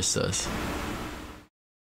imposter is sus.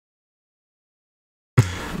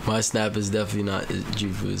 My snap is definitely not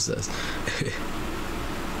JUFU is sus.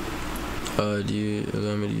 Do you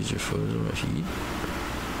allow me to use your photos on my feed?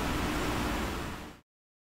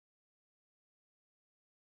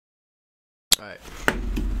 Alright.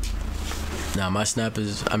 Nah, my snap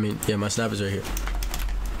is, my snap is right here.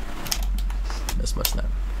 That's my snap.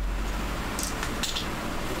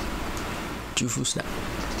 JUFU snap.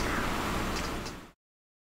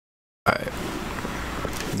 Alright.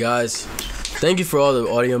 Guys, thank you for all the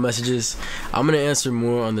audio messages. I'm gonna answer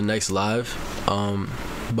more on the next live.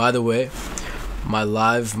 By the way, my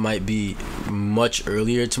live might be much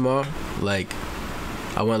earlier tomorrow. Like,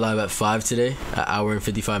 I went live at 5 today, an hour and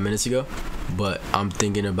 55 minutes ago. But I'm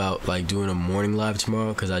thinking about like doing a morning live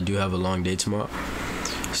tomorrow because I do have a long day tomorrow.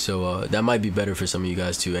 So that might be better for some of you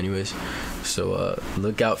guys too anyways. So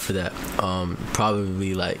look out for that.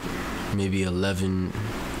 Probably like maybe 11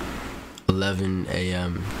 11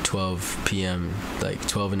 a.m., 12 p.m., like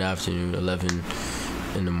 12 in the afternoon, 11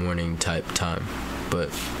 in the morning type time. But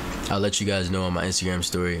I'll let you guys know on my Instagram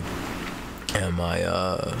story and my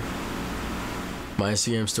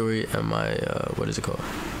Instagram story and my what is it called?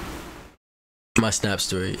 My Snap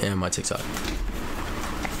story and my TikTok.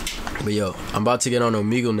 But yo, I'm about to get on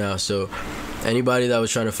Omegle now, so anybody that was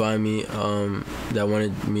trying to find me, that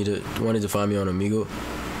wanted to find me on Omegle,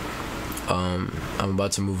 I'm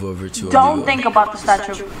about to move over to Don't Omegle. think about the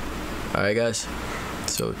statue. Alright guys,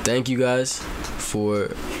 so thank you guys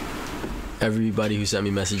for everybody who sent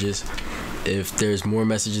me messages. If there's more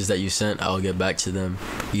messages that you sent, I'll get back to them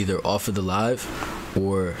either off of the live,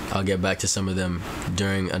 or I'll get back to some of them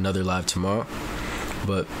during another live tomorrow.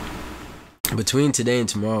 But between today and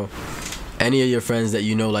tomorrow, any of your friends that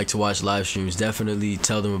you know like to watch live streams, definitely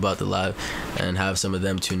tell them about the live and have some of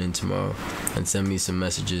them tune in tomorrow and send me some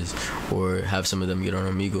messages, or have some of them get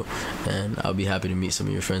on Omegle, and I'll be happy to meet some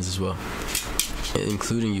of your friends as well,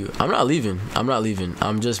 including you. I'm not leaving.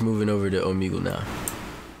 I'm just moving over to Omegle now.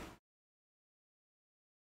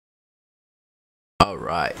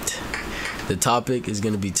 Alright. The topic is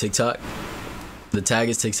going to be TikTok. The tag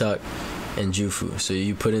is TikTok and JUFU. So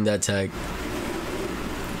you put in that tag,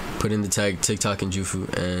 put in the tag TikTok and JUFU,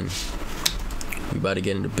 and we about to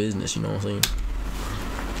get into business, you know what I'm saying?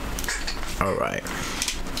 Alright.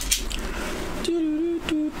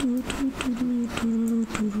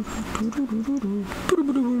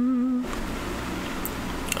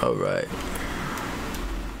 Alright.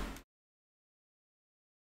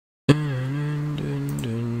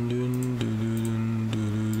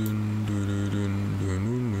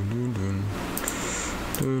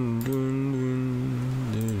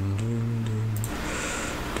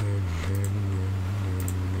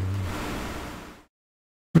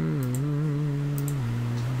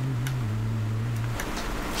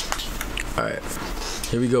 Alright,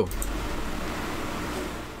 here we go.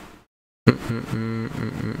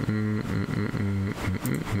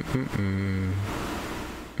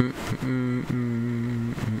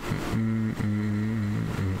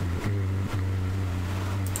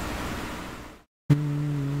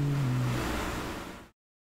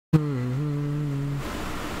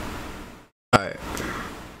 Alright.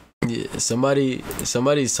 Yeah,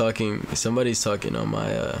 somebody's talking on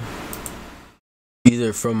my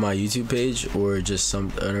either from my YouTube page or just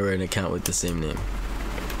an account with the same name.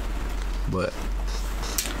 But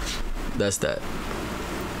that's that.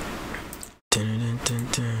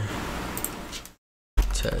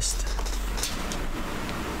 Test.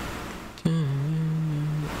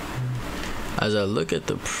 As I look at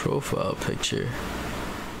the profile picture,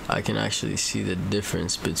 I can actually see the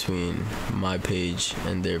difference between my page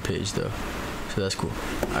and their page though. So that's cool.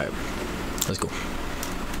 Alright, let's go.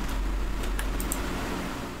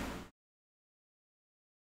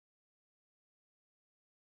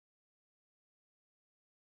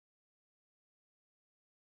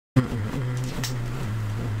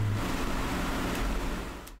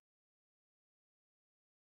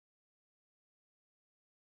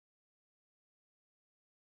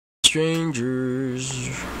 Strangers,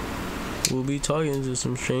 we'll be talking to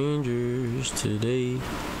some strangers today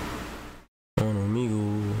on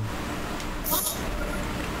Omegle.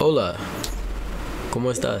 Hola, ¿cómo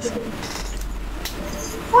estás?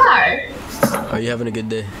 Hi. Are you having a good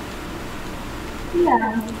day?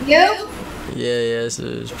 Yeah. You? Yeah, it's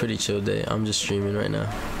a pretty chill day. I'm just streaming right now.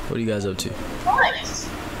 What are you guys up to? Nice.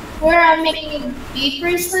 We're making bead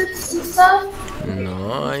bracelets and stuff.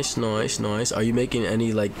 Nice. Are you making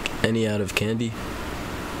any out of candy?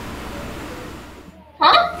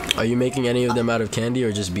 Huh? Are you making any of them out of candy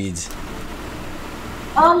or just beads?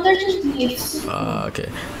 They're just beads. Okay.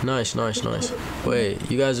 Nice.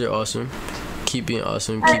 Wait, you guys are awesome. Keep being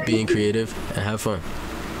awesome. Keep being creative and have fun.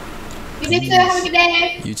 You too. Have a good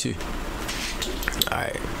day. You too.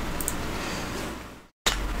 Alright.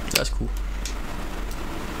 That's cool.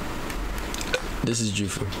 This is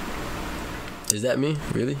JUFU. Is that me?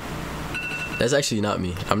 Really? That's actually not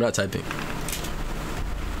me. I'm not typing.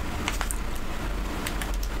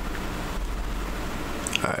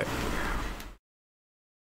 Alright.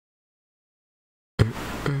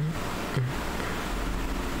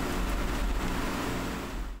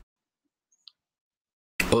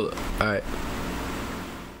 Hold up. Alright.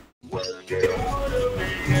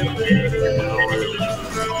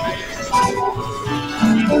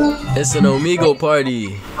 It's an Omegle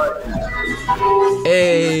party.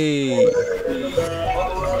 Hey,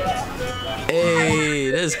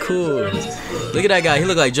 that's cool. Look at that guy. He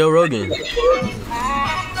look like Joe Rogan.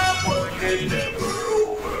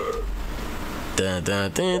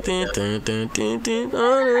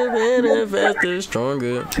 Faster,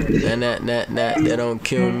 stronger. And that don't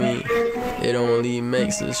kill me. It only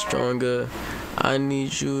makes us stronger. I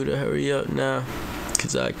need you to hurry up now,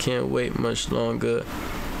 cause I can't wait much longer.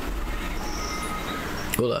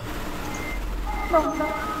 Hola.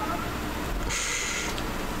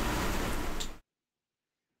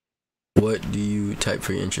 What do you type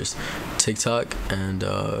for your interest? TikTok and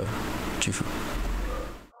JUFU.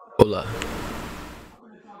 Hola.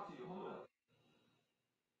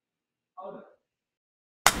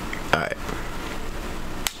 Alright.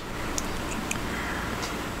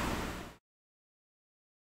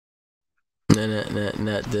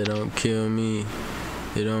 Nah, that don't kill me.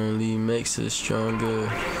 It only makes us stronger.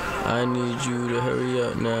 I need you to hurry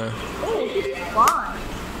up now.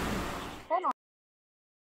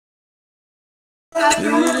 Is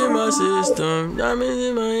it in my system? Diamonds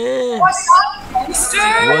in my hand.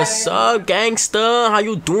 What's up, gangster? How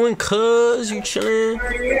you doing, cuz? You chillin'?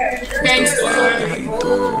 How you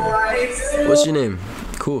doing? What's your name?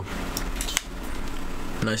 Cool.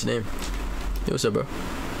 Nice name. Yo, what's up, bro?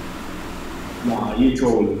 Nah, you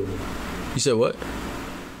trolling. You said what?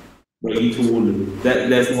 Bro, you trolling.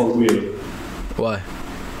 That's not real. Why?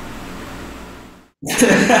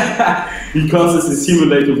 Because it's a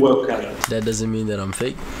simulated webcam. That doesn't mean that I'm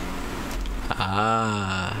fake.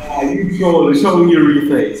 Ah. Nah, you trolling. Show me your real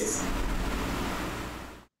face.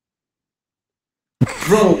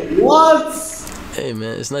 Bro, what? Hey,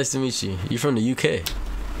 man, it's nice to meet you. You're from the UK.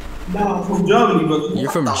 Nah, I'm from Germany, but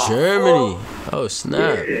you're from Germany. Oh,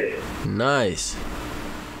 snap. Yeah. Nice.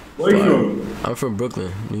 Where are you from? I'm from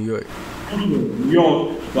Brooklyn, New York. New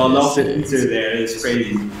York? Well, nothing into there. It's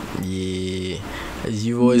crazy. Yeah.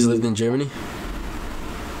 You've always lived in Germany?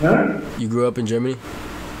 Huh? You grew up in Germany?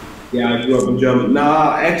 Yeah, I grew up in Germany.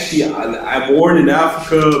 Nah, actually, I'm born in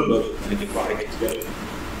Africa, but I think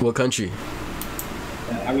what country?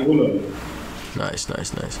 Angola. Nice.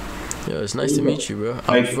 Yo, it's nice to meet you, bro.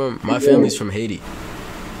 My family's from Haiti.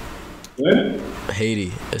 Where?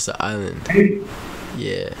 Haiti. It's an island. Haiti?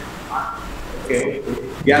 Yeah. Okay.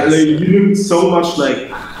 Yeah, like, you look so much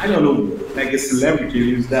like, I don't know, like a celebrity.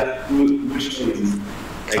 Who's that? Which one is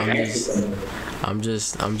it? I'm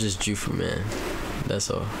just JUFU, man. That's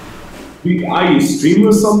all. Are you a streamer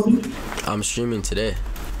or something? I'm streaming today.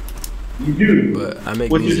 You do? But I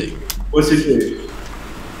make music. What's your name?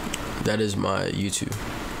 That is my YouTube.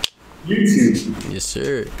 YouTube? Yes,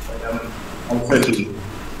 sir. I'm touching.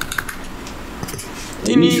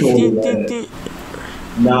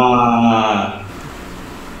 Nah.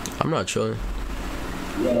 I'm not trolling.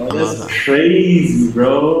 Yo, that's crazy,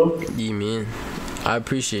 bro. Yeah, man. I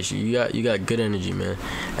appreciate you. You got good energy, man.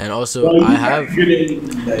 And also, I have.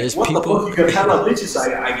 There's what people. The fuck? You got hella bitches,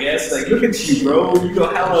 I guess. Like, look at you, bro. You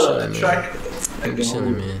got hella attractive. I'm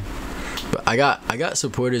chilling, man. But I got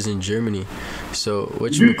supporters in Germany. So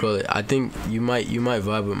what you call it? I think you might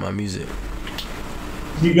vibe with my music.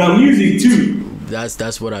 You got music too.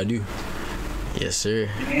 That's what I do. Yes, sir.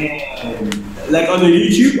 Like on the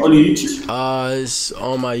YouTube? On the YouTube? It's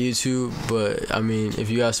on my YouTube, but I mean, if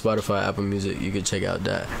you got Spotify, Apple Music, you could check out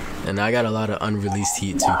that. And I got a lot of unreleased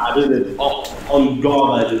heat too. I did it. On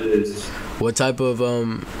God, I did this. What type of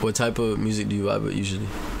music do you vibe with usually?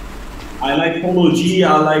 I like Polo G.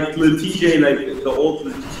 I like Lil TJ, like the old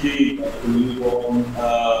Lil TJ, like the new one.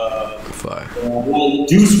 Fire. Like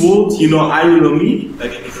Juice WRLD, you know, Iron on Me,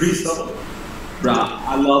 like the freestyle. Bruh,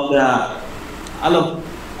 I love that. I love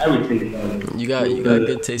everything. You got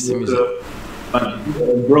good taste in music. But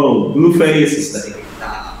bro, Blueface is like,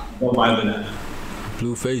 don't mind that.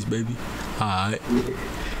 Blueface, baby. Alright.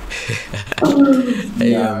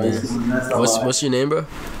 Hey, man. What's your name, bro?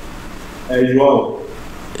 Hey, Joel.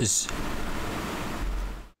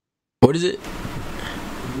 What is it?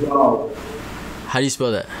 Joel. How do you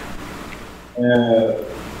spell that?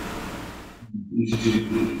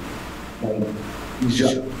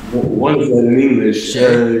 What is that in English?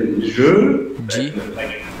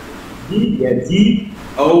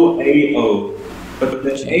 G-O-A-O. But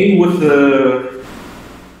the A with the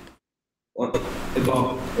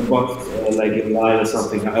above like in line or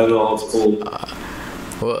something. I don't know how it's called.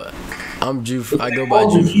 Well, I'm JUFU. I go by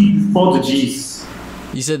JUFU. It's called the G's.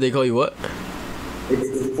 You said they call you what?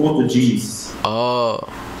 It's called the G's. Oh.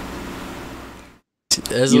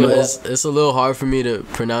 It's a little hard for me to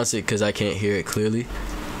pronounce it because I can't hear it clearly.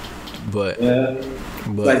 But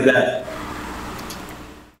like that.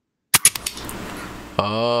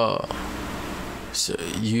 Oh, so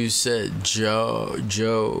you said Joe.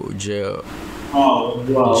 Oh,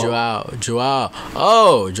 wow. Joao.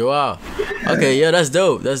 Oh, Joao. Okay, yeah, that's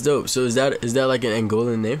dope. So is that like an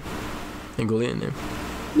Angolan name? Angolan name.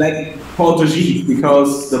 Like Portuguese,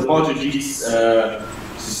 because the Portuguese,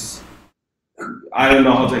 I don't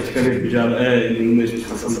know how to explain it in English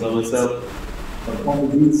because I'm not myself. But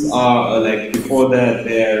Portuguese are like before that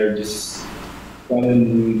they're just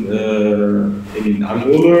in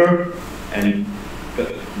Angola and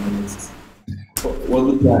what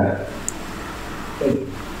was that?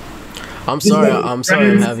 I'm sorry I'm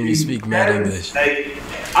having you speak mad English. Like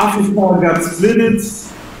Africa got split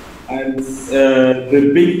and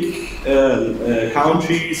the big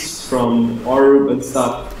countries from Europe and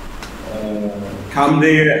stuff come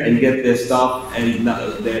there and get their stuff, and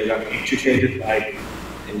they got educated like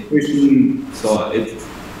in Christian. So it's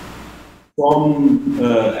from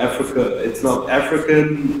Africa. It's not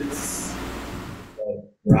African. It's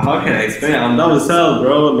how can I explain it? I'm dumb as hell,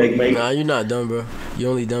 bro. Like Nah, you're not dumb, bro.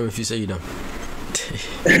 You're only dumb if you say you're dumb.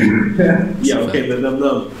 Yeah, okay, then I'm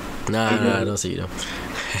dumb. Nah, don't say you're dumb.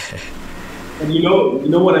 And you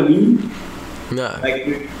know what I mean? Nah.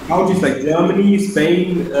 Like countries like Germany,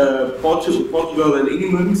 Spain, Portugal, and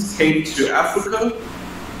England came to Africa.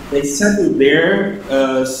 They settled there,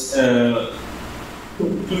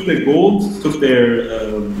 took their gold, took their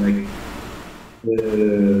like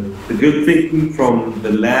the good thing from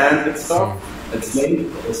the land and stuff,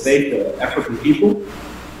 enslaved the African people.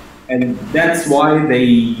 And that's why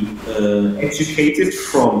they educated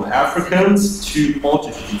from Africans to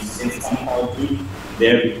Portuguese in some countries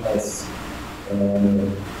there, because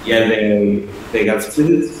they got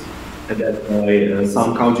split, and that's why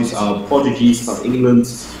some countries are Portuguese, some England,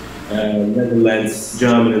 Netherlands,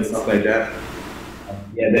 German, and stuff like that.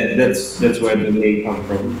 That's where the name come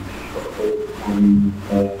from.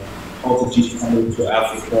 Portuguese coming to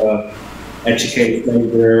Africa, educate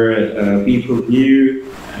later people here.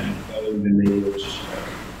 The language.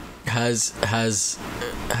 How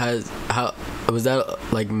was that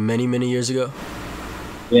like many years ago?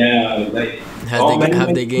 Yeah, like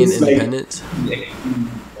have they gained independence?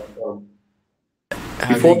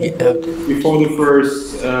 Before the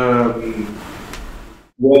first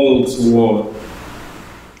World War.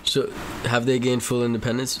 So have they gained full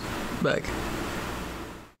independence back,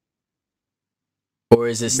 or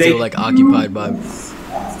is it still like occupied by?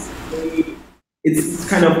 It's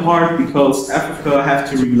kind of hard because Africa have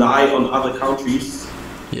to rely on other countries.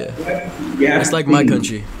 Yeah, it's like my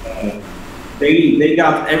country. They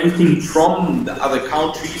got everything from the other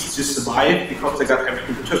countries to survive because they got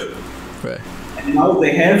everything too. Right. And now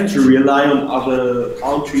they have to rely on other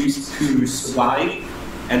countries to survive,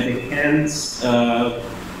 and they can't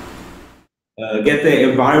get their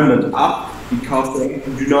environment up because they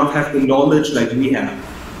do not have the knowledge like we have.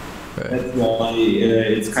 Right. That's why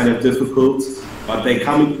it's kind of difficult. But they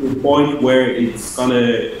come to a point where it's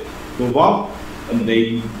gonna move up, and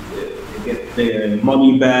they get their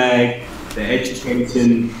money back, their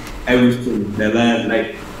education, everything, their land.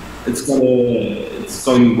 Like it's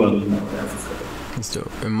going well now in Africa. So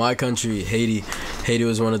in my country, Haiti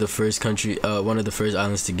was one of the first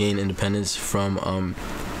islands to gain independence from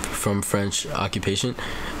French occupation,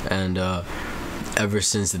 and ever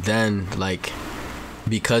since then, like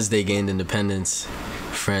because they gained independence,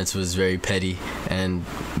 France was very petty and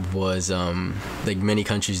was like many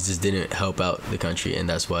countries just didn't help out the country, and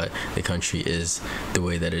that's why the country is the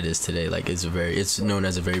way that it is today. Like it's known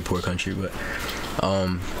as a very poor country, but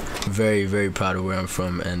very, very proud of where I'm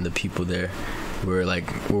from, and the people there we're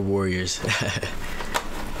warriors.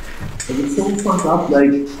 It's so fucked up,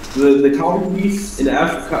 like the countries in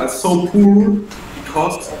Africa are so poor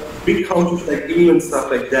because of big countries like England, stuff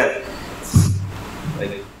like that.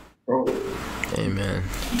 Like, bro. Amen.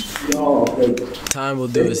 No, like, time will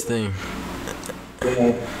do its thing.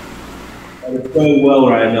 Yeah. It's going well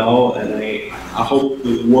right now, and I hope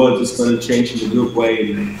the world is going to change in a good way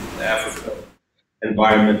in the Africa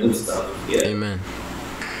environment and stuff. Yeah. Amen.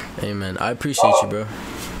 I appreciate you, bro.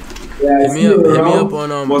 Yeah, hit me up on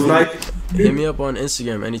hit me up on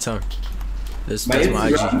Instagram anytime. That's my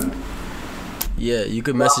IG. Yeah, you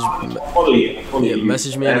could message. Yeah,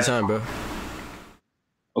 message me anytime, bro.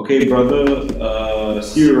 Okay, brother.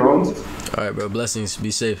 See you around. All right, bro. Blessings.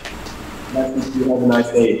 Be safe. Blessings. You have a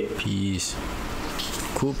nice day. Peace.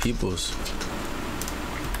 Cool peoples.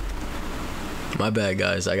 My bad,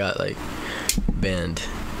 guys. I got like banned.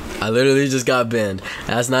 I literally just got banned.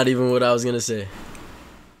 That's not even what I was gonna say.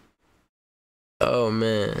 Oh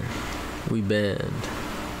man, we banned.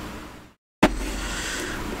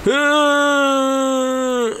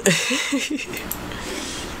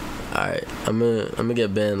 Alright, I'm gonna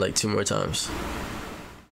get banned like 2 more times.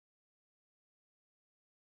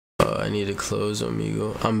 Oh, I need to close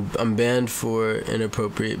Omegle. I'm banned for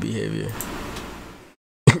inappropriate behavior.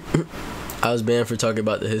 I was banned for talking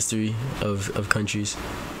about the history of countries.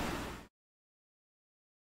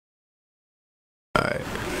 Alright.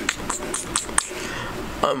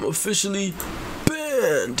 I'm officially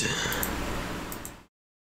banned.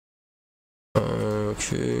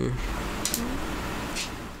 Okay.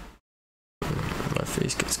 My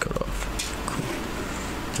face gets cut off. Cool.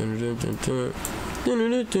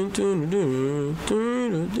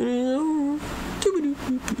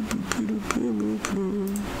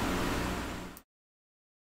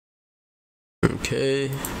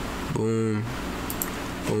 Okay. Boom.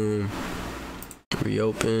 Boom.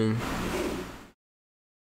 Reopen.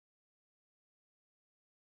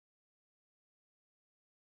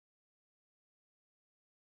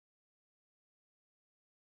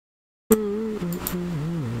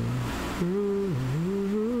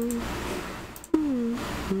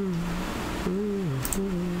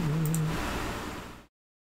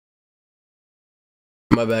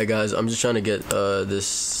 My bad, guys. I'm just trying to get this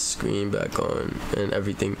screen back on and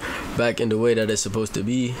everything back in the way that it's supposed to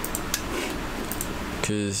be,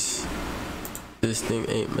 cause this thing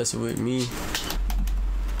ain't messing with me.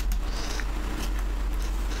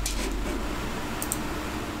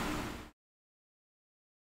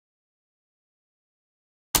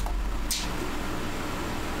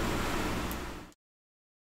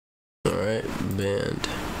 Alright, banned.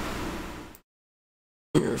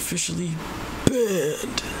 You're officially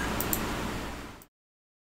banned.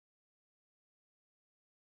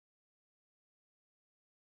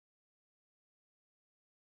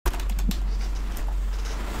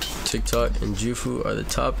 TikTok and JUFU are the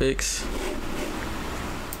topics.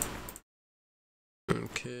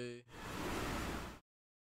 Okay.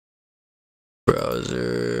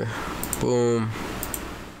 Browser. Boom.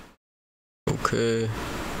 Okay.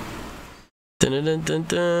 Dun dun dun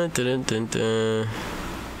dun dun dun dun.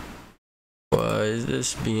 Why is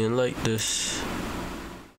this being like this?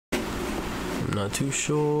 I'm not too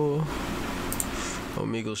sure.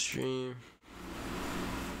 Omegle stream.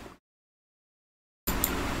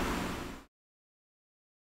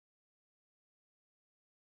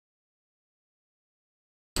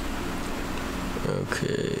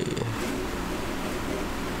 Okay.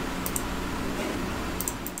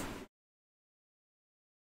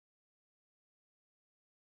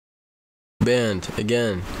 Banned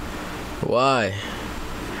again. Why?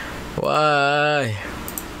 Why?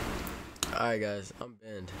 Alright, guys, I'm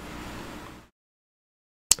banned.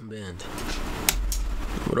 I'm banned.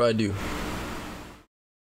 What do I do?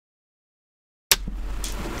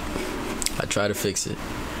 I try to fix it.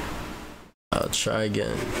 I'll try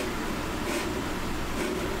again.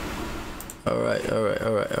 Alright.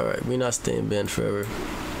 We're not staying banned forever.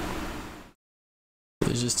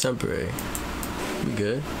 It's just temporary. We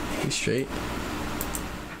good. We straight.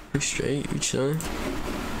 We straight. We chilling.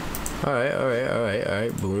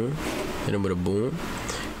 Alright. Boom. Hit him with a boom.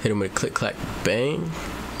 Hit him with a click, clack, bang.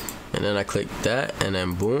 And then I click that, and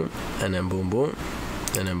then boom. And then boom, boom.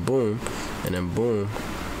 And then boom. And then boom.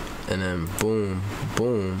 And then boom,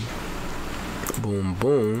 boom. Boom,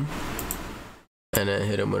 boom. And then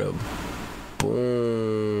hit him with a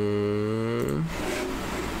boom.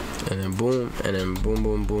 And then boom. And then boom,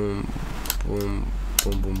 boom, boom. Boom.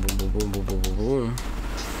 Boom, boom, boom, boom, boom, boom, boom, boom, boom.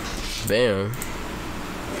 Bam.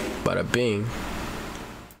 Bada bing.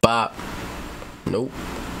 Bop. Nope.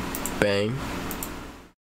 Bang.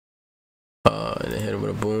 And then hit him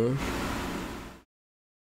with a boom.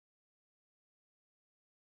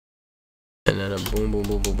 And then a boom, boom,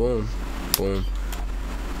 boom, boom, boom. Boom.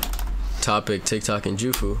 Topic, TikTok and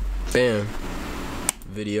JUFU. Bam.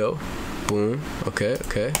 Video. Boom. Okay.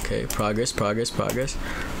 Progress.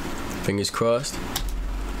 Fingers crossed.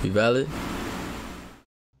 We valid.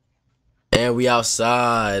 And we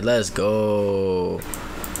outside. Let's go.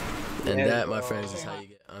 And that, my friends, is how you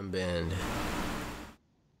get unbanned.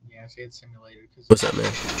 Yeah, say it's simulated. What's up,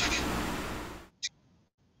 man?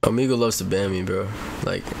 Omegle loves to ban me, bro.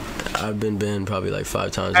 Like, I've been banned probably like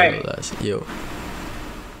 5 times in the last. Yo.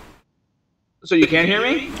 So you can't hear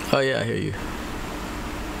me? Oh yeah, I hear you.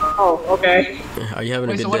 Oh, okay. Are you having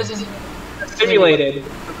a good day? What is it? Simulated.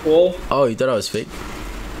 Cool. Oh, you thought I was fake?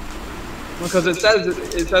 Because it says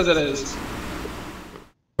it is.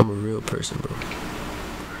 I'm a real person, bro.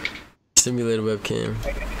 Simulated webcam.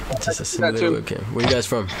 Just a simulated webcam. Where you guys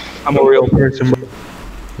from? I'm a real person, bro.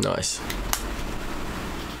 Nice.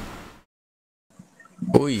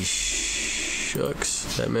 Holy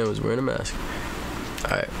shucks. That man was wearing a mask.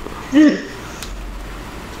 Alright.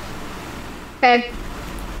 Hey.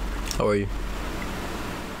 How are you?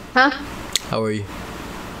 Huh? How are you?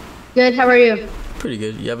 Good, how are you? Pretty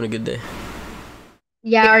good. You having a good day?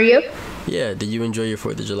 Yeah, are you? Yeah, did you enjoy your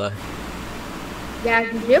 4th of July? Yeah,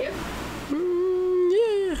 did you?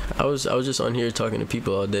 Yeah. I was just on here talking to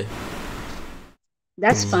people all day.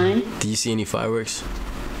 That's fine. Do you see any fireworks?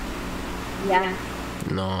 Yeah.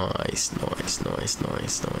 Nice. That's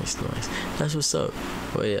what's up.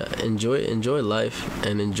 Well, yeah, enjoy life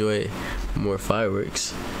and enjoy more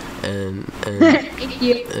fireworks, and Thank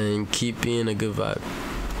you. and keep being a good vibe.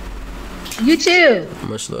 You too.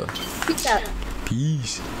 Much love. Peace out.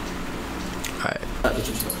 Peace. All right.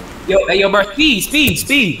 Yo, bro,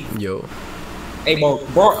 speed. Yo. Hey,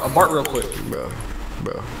 Bart, real quick. Bro,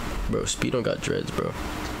 Speed don't got dreads, bro.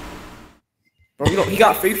 Bro, he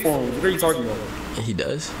got faith for him. What are you talking about? He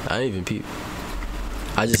does? I didn't even peep.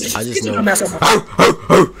 I just know.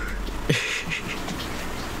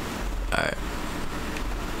 Alright.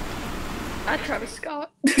 Travis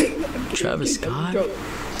Scott. Travis Scott?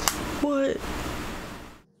 What? I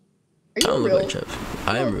you don't real? look like Travis.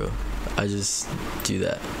 I am real. I just do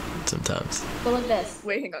that sometimes. Go like this.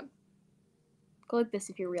 Wait, hang on. Go like this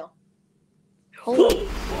if you're real. Holy.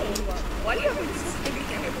 Why do you have like this big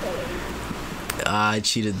camera quality? I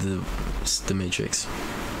cheated the Matrix.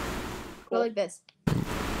 Go like this.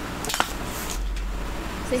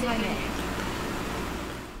 Say hi, Nick.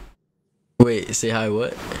 Wait, say hi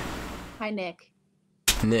what? Hi, Nick.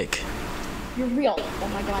 Nick. You're real. Oh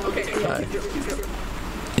my god. Okay. It's real. Hi.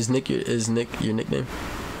 Is Nick your nickname?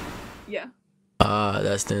 Yeah.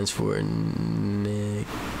 That stands for Nico.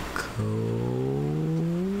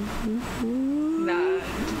 Nah.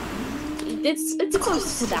 It's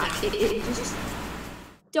close to that. It just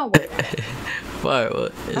don't worry. Fire. Well,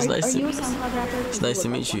 it's nice Are to. you a SoundCloud rapper? It's nice to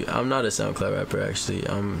meet you. I'm not a SoundCloud rapper actually.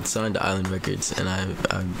 I'm signed to Island Records, and I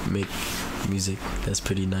make music that's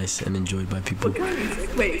pretty nice and enjoyed by people. What kind of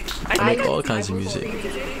music? Wait. I make all kinds of music.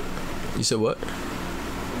 You said what?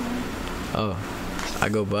 Oh, I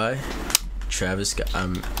go by Travis Scott.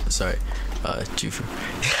 I'm sorry, JUFU.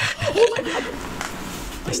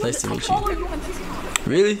 It's nice to meet you.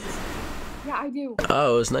 Really? Yeah, I do.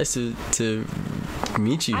 Oh, it's nice to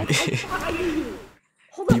meet you.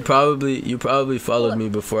 You probably followed me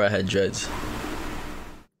before I had dreads.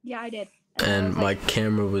 Yeah, I did. And my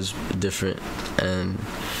camera was different, and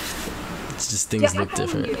it's just things look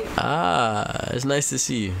different. It's nice to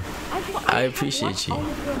see you. I appreciate you.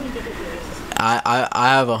 I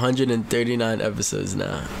have 139 episodes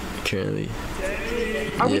now, currently.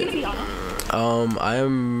 Are we gonna be on?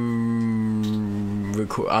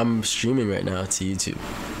 I'm streaming right now to YouTube.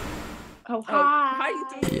 Oh, hi.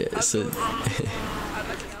 Yeah, so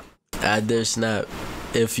add their snap.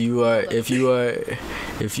 If you are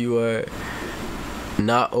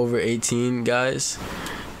not over 18, guys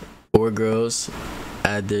or girls,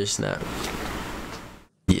 add their snap.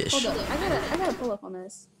 Yes. Hold up. I gotta pull up on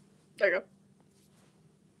this. There you go.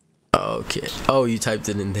 Okay. Oh, you typed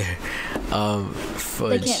it in there. They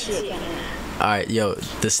Fudge. can't see it, can they? Alright, yo,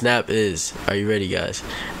 the snap is, are you ready, guys?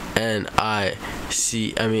 You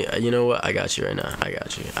know what? I got you right now. I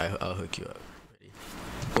got you. I'll hook you up. Ready?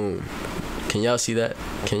 Boom. Can y'all see that?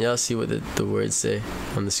 Can y'all see what the words say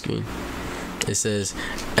on the screen? It says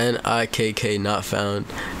NIKK not found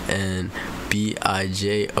and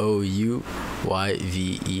BIJOUYVES.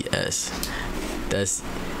 That's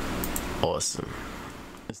awesome.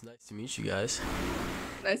 It's nice to meet you guys.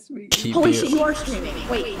 Nice to meet you. Holy shit, you are streaming.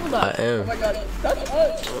 Wait, hold up. I am. Oh my god. That's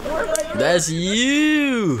us. That's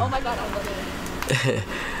you. Oh my god, I love it.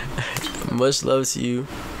 Much love to you.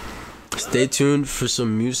 Stay tuned for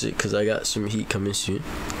some music because I got some heat coming soon.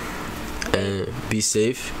 And be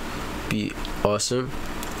safe, be awesome,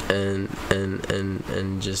 and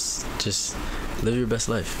just live your best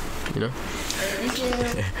life. You know.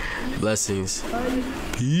 Blessings.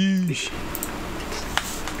 Peace.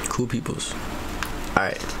 Cool peoples. All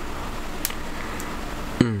right.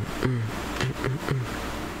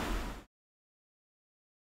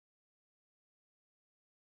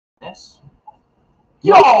 Yes.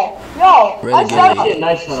 Yo, I Renegade. stopped it.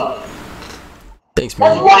 Nice setup. Thanks,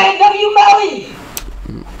 That's man. YNW Melly.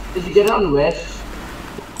 Did you get it on the list?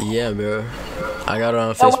 Yeah, bro. I got it on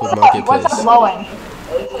Yo, Facebook what's up Marketplace. blowing?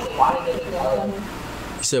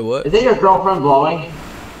 You said what? Is it your girlfriend blowing?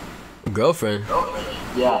 Girlfriend?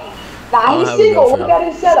 Yeah. I Nah, don't he's have a single. Look girlfriend.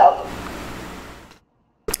 at his setup.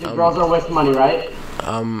 Your girls are wasting money, right?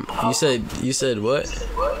 You said what?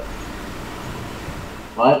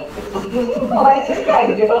 What? Why is this guy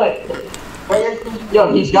doing?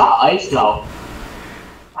 Yo, he's got ice though.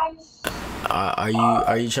 Are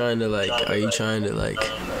you trying to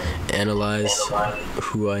analyze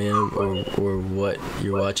who I am or what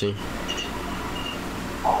you're watching?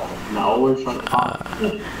 No, we're trying to talk.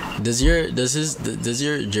 Does your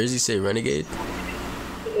jersey say Renegade?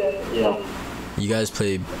 Yeah. You guys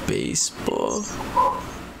play baseball?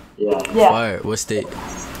 Yeah. Fire. What state?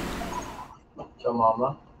 Your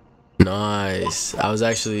mama. Nice. I was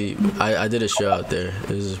actually I did a show out there.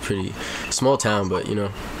 It was a pretty small town, but you know,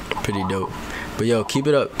 pretty dope. But yo, keep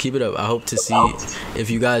it up, keep it up. I hope to see if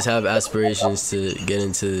you guys have aspirations to get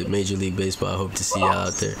into Major League Baseball. I hope to see you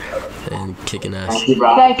out there and kicking ass. Thank you,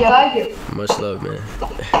 bro. Thank you. Much love, man.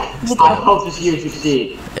 I hope to see you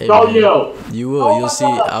succeed. Hey, Go man, you. You will. You'll see.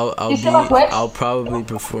 I'll probably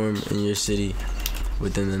perform in your city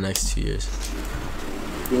within the next 2 years.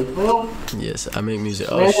 Yes, I make music.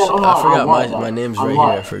 Oh, shit. I forgot my name's right here.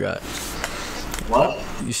 I forgot. What?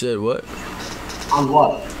 You said what? On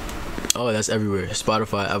what? Oh, that's everywhere.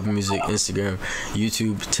 Spotify, Apple Music, Instagram,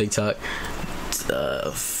 YouTube, TikTok,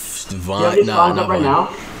 Vine. You have any songs up right now?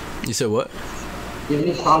 You said what? You have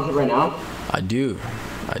any songs up right now? I do.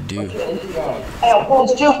 Hey,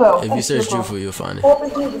 it's JUFU. If you search JUFU, you'll find it.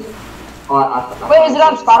 Wait, is it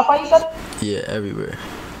on Spotify, you said? Yeah, everywhere.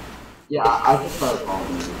 Yeah, I just started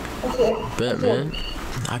following you. Bet, man.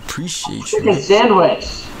 I appreciate you. Chicken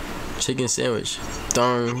sandwich. Chicken sandwich.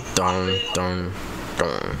 Dun, dun, dun,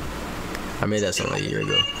 dun. I made that song like a year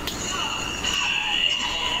ago.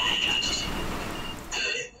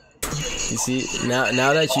 You see, now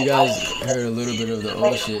that you guys heard a little bit of the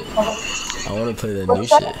old shit, I want to play the new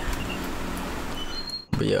shit.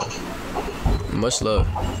 But yo, much love.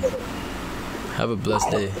 Have a blessed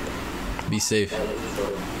day. Be safe.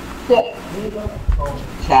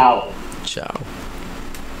 Ciao. Ciao.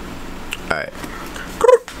 Alright.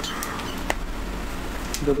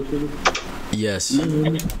 Yes.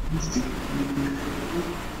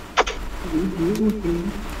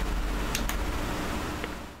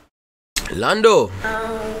 Lando.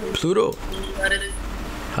 Pluto.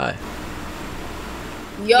 Hi.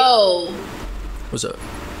 Yo. What's up?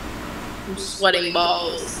 I'm sweating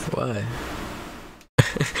balls. Why?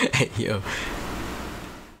 Hey, yo.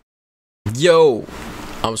 Yo.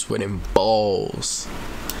 I'm sweating balls.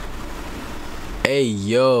 Hey,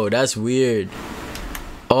 yo. That's weird.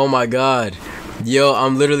 Oh my god. Yo,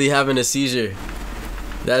 I'm literally having a seizure.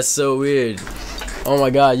 That's so weird. Oh my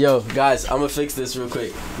god, yo, guys, I'm gonna fix this real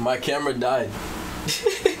quick. My camera died.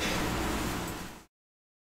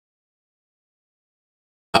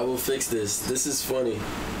 I will fix this. This is funny.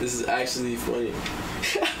 This is actually funny.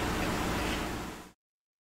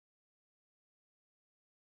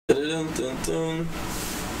 Dun-dun-dun-dun.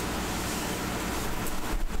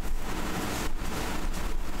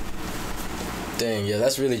 Dang, yeah,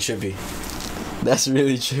 that's really trippy. That's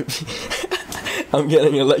really trippy. I'm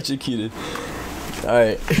getting electrocuted.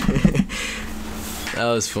 Alright. That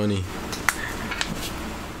was funny.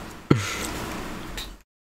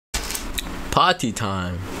 Party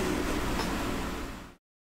time.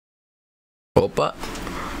 Opa.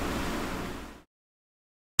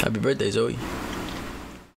 Happy birthday, Zoe.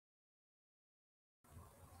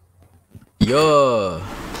 Yo.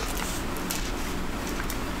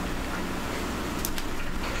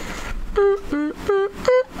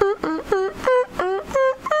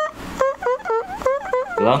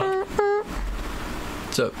 Hello?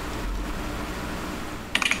 What's up?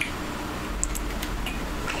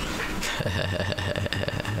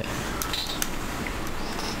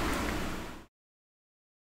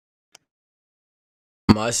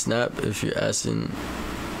 My snap, if you're asking.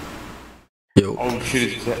 Yo. Oh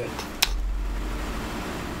shit, is that?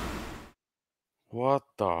 What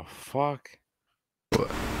the fuck?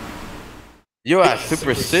 What? Yo, that's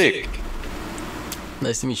super sick.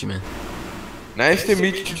 Nice to meet you, man. Nice to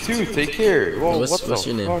meet you too. Take care. Whoa, What's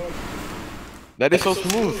your name? That is so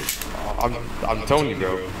smooth. I'm Tony,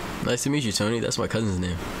 bro. Nice to meet you, Tony. That's my cousin's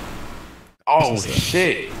name. Oh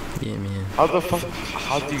shit. Yeah, man. How the fuck?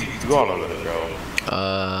 How do you do all of it, bro?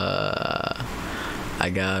 I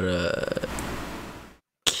got a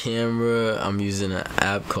camera. I'm using an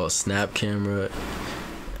app called Snap Camera.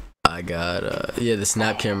 I got yeah, the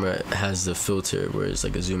Snap Camera has the filter where it's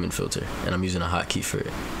like a zoom in filter, and I'm using a hotkey for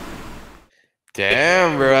it.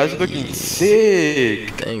 Damn, bro, that's looking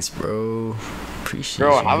sick. Thanks, bro. Appreciate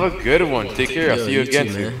bro, you. Have a good one. Take care. I'll see you again,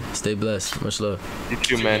 too, man. Stay blessed. Much love. You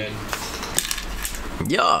too, man.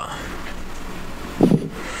 Yeah.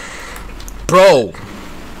 Bro.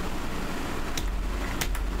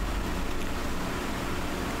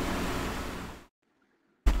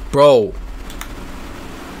 Bro.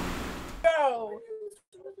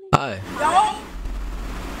 Hi.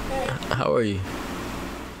 How are you?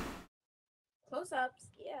 Close ups,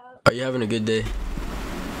 yeah. Are you having a good day?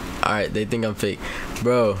 Alright, they think I'm fake.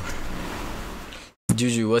 Bro.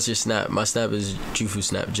 Juju, what's your snap? My snap is JUFU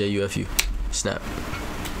snap. JUFU. Snap.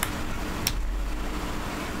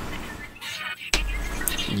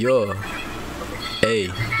 Yo. Hey.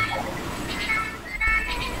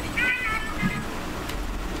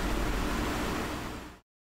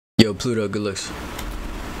 Yo, Pluto, good looks.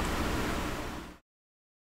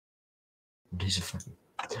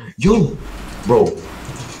 Yo, bro,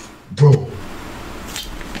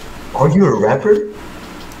 are you a rapper?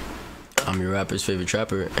 I'm your rapper's favorite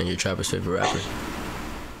trapper and your trapper's favorite rapper.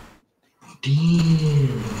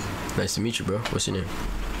 Damn. Nice to meet you, bro. What's your name?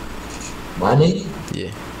 My name?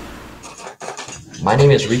 Yeah. My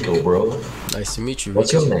name is Rico, bro. Nice to meet you, Rico.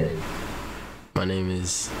 What's your name? My name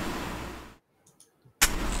is...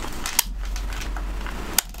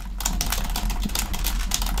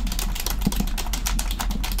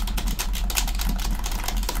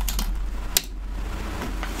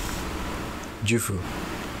 JUFU.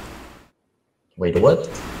 Wait, what?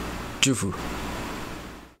 JUFU.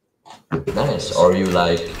 Nice. Are you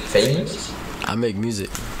like famous? I make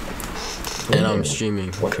music. And I'm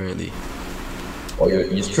streaming currently. Oh,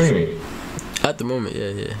 you're streaming? At the moment,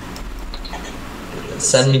 yeah.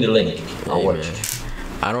 Send me the link. I'll watch. Man.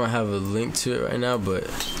 I don't have a link to it right now, but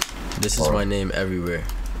this is my name everywhere.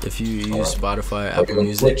 If you use Spotify, Apple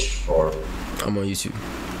Music, or I'm on YouTube.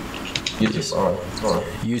 YouTube, alright.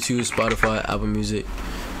 YouTube, Spotify, Apple Music,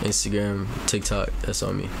 Instagram, TikTok. That's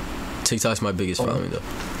on me. TikTok's my biggest following though.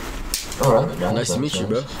 Alright. Nice to meet you,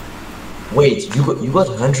 bro. Wait, you got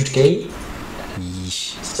 100K?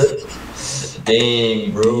 Yeesh.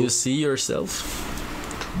 Dang, bro. Do you see yourself?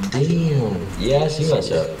 Damn. Yeah, I see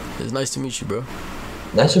myself. It's nice to meet you, bro.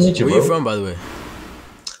 Nice to meet you, Where bro. you from, by the way?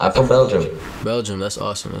 I'm from Belgium. Belgium, that's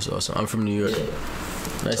awesome. I'm from New York.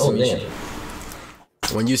 Nice to Oh, meet damn. you.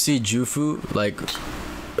 When you see JUFU like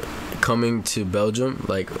coming to Belgium,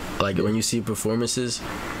 like when you see performances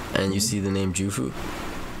and you see the name JUFU,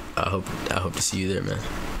 I hope to see you there, man.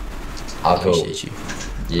 I'll appreciate you.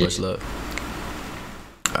 Yeah. Much love.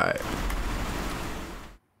 Alright.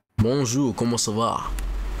 Bonjour, comment ça va?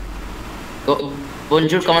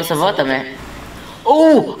 Bonjour, comment ça va, ta mère?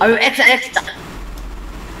 Oh, I'm extra.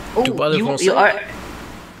 Oh, you are.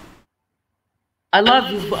 I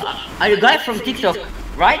love you. Are you guys from TikTok,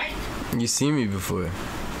 right? You seen me before.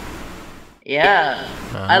 Yeah.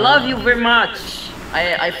 I love you very much.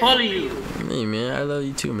 I follow you. Hey man, I love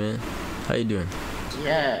you too, man. How you doing?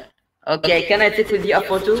 Yeah. Okay, can I take with you a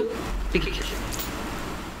photo? Picture.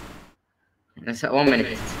 That's 1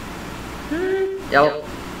 minute. Yo.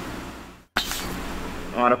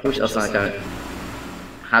 I wanna push us on the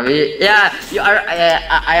yeah, you are.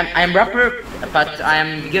 I'm rapper, but I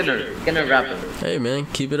am beginner rapper. Hey man,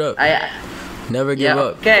 keep it up. I never give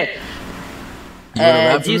up. Okay. You wanna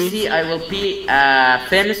rap do you for me? see? I will be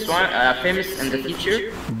famous in the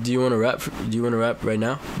future. Do you wanna rap? Do you wanna rap right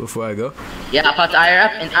now before I go? Yeah, but I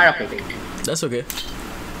rap in Arabic. That's okay.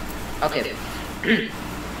 Okay.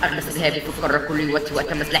 أغلس ذهبي بفكر كل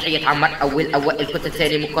وقت مسلحي يتعمر أوائل كنت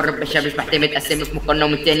تاني مقرب بشاب مش بعتمد أسامي في مقارنة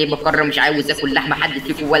ومن تاني بقرر مش عاوز آكل لحمة حد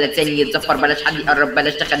فيكم ولا تاني يتزفر بلاش حد يقرب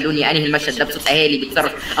بلاش تخلوني أنهي المشهد ده بصوت أهالي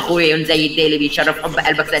بيتصرف أخويا زي الدالي بيشرف حب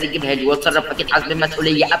قلبك سالي جيبها لي واتصرف أكيد حاسس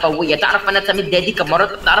بمسؤولية أبوية تعرف أنا سميت دادي كم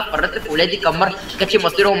مرة تعرف فرطت في ولادي كم مرة كانش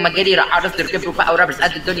مصيرهم مجالي راح عرس كبروا بقى ورابرز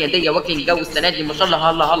قد الدنيا دي واكلين الجو السنة دي ما شاء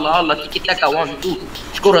الله هلا تيكي تاكا 1 2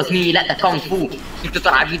 شكرا زميلي لا ده كونغ فو كنت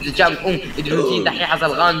طالع فيديو جام الروتين دحيح هذا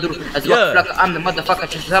الغاندر أزواج فلك أمن مدى فقط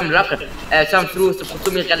شسام لقر سام فلوس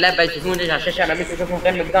بخصومي الغلابة يشوفوني على الشاشة أنا مش بشوفهم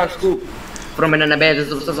غير مقدام سكوب فرم ان انا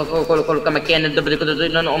بادز كله كما كان الدبل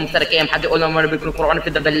كده انا ام سركام حد يقول لهم انا بيكون القران في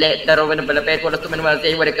الدبلات ده روين بلابات ولا من ولا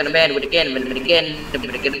زي ولا كان بان ولا كان من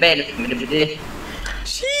كان بان من بده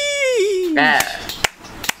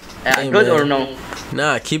good or no?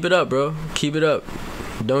 Nah, keep it up, bro. Keep it up.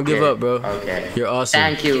 Don't give up, bro. Okay. You're awesome.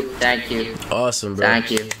 Thank you. Awesome, bro.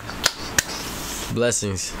 Thank you.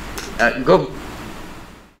 Blessings. Go.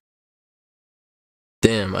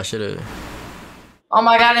 Damn, I should have. Oh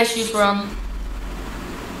my god, is she from?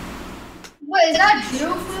 What is that,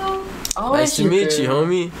 JUFU? Oh, nice to meet you,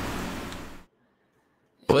 homie.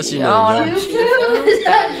 What's your name? JUFU? Is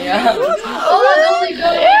that you? Oh, that's only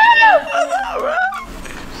good.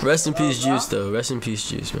 Rest in peace, Juice, though. Rest in peace,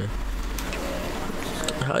 Juice, man.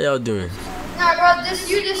 How y'all doing? Nah, bro, this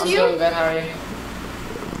you. I'm doing good, how are you?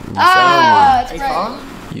 It's right.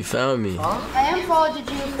 You found me. I am followed to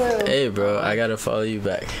JUFU. Hey, bro, I gotta follow you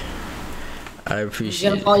back. I appreciate He's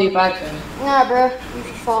gonna follow you back then. Nah, bro, you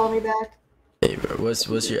should follow me back. Hey, bro,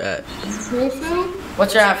 what's your at? JUFU?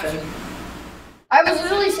 What's your admin? I was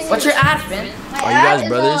literally singing. What's your admin? Are you guys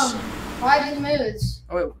brothers? Vibes and moods.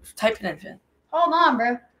 Oh, wait, type it in, Finn. Hold on,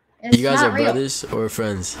 bro. It's You guys not are real. brothers or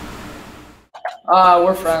friends?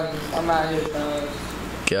 We're friends. I'm not here friends.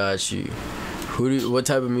 Got you. What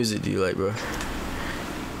type of music do you like, bro?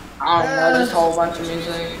 I don't know, just a whole bunch of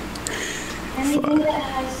music. Anything that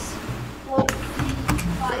has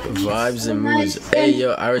Vibes and moods. Hey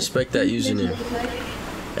yo, I respect that username.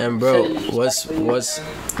 And bro, what's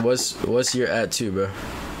your at too, bro?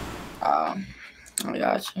 I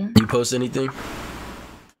got you. You post anything?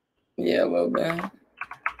 Yeah, a little bit.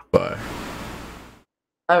 Bye.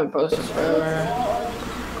 I haven't posted forever.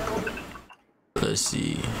 Let's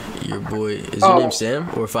see. Your boy, is your name Sam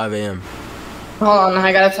or 5 a.m.? Hold on,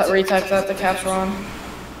 I gotta retype that. The cap's wrong.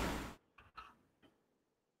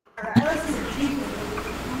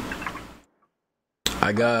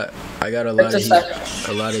 I got a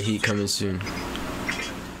lot of heat coming soon.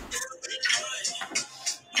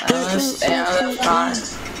 That's fine.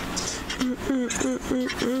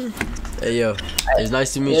 Hey yo, it's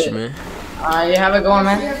nice to meet you, man. You have it going,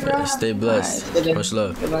 man. Yeah, stay blessed. Much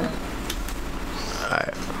love.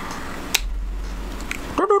 Alright.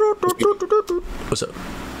 What's up?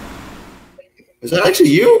 Is that actually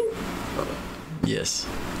you? Yes.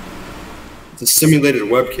 It's a simulated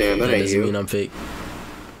webcam. That ain't doesn't you. mean I'm fake.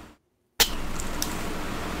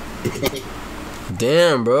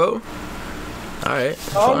 Damn, bro. Alright,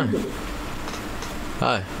 fine.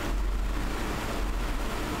 Hi.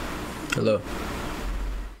 Hello.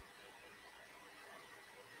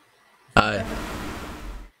 Hi.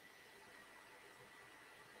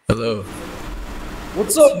 Hello.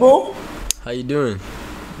 What's up, bro? How you doing?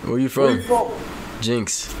 Where you from? Where you from?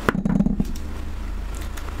 Jinx.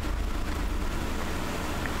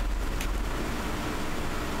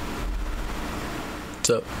 What's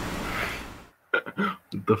up?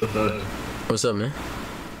 What the fuck? What's up, man?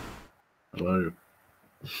 How are you?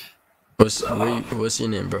 What's your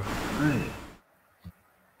name, bro? Hey.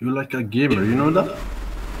 You're like a gamer, you know that?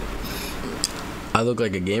 I look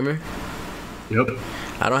like a gamer? Yep.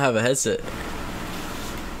 I don't have a headset.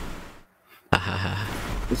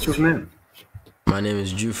 What's your name? My name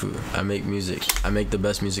is JUFU. I make music. I make the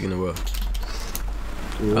best music in the world.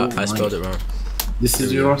 I spelled it wrong. This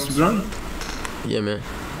is your Instagram? Yeah, man.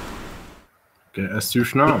 Okay, as you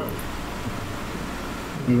know.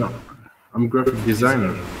 No, I'm graphic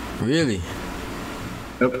designer. Really?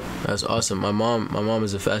 Yep. That's awesome. My mom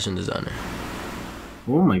is a fashion designer.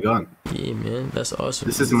 Oh my god. Yeah, man, that's awesome.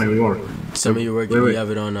 This is my work. Some of your work, you have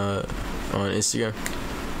it on Instagram.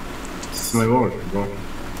 This is my work, bro.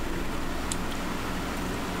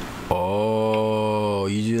 Oh,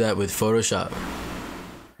 you do that with Photoshop?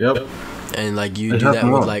 Yep. And like you do that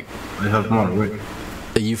with like. I have more. Wait.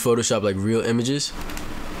 You Photoshop like real images?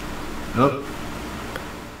 Yep.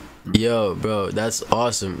 Yo, bro, that's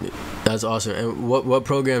awesome. That's awesome. And what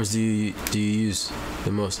programs do you use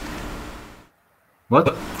the most?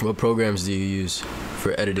 What? What programs do you use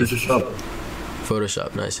for editing? Photoshop.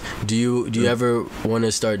 Photoshop, nice. Do you ever want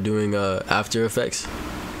to start doing After Effects?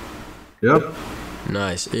 Yep.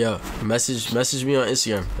 Nice. Yo, message me on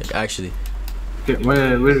Instagram. Like actually. Okay,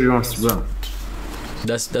 where do you want to go?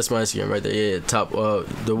 That's my Instagram right there. Yeah, top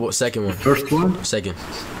the second one. First one? Second.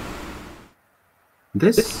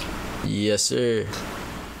 This? Yes, sir.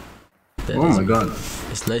 Oh my god.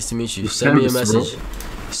 It's nice to meet you. It's Send me a famous, message.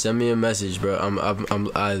 bro. Send me a message, bro.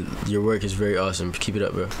 Your work is very awesome. Keep it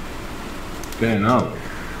up, bro. Okay, now.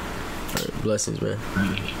 Alright, blessings, man.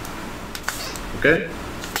 Okay.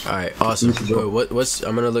 All right, awesome. What's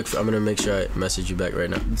I'm gonna make sure I message you back right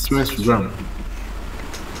now. It's my Instagram.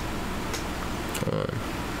 Come on.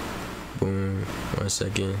 Boom. 1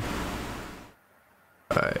 second.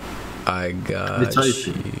 All right, I got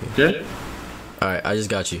you. Okay. All right, I just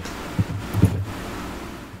got you.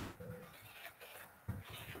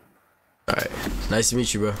 All right, nice to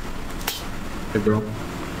meet you, bro. Hey, bro.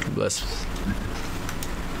 Bless.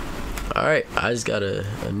 All right, I just got a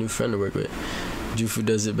new friend to work with. JUFU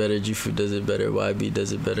does it better. JUFU does it better. YB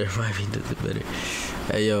does it better. YB does it better.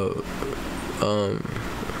 Hey yo,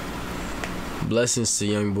 blessings to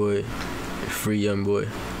young boy, free young boy.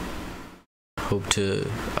 I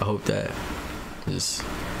hope that just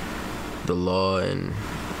the law and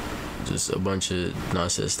just a bunch of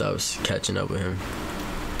nonsense stops catching up with him.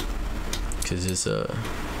 Cause it's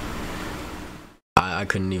I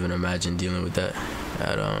couldn't even imagine dealing with that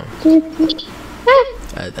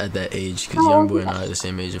at that age, because young boy and I are the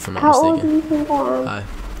same age if I'm not mistaken.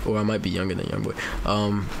 Or I might be younger than young boy.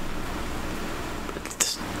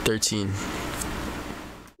 13.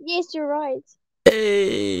 Yes, you're right.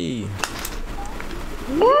 Hey.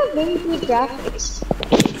 Yeah, very good graphics.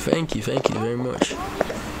 Thank you very much.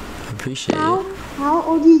 I appreciate it. How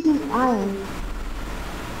old do you think I am?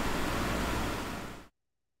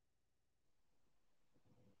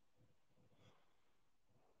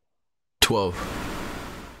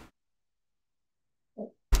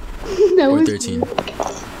 That or was 13?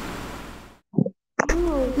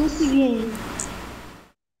 No, guess again.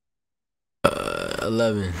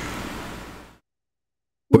 11.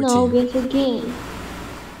 No, 14. guess again.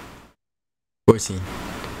 14.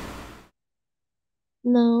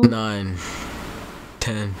 No. 9.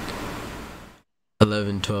 10.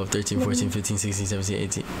 11, 12, 13, 14, 15, 16, 17,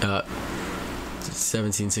 18.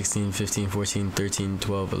 17, 16, 15, 14, 13,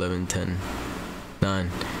 12, 11, 10.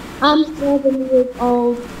 9. I'm 7 years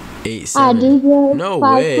old. 8, I 7. do the No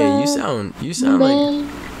five way. crowns. You sound like Then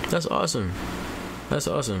that's awesome. That's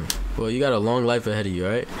awesome. Well, you got a long life ahead of you,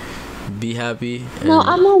 right? Be happy. no,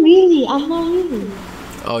 I'm not really. I'm not really.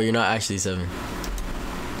 Oh, you're not actually 7.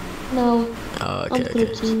 No. Oh, I'm okay,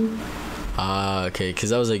 13. okay.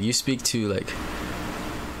 Cause I was like, you speak to like,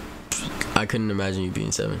 I couldn't imagine you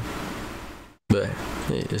being 7. But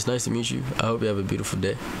hey, it's nice to meet you. I hope you have a beautiful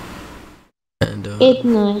day. And It's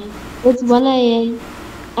not. It's 1 a.m.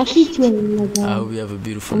 Actually 2 a.m. I hope you have a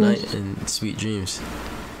beautiful night and sweet dreams.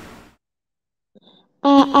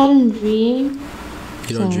 I don't dream.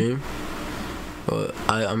 You don't So. dream? Well,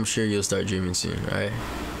 I'm sure you'll start dreaming soon, right? I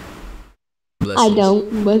Blessings.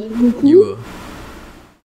 don't, but You will.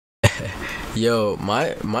 Yo,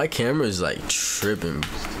 my camera is like tripping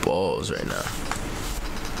balls right now.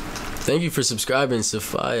 Thank you for subscribing,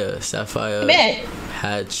 Sapphire,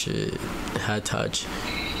 Hatch. Is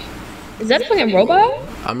that fucking robot?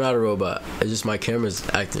 I'm not a robot. It's just my camera's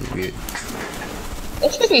acting weird.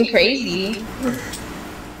 That's fucking crazy.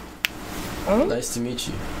 Oh, Nice to meet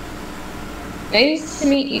you. nice to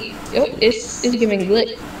meet you. Oh, it's giving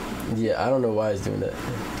glick. Yeah, I don't know why it's doing that.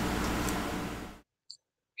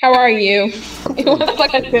 How are you? What the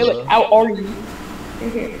fuck I feel like? How are you?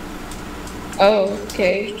 Oh,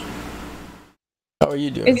 okay. How are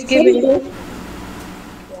you doing? It's giving.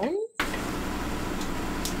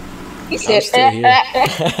 He said. I'm still here.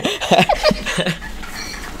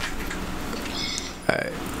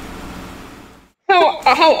 Alright.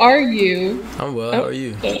 How are you? I'm well. How are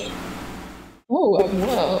you? Oh, I'm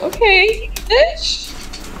well. Okay, bitch.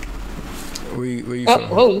 Where you Oh, from?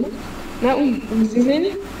 whoa. Not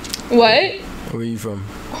zooming. What? Where you from?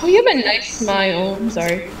 Oh, you have a nice smile. I'm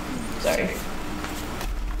sorry. Sorry.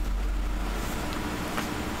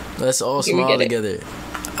 Let's all Okay, we smile get it. together.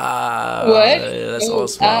 What? Let's all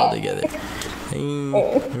smile together.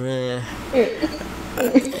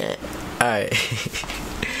 Alright.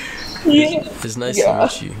 It's nice to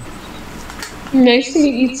meet you. Nice to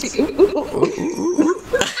meet you too.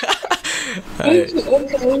 Alright.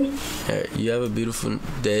 Alright, you have a beautiful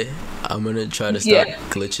day. I'm gonna try to stop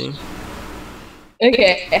glitching.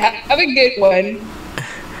 Okay, have a good one.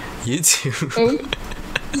 You too.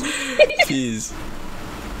 Peace.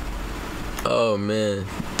 Oh man,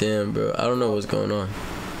 damn, bro. I don't know what's going on.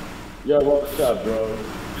 Yo, what's up, bro?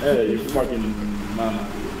 Hey, you fucking mama.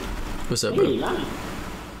 What's up, bro?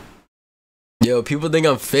 Yo, people think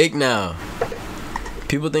I'm fake now.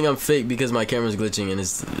 People think I'm fake because my camera's glitching and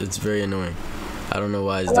it's very annoying. I don't know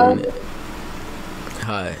why it's doing it.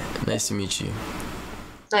 Hi, nice to meet you.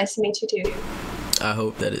 Nice to meet you too. I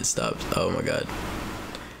hope that it stops. Oh my god.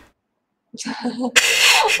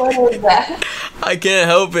 What was that? I can't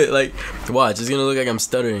help it. Like, watch, it's gonna look like I'm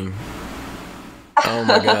stuttering. Oh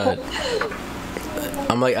my god.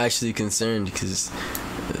 I'm like actually concerned because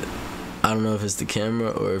I don't know if it's the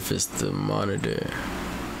camera or if it's the monitor.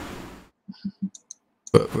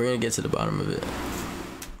 But we're gonna get to the bottom of it.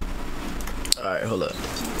 Alright, hold up.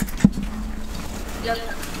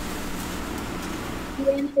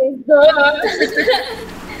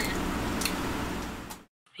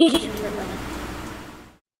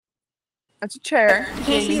 That's a chair. You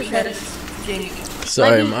can't see his head.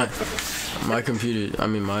 Sorry, my computer. I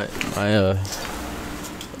mean my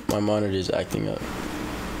monitor is acting up.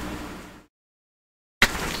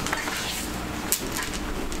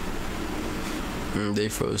 They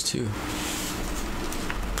froze too.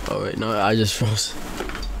 Oh wait, no, I just froze.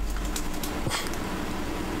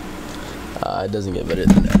 It doesn't get better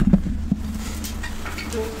than that.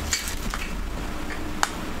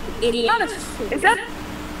 Is that?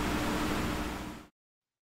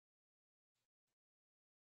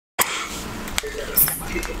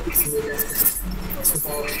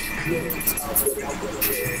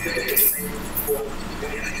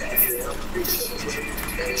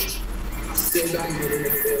 Still got you in the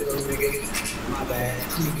field, though, nigga. My bad.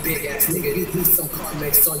 I'm a big ass nigga. These some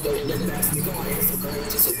comments on your little ass nigga. On Instagram,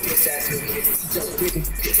 just a bitch ass nigga. Yo, big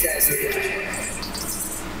bitch ass nigga.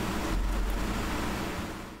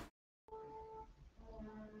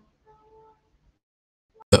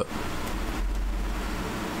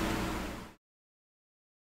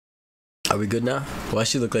 Are we good now? Why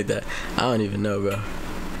she look like that? I don't even know, bro.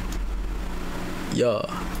 Yo.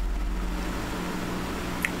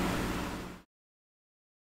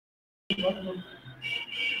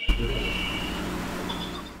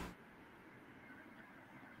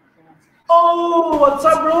 Oh, what's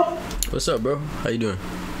up, bro? What's up, bro? How you doing?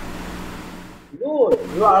 Good.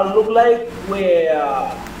 You are look like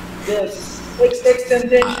where this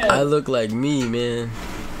extension. I look like me, man.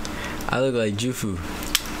 I look like JUFU.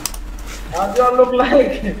 You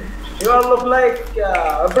all look like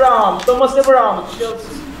Brown, Thomas the Brown,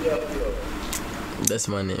 Chelsea. Yeah. That's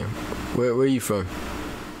my name. Where are you from?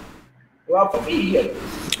 You are from India.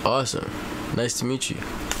 Awesome. Nice to meet you.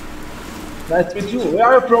 Nice to meet you. Where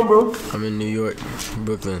are you from, bro? I'm in New York,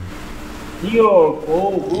 Brooklyn. New York.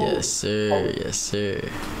 Oh, good. Yes, sir. Yes, sir.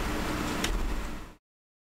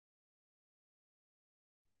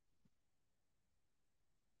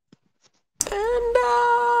 And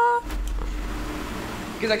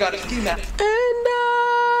because I got a ski mask. And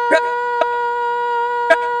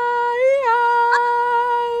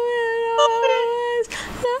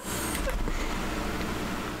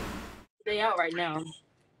They out right now.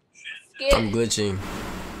 I'm glitching.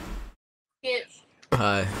 Skip.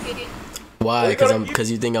 Hi. Why?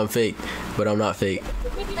 Cause you think I'm fake, but I'm not fake.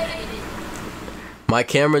 My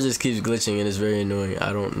camera just keeps glitching and it's very annoying.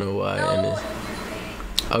 I don't know why.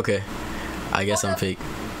 Okay. I guess I'm fake.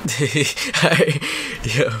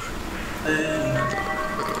 Yo.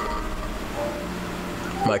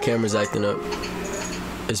 My camera's acting up.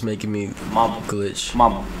 It's making me glitch. My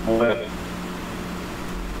boy.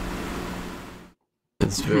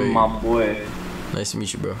 It's very. My boy. Nice to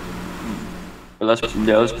meet you, bro. That's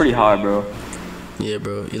pretty hard, bro. Yeah,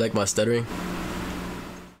 bro. You like my stuttering?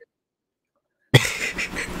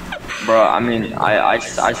 Bro, I mean, I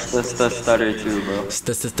stutter too, bro.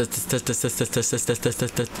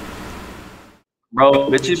 Bro,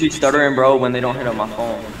 bitches be stuttering, bro, when they don't hit up my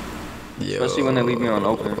phone. Especially when they leave me on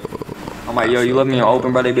open. I'm like, yo, you left me on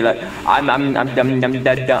open, bro. They be like,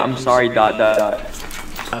 I'm sorry, dot.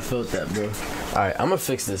 I felt that, bro. Alright, I'm gonna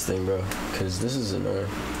fix this thing, bro. Cause this is annoying.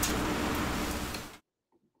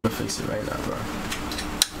 I'm gonna fix it right now, bro.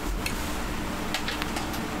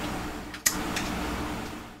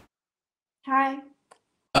 Hi.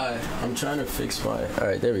 Hi, I'm trying to fix my...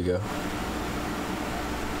 Alright, there we go.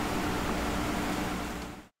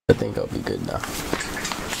 I think I'll be good now.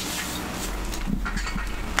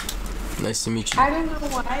 Nice to meet you. I don't know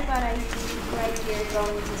why, but I think like you're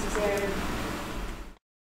going to stare.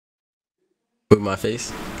 With my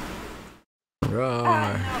face?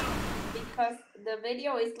 Right. No, because the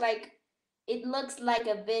video is like, it looks like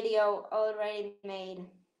a video already made.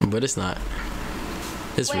 But it's not.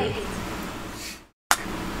 It's real.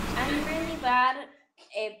 I'm really bad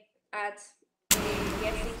at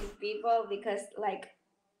guessing people because like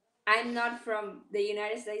I'm not from the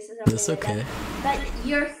United States or something. That's okay. But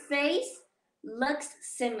your face looks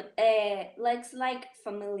looks like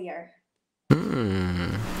familiar.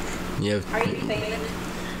 Yeah. Are you famous?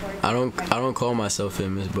 I don't call myself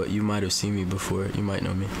famous, but you might have seen me before. You might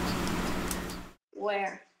know me.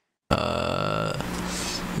 Where?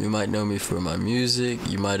 You might know me for my music.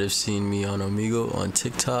 You might have seen me on OMEGLE on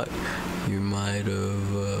TikTok. You might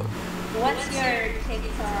have. What's your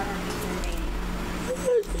TikTok username?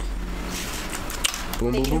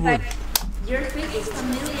 Boom, boom, boom, Like, your face is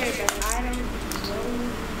familiar, but I don't know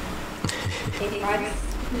if I've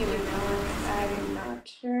seen you or not. I'm not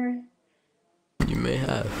sure. You may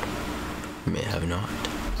have. You may have not.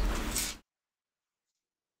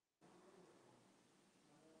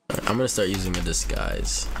 I'm gonna start using a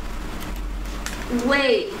disguise.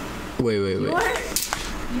 Wait. Wait. You're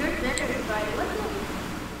verified. What the?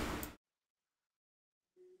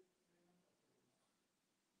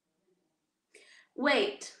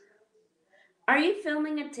 Wait. Are you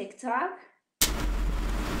filming a TikTok?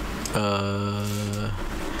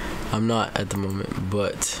 I'm not at the moment,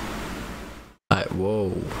 but. Alright,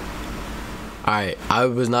 whoa. Alright, I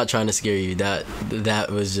was not trying to scare you. That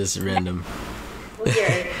was just random.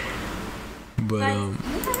 Weird. But you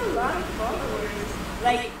have a lot of followers.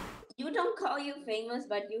 Like, you don't call you famous,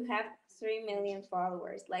 but you have 3 million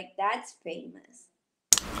followers. Like, that's famous.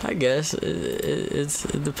 I guess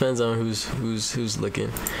it depends on who's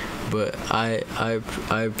looking, but I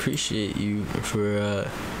appreciate you for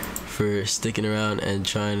sticking around and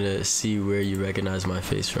trying to see where you recognize my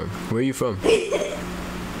face from. Where are you from?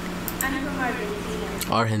 I'm from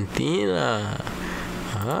Argentina. Argentina.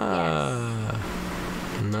 Ah.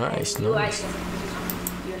 Yes. Nice. Nice.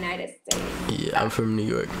 United States. Yeah, I'm from New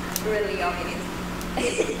York. Really obvious.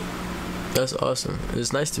 That's awesome.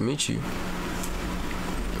 It's nice to meet you.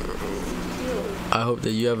 I hope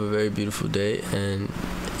that you have a very beautiful day and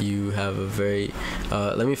you have a very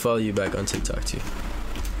let me follow you back on TikTok too.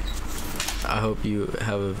 I hope you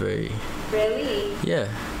have a very Really? yeah.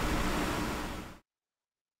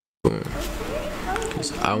 Boom.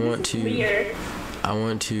 'Cause I want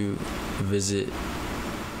to visit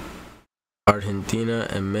Argentina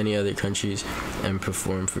and many other countries and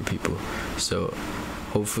perform for people. So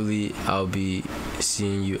hopefully I'll be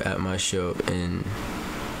seeing you at my show in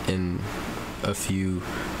a few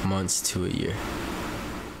months to a year.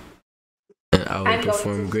 And I will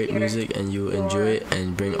perform great music and you'll enjoy it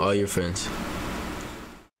and bring all your friends.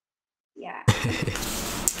 Yeah.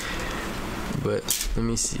 But let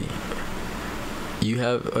me see. You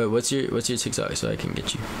have what's your TikTok so I can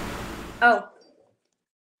get you? Oh.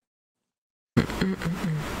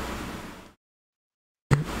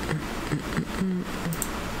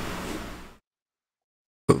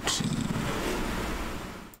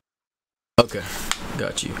 Okay,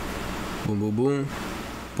 got you. Boom, boom, boom,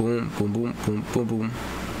 boom, boom, boom, boom, boom, boom.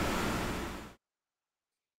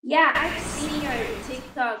 Yeah, I've seen your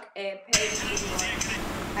TikTok page before,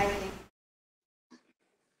 I think.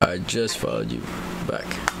 I just followed you back.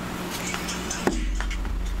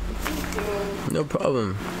 No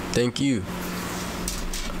problem. Thank you.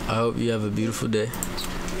 I hope you have a beautiful day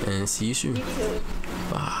and see you soon.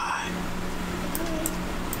 Bye.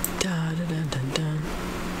 Da, da, da, da, da.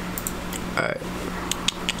 Alright.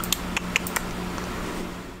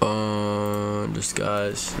 This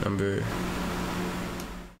guy's number.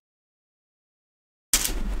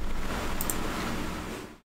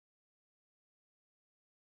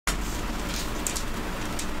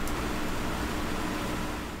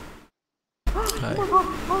 Hi.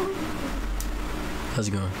 How's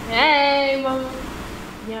it going? Hey, mama.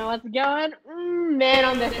 You know what's going? Man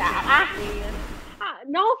on this app. I see it.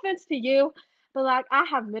 No offense to you, but like I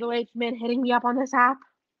have middle-aged men hitting me up on this app.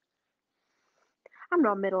 I'm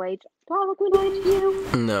not middle-aged. Do I look middle-aged to you?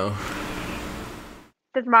 No.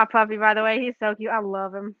 This is my puppy, by the way. He's so cute. I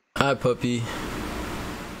love him. Hi, puppy.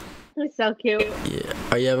 He's so cute. Yeah.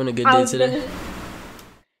 Are you having a good day today?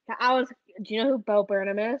 Do you know who Bo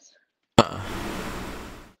Burnham is?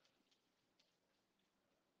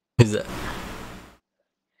 Who's that?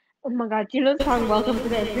 Oh my god, do you know the song Welcome to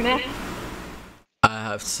the Internet? I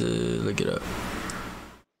have to look it up.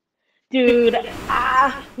 Dude,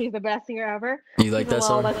 he's the best singer ever. You like that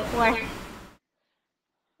song?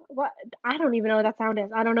 What? I don't even know what that sound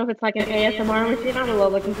is. I don't know if it's like an ASMR machine. I'm a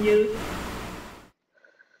little bit confused.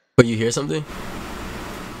 But you hear something?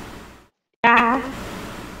 Yeah.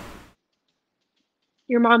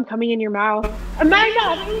 Your mom coming in your mouth.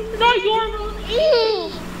 Amanda, it's not your mom.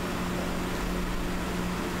 Ew.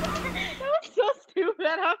 That was so stupid.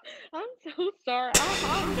 I'm so sorry.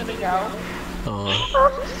 I'm gonna go. Oh.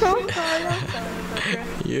 I'm so sorry.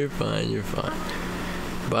 You're fine. You're fine.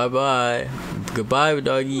 Bye bye. Goodbye,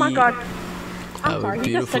 doggy. Oh my god. I'm Have sorry. a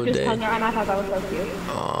He just beautiful stuck his day. tongue out and I thought that was so cute.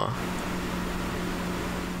 Aw.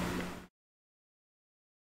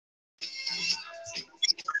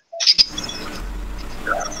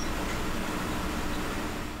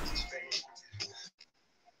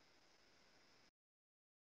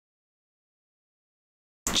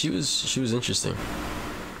 She was interesting.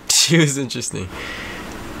 She was interesting.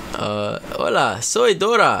 Hola, soy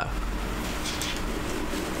Dora.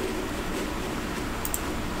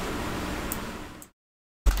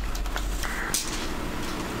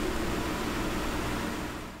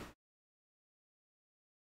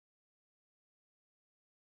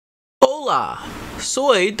 Hola,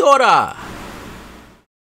 soy Dora.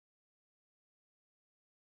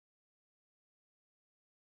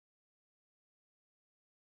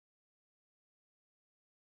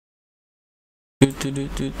 Dora.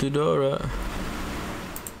 Dora.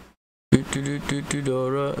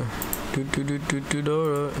 Dora.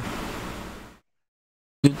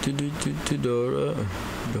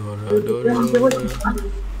 Dora. Dora.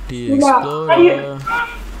 The Explorer.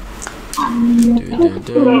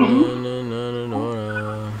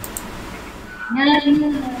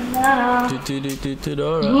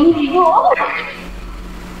 Dora.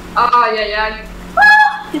 Ah, yeah, yeah.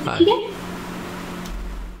 C'est stylé.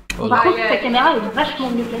 Par contre, ta caméra est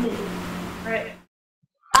vachement mieux planée. Right.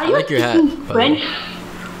 I like your hat. French?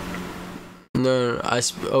 No,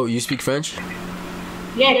 oh, you speak French?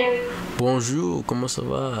 Yes. Bonjour, comment ça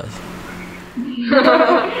va?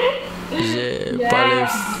 J'ai parlé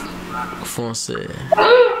français.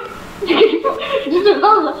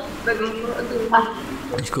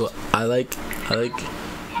 It's cool. I like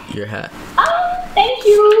your hat. Oh, thank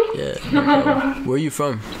you. Yeah. No problem. Where are you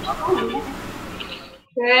from?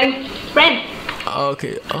 French.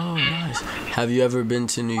 Okay. Oh, nice. Have you ever been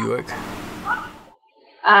to New York?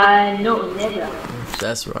 No, never.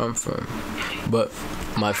 That's where I'm from. But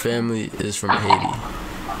my family is from Haiti.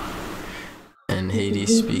 And Haiti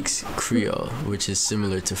speaks Creole, which is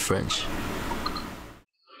similar to French.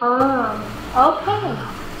 Oh, okay.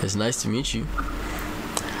 It's nice to meet you.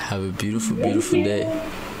 Have a beautiful, beautiful day.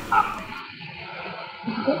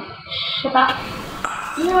 Shut up.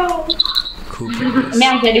 No. Cool.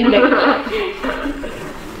 Man, jadi udah.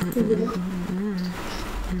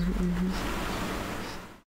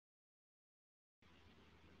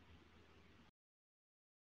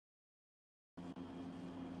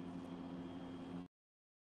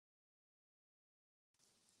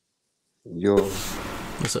 Yo.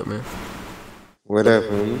 What's up, man? What up,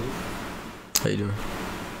 homie? How you doing?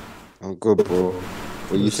 I'm good, bro.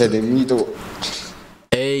 What you telling me, though?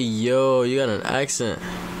 Hey, yo, you got an accent.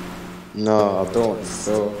 No, I don't.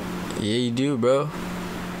 So. Yeah, you do, bro.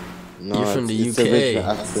 No, you're from the it's UK.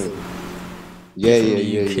 original accent. Yeah,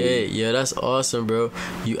 UK. Yeah, that's awesome, bro.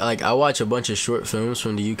 You like I watch a bunch of short films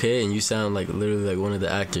from the UK, and you sound like literally like one of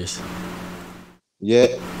the actors. Yeah.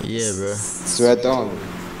 Yeah, bro. Swear down.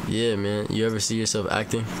 Yeah, man. You ever see yourself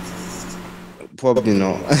acting? Probably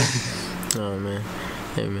not. Oh man.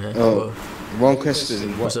 Hey man. Oh, Well, one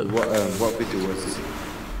question. What's up? What video was it?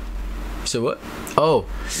 so what? Oh.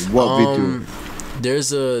 What video?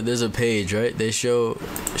 There's a page, right? They show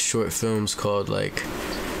short films called like,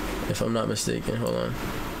 if I'm not mistaken, hold on.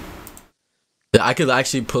 I could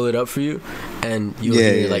actually pull it up for you, and you'll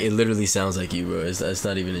hear like it literally sounds like you, bro. It's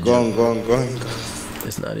not even a joke. Go on.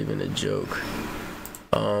 It's not even a joke.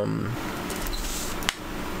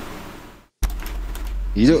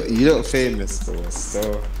 You look famous though,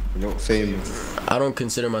 so you look famous. I don't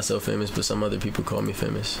consider myself famous, but some other people call me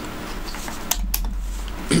famous.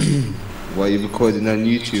 What, you recording on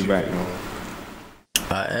YouTube right now?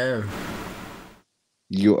 I am.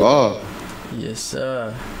 You are? Yes,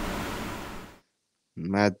 sir.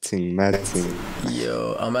 Mad thing.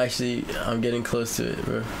 Yo, I'm getting close to it,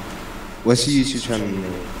 bro. What's your YouTube channel?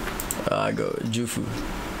 I go JUFU.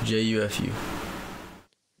 JUFU.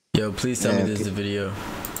 Yo, please tell me this is the video.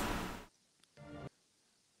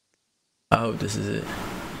 I hope this is it.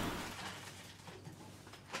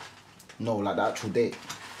 No, like the actual date.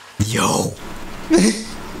 Yo! The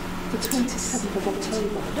 27th of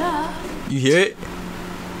October. Duh. You hear it?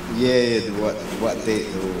 Yeah, what date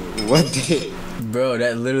though? What date? Bro,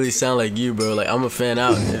 that literally sound like you, bro. Like, I'm a fan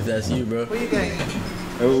out if that's you, bro. Where you going?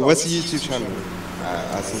 What's your YouTube channel?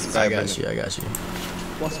 I subscribe. I got you.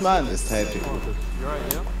 What's mine? Let's type it. You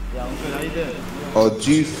alright, yeah? Yeah, I'm good. How you doing? Oh,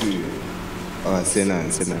 JUFU. Oh, say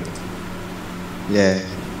that. Yeah,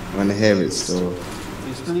 I wanna hear it still.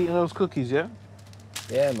 You still eating those cookies, yeah?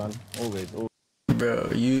 Yeah, man. All good. Bro,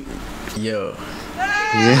 yo. Yeah.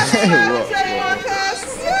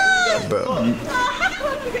 What? Bro.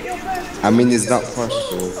 I mean, it's not posh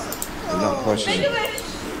though. It's not posh.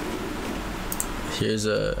 Here's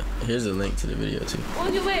a link to the video too. What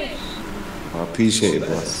do you wish? I appreciate it,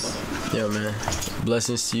 boss. Yo, man.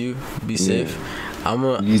 Blessings to you. Be safe. I'm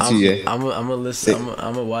gonna listen.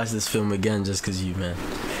 I'm gonna watch this film again just cause you, man.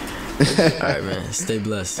 All right, man. Stay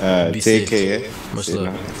blessed. Be take safe. care. Yeah? Much Stay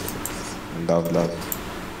love. Love.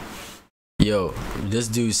 Yo, this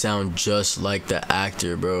dude sound just like the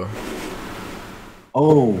actor, bro.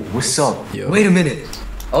 Oh, what's up? Yo. Wait a minute.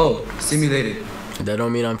 Oh, simulated. That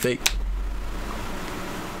don't mean I'm fake.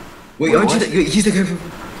 Wait, aren't you he's the guy from...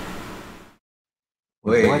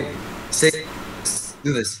 Wait. What? Say...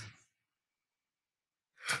 Do this.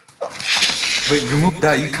 Wait, remove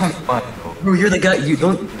that. You can't find. Bro, you're the guy. You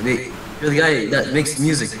don't... Wait. You're the guy that makes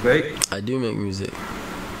music, right? I do make music.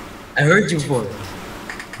 I heard you before.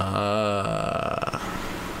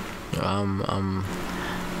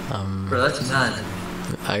 Bro, that's mad.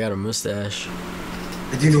 I got a mustache.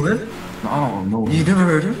 Do you know him? No, I don't know. You never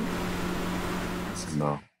heard him?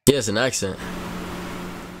 No. He has an accent.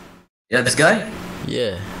 Yeah, this guy?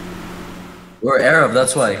 Yeah. We're Arab,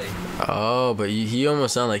 that's why. Oh, but he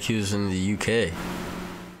almost sounded like he was from the UK.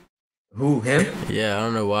 Who, him? Yeah, I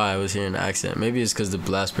don't know why I was hearing the accent. Maybe it's because the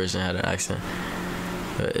last person had an accent.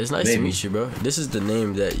 But it's nice to meet you, bro. This is the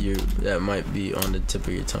name that might be on the tip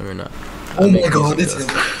of your tongue or not. Oh my god, it's him.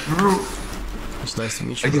 Bro. It's nice to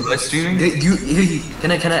meet you. Are you live streaming?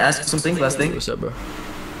 Can I ask something? Last thing? What's up, bro?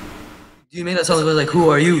 You made that song like, who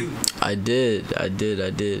are you? I did.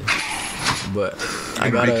 But I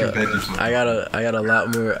got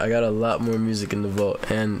a lot more music in the vault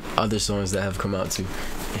and other songs that have come out too.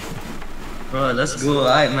 Bro, let's go.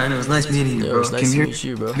 Alright, man. It was nice meeting you, bro. It was nice to meet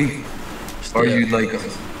you, bro. Or you like,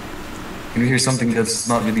 can we hear something that's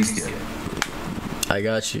not released yet? I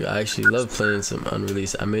got you. I actually love playing some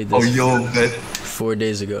unreleased. I made this 4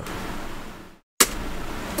 days ago.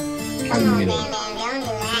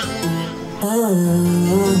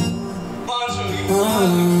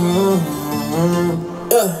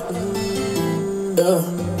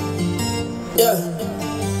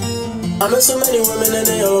 I met so many women and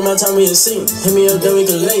they all my time we a sing. Hit me up, then we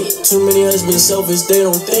can link. Too many husbands selfish, they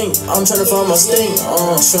don't think. I'm trying to find my sting.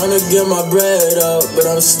 Trying to get my bread up, but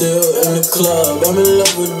I'm still in the club. I'm in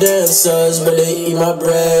love with dancers, but they eat my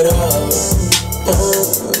bread up.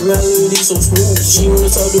 Melody so smooth. She wanna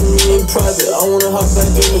talk to me in private. I wanna hop back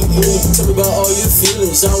in the booth. Tell me about all your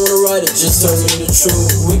feelings. I wanna write it, just tell me the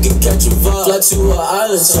truth. We can catch a vibe, fly to an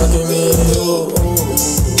island, talking me and you.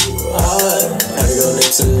 I had a girl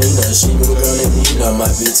named Selena, she knew a girl named Nina.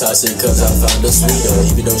 Might be toxic cause I found her sweeter.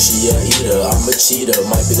 Even though she a eater, I'm a cheater.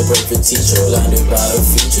 Might be the perfect teacher, blinded by her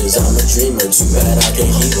features. I'm a dreamer, too bad I can't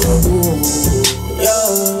keep her. Yeah,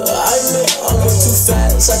 I admit I'm way too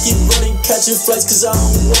fast. I keep running, catching flights cause I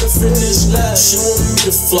don't wanna finish last. She want me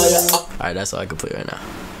to fly her out. Alright, that's all I can play right now.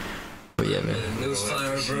 But yeah, man.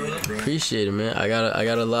 Appreciate it, man. I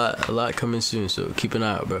got a lot coming soon, so keep an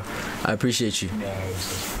eye out, bro. I appreciate you.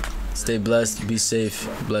 Stay blessed, be safe,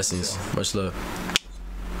 blessings, much love.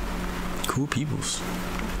 Cool peoples.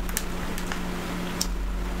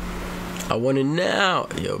 I want it now.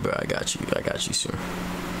 Yo, bro, I got you soon.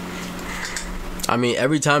 I mean,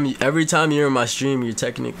 every time you're in my stream, you're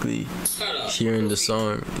technically hearing the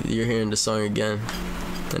song. You're hearing the song again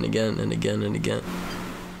and again and again and again.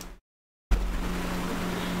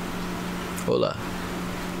 Hola.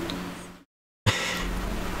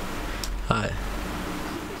 Hi.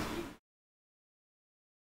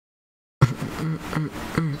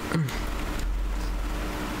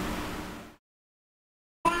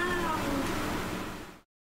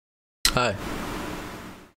 Hi.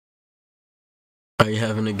 Are you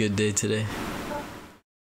having a good day today?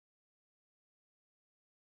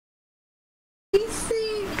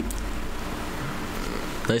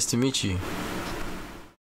 Nice to meet you.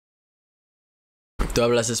 ¿Tú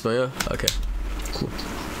hablas español? Okay. Cool.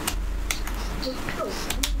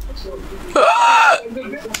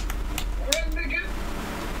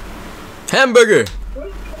 Hamburger!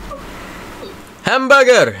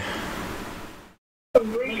 Hamburger!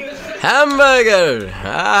 Hamburger!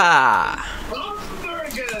 Ah!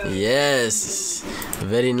 Yes!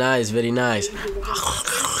 Very nice, very nice.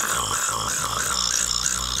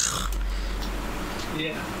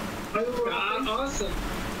 Yeah. Awesome.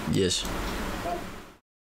 Yes.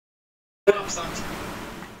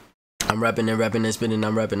 I'm rapping and spinning,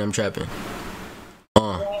 I'm rapping, I'm trapping.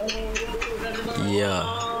 Yeah.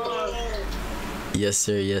 Yes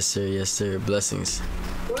sir, yes sir, yes sir. Blessings.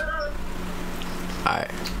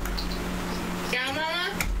 Alright.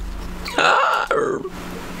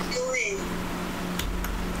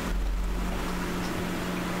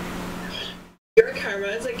 Your karma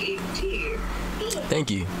is like 80.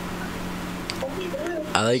 Thank you.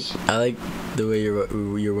 I like the way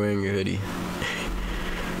you're wearing your hoodie.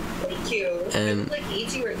 Thank you. And I'm like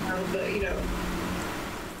 80 right now, but you know.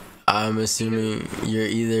 I'm assuming you're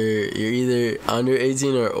either under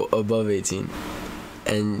 18 or above 18.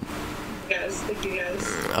 And yes, thank you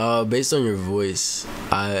guys. Based on your voice,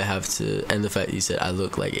 I have to, and the fact you said I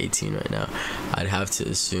look like 18 right now, I'd have to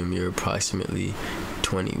assume you're approximately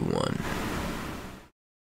 21.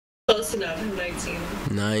 Close enough, I'm 19.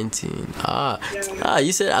 19.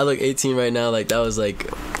 You said I look 18 right now, like that was like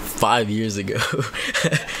 5 years ago.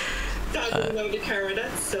 Love the camera,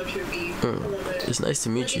 that's so trippy. I love it. It's nice to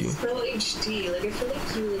meet like, you. It's real HD. Like I feel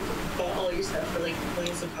like you like bought all your stuff for like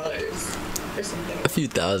millions of dollars or something. A few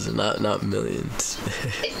thousand, not millions.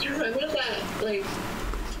 If you remember that, like,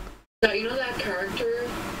 that, you know that character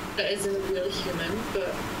that isn't a real human,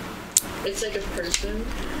 but it's like a person?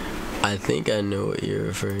 I think I know what you're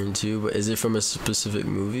referring to, but is it from a specific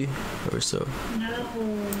movie or so? No.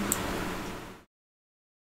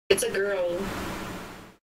 It's a girl.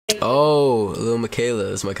 Oh, little Michaela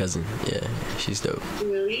is my cousin. Yeah, she's dope.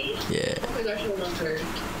 Really? Yeah. Oh my gosh, I love her.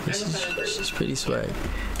 She's pretty swag.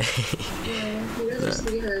 Yeah, you guys are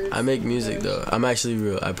sweethearts. I make music though. I'm actually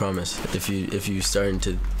real. I promise. If you starting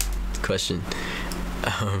to question,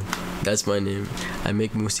 that's my name. I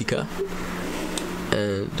make música.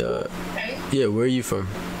 And yeah, where are you from?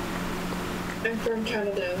 I'm from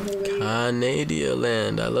Canada. Canada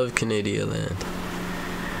land. I love Canada land.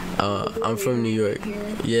 I'm from New York.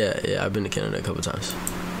 Yeah, I've been to Canada a couple times.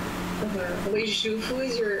 Wait, JUFU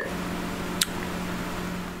is your...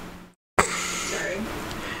 Sorry.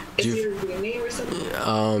 Is your real name or something?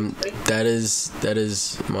 That is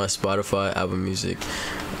my Spotify album music.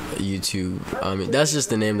 YouTube. That's just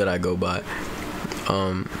the name that I go by.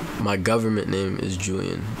 My government name is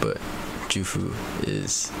Julian, but JUFU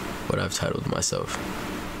is what I've titled myself.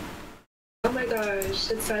 Oh my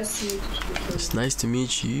gosh, it's nice to meet you. It's nice to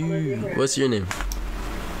meet you. What's your name?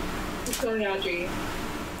 Just call me Audrey.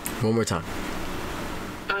 One more time.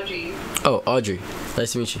 Audrey. Oh, Audrey.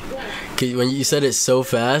 Nice to meet you. Yeah. 'Cause when you said it so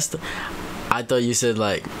fast, I thought you said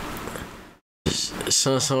like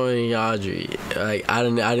something Audrey. Like I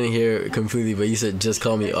didn't hear it completely, but you said just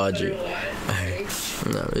call me Audrey.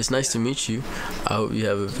 No, it's nice to meet you. I hope you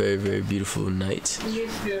have a very, very beautiful night. You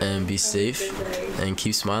too. And be safe and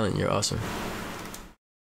keep smiling. You're awesome.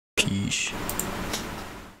 Peace.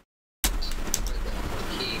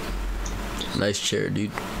 Nice chair,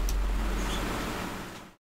 dude.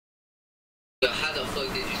 How the fuck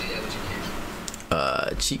did you do that with your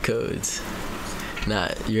camera? Cheat codes. Nah,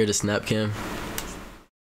 you're the snap cam.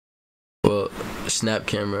 Well, snap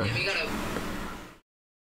camera.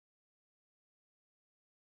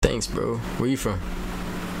 Thanks, bro. Where you from?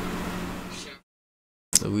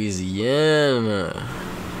 Louisiana.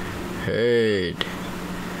 Heard.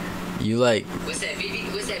 You like? What's that,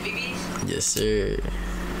 BB? What's that, BBs? Yes, sir.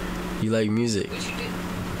 You like music? What you do?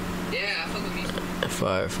 Yeah, I fuck with music.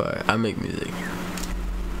 Fire, fire. I make music.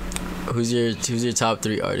 Who's your top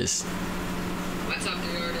 3 artists? My top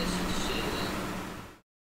 3 artists?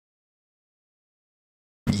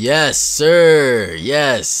 Shit. Yes, sir.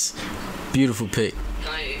 Yes. Beautiful pick.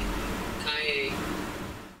 Kanye.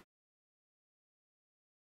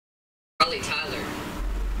 Probably Tyler.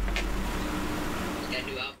 That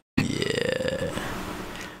new album. Yeah.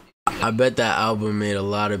 I bet that album made him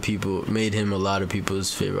a lot of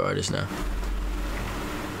people's favorite artist now.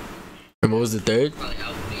 And what was the third? Probably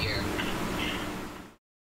album of the year.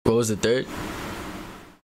 What was the third?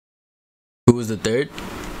 Who was the third?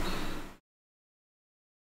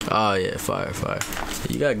 Oh yeah, fire, fire.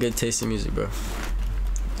 You got good taste in music, bro.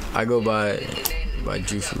 I go by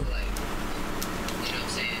JUFU. You know what I'm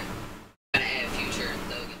saying? Gotta add Future and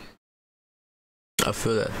Thug in there. I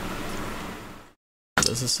feel that.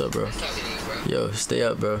 That's what's up, bro. Nice talking to you, bro. Yo, stay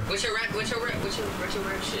up, bro. What's your rap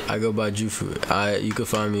shit? I go by JUFU. You can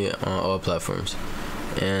find me on all platforms.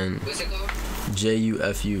 And What's it called?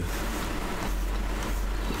 JUFU.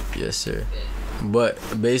 Yes, sir. But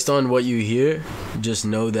based on what you hear, just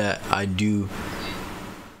know that I do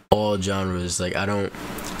all genres. Like I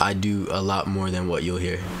do a lot more than what you'll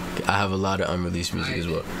hear. I have a lot of unreleased music as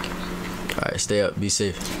well. Alright, stay up, be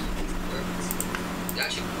safe.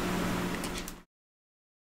 Got you.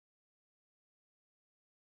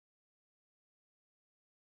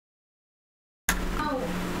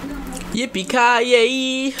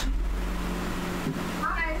 Yippee-ki-yay!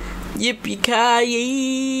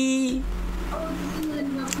 Yippee-ki-yay!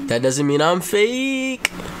 That doesn't mean I'm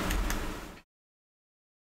fake.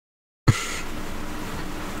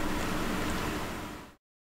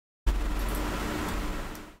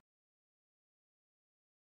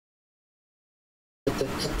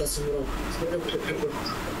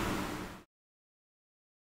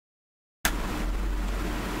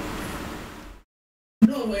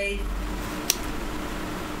 No way.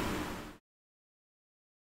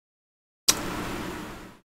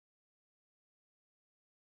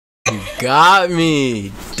 You got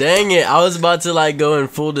me. Dang it. I was about to like go in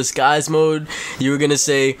full disguise mode. You were gonna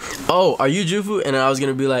say, oh, are you JUFU? And I was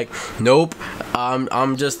gonna be like, nope,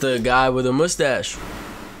 I'm just a guy with a mustache.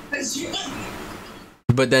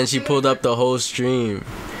 But then she pulled up the whole stream.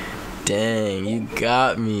 Dang, you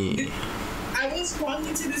got me. I was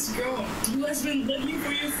talking to this girl who has been looking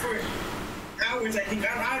for you for hours, I think.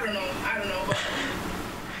 I don't know.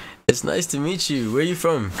 It's nice to meet you. Where are you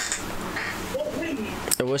from?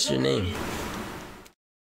 And what's your name?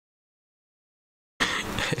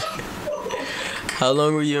 How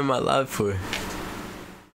long were you in my live for?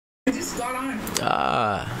 I just got on.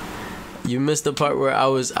 Ah, you missed the part where I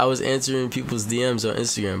was answering people's DMs on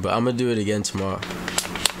Instagram, but I'm gonna do it again tomorrow.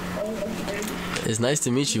 It's nice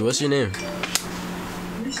to meet you. What's your name?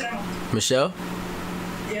 Michelle. Michelle?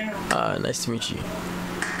 Yeah. Ah, nice to meet you.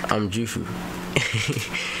 I'm JUFU.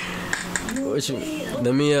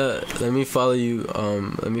 Let me follow you.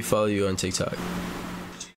 Let me follow you on TikTok.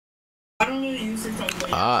 I don't really use TikTok.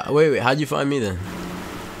 Ah, wait. How'd you find me then?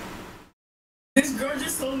 This girl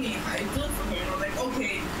just told me I looked for her, and I was like,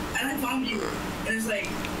 okay, and I found you, and it's like.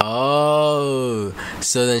 Oh,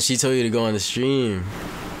 so then she told you to go on the stream.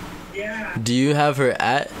 Yeah. Do you have her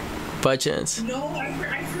at by chance? No, I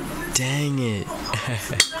forgot. Dang it.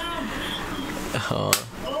 Oh.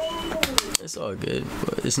 It's all good.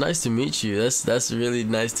 But it's nice to meet you. That's really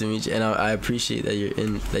nice to meet you, and I appreciate that you're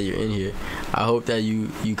in here. I hope that you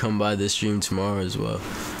come by the stream tomorrow as well.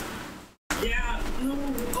 Yeah. No.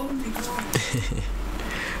 Oh my god.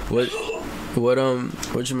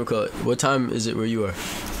 Whatchamacallit? What time is it where you are?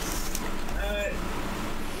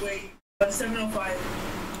 Wait. 7:05.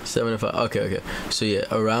 7:05. Okay. So yeah,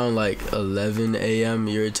 around like 11 a.m.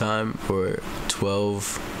 your time, or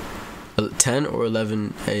 10 or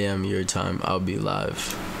 11 a.m. your time, I'll be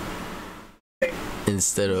live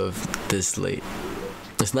instead of this late.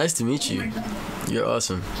 It's nice to meet you. You're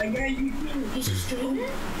awesome. I got you too.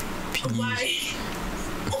 Peace.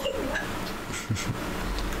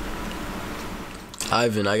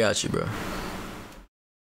 Ivan, I got you, bro.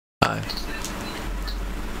 Hi.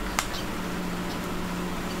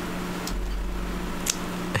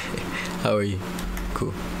 How are you?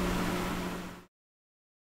 Cool.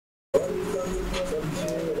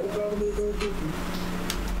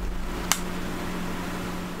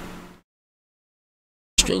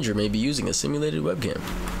 Stranger may be using a simulated webcam.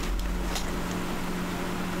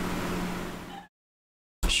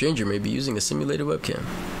 Stranger may be using a simulated webcam.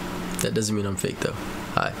 That doesn't mean I'm fake though.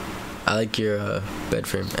 Hi. I like your bed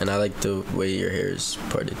frame, and I like the way your hair is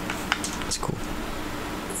parted. It's cool.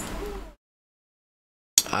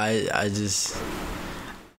 I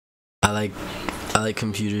like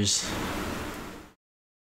computers.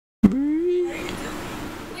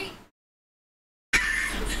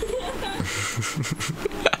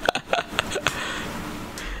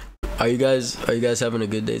 Are you guys having a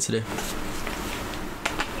good day today?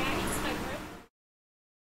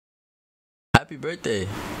 Happy birthday.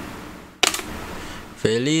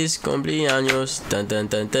 Feliz cumpleaños, tan tan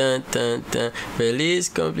tan tan tan tan. Feliz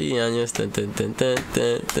cumpleaños, tan tan tan tan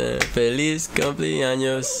tan tan. Feliz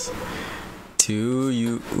cumpleaños to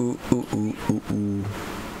you.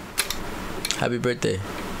 Happy birthday.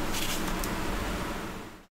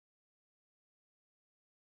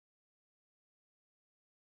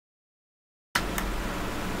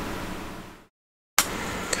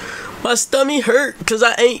 My stomach hurt because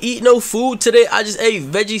I ain't eat no food today. I just ate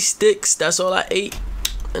veggie sticks. That's all I ate.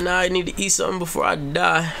 And now I need to eat something before I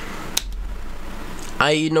die.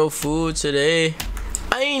 I ain't eat no food today.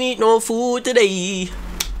 I ain't eat no food today.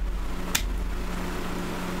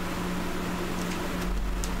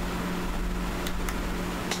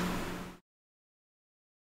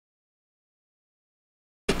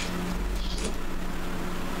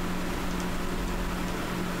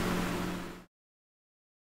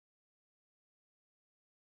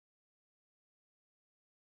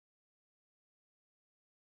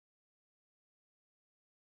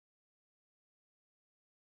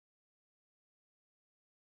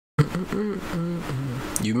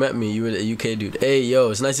 You met me. You were the UK dude. Hey, yo,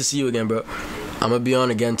 it's nice to see you again, bro. I'm gonna be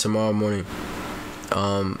on again tomorrow morning.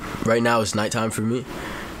 Right now it's nighttime for me.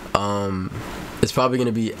 It's probably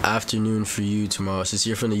gonna be afternoon for you tomorrow. Since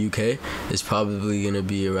you're from the UK, it's probably gonna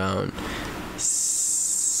be around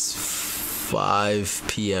 5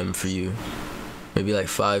 p.m. for you. Maybe like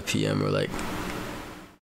 5 p.m. or like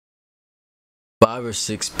 5 or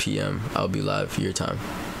 6 p.m. I'll be live for your time.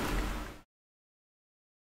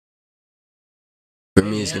 For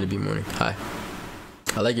me, it's gonna be morning. Hi.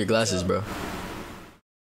 I like your glasses, bro.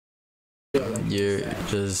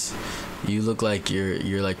 You look like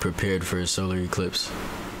you're like prepared for a solar eclipse.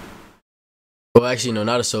 Well, actually, no,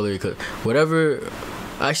 not a solar eclipse. Whatever.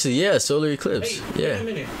 Actually, yeah, solar eclipse. Hey, yeah.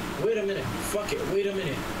 Wait a minute. Fuck it. Wait a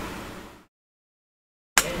minute.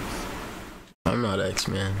 I'm not X,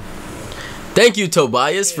 man. Thank you,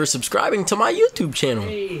 Tobias, for subscribing to my YouTube channel.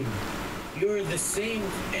 Hey, you're the same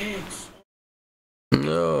X.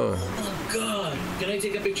 No. Oh god. Can I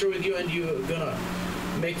take a picture with you and you're gonna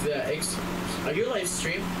make the X? Are you live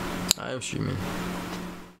stream? I am streaming.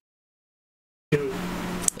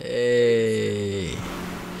 Hey.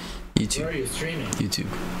 YouTube. Where are you streaming? YouTube.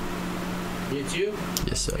 YouTube?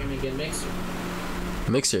 Yes, sir. Streaming in Mixer.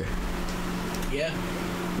 Mixer? Yeah.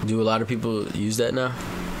 Do a lot of people use that now?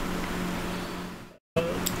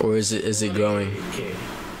 Or is it growing? Okay.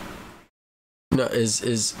 No, is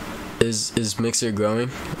Mixer growing?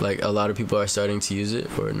 Like a lot of people are starting to use it,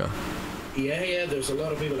 or no? Yeah, there's a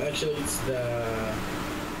lot of people. Actually, it's the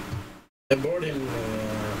boarding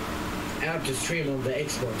app to stream on the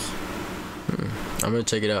Xbox. I'm gonna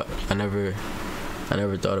check it out. I never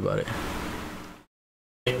thought about it.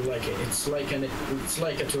 I like it. It's like a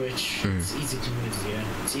Twitch. It's easy to use. Yeah,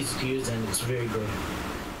 it's easy to use and it's very good.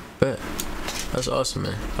 Bet. That's awesome,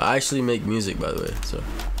 man. I actually make music, by the way, so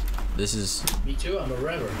this is... Me too, I'm a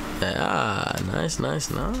rapper. Ah, nice. I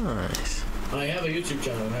have a YouTube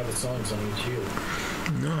channel, I have songs on YouTube.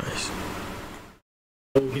 Nice.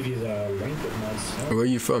 I'll give you the link of my song. Where are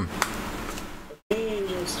you from? Hey,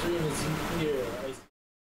 your stream is here.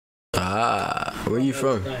 Ah, where are you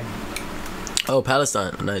from? Oh,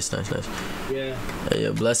 Palestine. Nice. Yeah.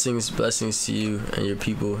 Yeah, blessings to you and your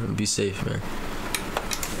people, and be safe, man.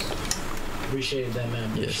 Appreciate that,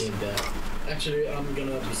 man. Appreciate that. Actually, I'm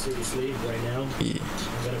gonna be seriously right now. Yeah.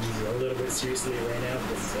 I'm gonna be a little bit seriously right now.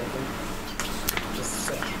 Just a second. Just a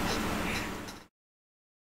second.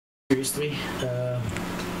 Seriously,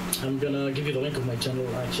 I'm gonna give you the link of my channel.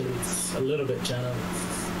 Actually, it's a little bit channel.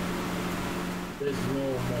 There's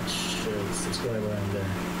no much subscriber in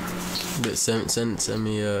there. But send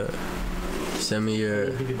me your.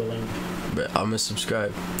 I'll give you the link. But I'm gonna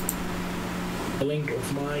subscribe. The link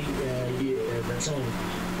of my the song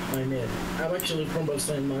I made. I'm actually from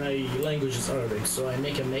Palestine. My language is Arabic, so I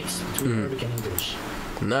make a mix between Arabic and English.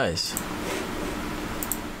 Nice.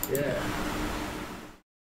 Yeah.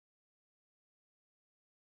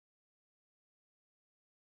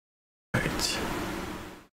 Right.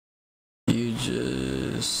 You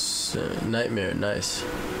just Nightmare. Nice.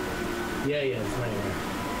 Yeah, it's Nightmare.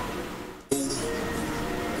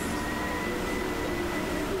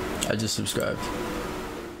 I just subscribed.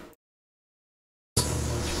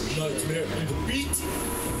 Nightmare in the beat.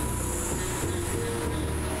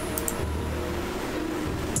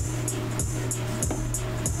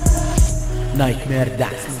 نايتمير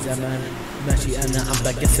دعس من زمان ماشي انا عم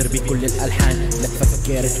بكسر بكل الالحان لا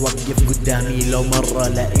تفكر توقف قدامي لو مره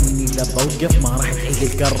لاني لا بوقف ما راح تعيد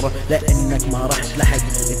الكره لانك ما راح تلحق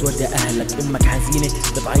تودع اهلك امك حزينه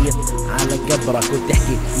بتعيط على قبرك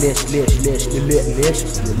وتحكي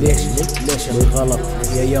ليش الغلط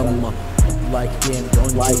يا يما like them,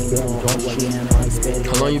 don't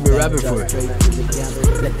How long you been rapping for?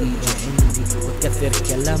 وتكثر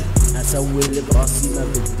كلام اسوي اللي براسي ما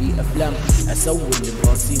بدي افلام اسوي اللي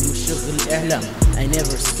براسي مش شغل اعلام I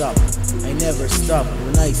never stop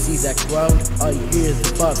when I see that crowd I hear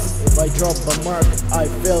the buzz if I drop a mark I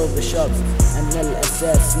feel the shots انا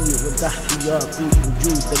الاساسي والاحتياطي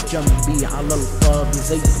وجودك جنبي على الفاضي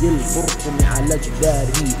زي البرقم على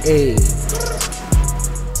جداري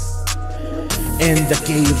In the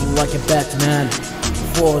cave like a Batman.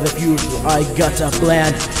 For the future I got a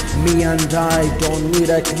plan. Me and I don't need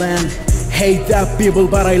a clan. Hate the people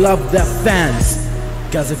but I love the fans.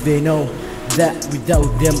 Cause if they know that without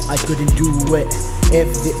them I couldn't do it. If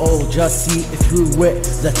they all just see through it,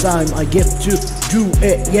 the time I give to do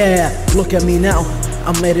it. Yeah, look at me now,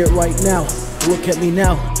 I made it right now. Look at me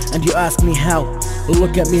now, and you ask me how.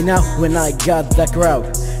 Look at me now when I got the crowd.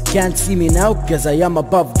 Can't see me now cause I am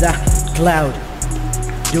above the cloud.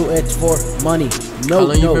 Do it for money. No, How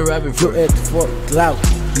long no. You been rapping for? Do it for clout.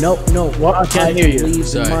 No, no. What? I can't hear you. Believe in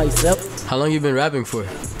Sorry. myself. How long you been rapping for?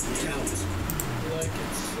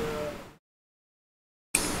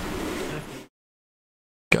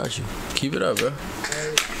 Got you. Keep it up, bro. I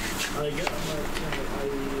got my channel.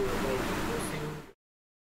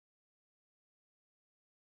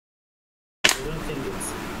 I don't think it's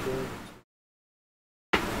going.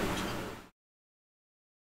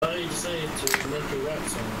 I decided to make a rap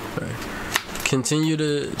song. Right. Continue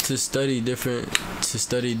to study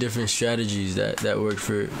different strategies that work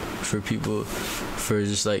for people for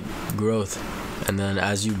just like growth, and then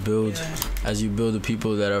as you build the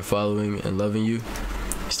people that are following and loving you,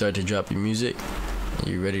 you start to drop your music and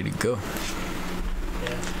you're ready to go.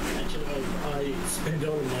 Yeah, actually I spend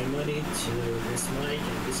all my money to this mic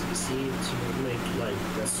and this PC to make like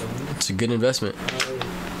the song. It's a good investment. I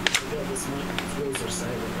got this mic, Closer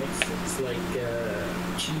Silent X. It's like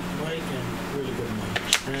cheap mic and really good mic.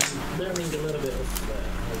 And learning a little bit of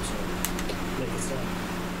how to make a song.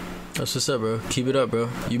 That's what's up, bro. Keep it up, bro.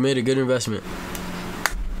 You made a good investment.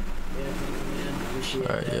 Yeah, man. Appreciate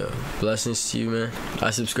Alright, that. yo. Blessings to you, man.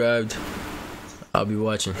 I subscribed. I'll be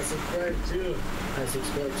watching. I subscribe too.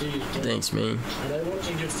 Thanks, man. And I'm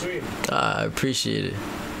watching your stream. I appreciate it.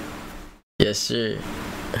 Yes, sir.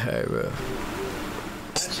 Alright, bro.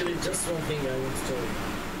 Actually, just one thing I want to tell you.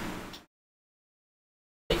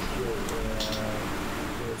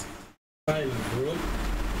 Your silent room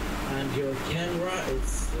and your camera,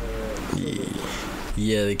 it's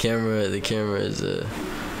Yeah, the camera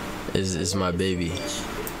is my baby.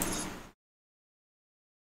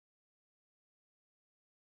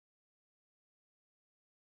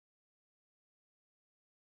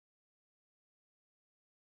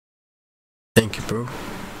 Thank you, bro.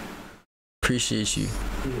 Appreciate you.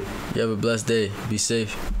 You have a blessed day. Be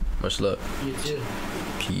safe. Much love. You too.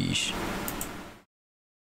 Peace.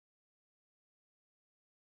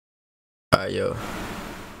 Alright, yo.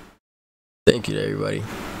 Thank you to everybody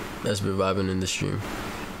that's been vibing in the stream.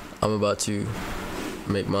 I'm about to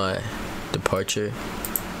make my departure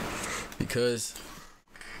because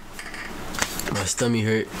my stomach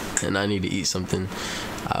hurt and I need to eat something.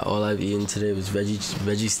 All I've eaten today was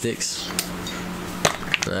veggie sticks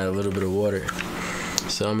and I had a little bit of water.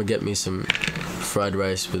 So I'm gonna get me some fried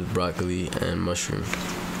rice with broccoli and mushroom.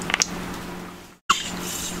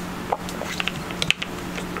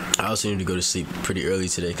 I also need to go to sleep pretty early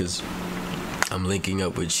today because I'm linking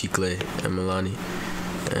up with Chicle and Milani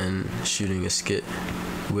and shooting a skit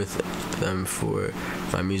with them for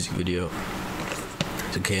my music video.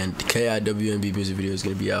 The KIWMB music video is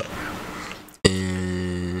gonna be out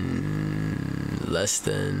in less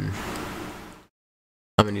than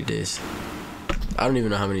how many days? I don't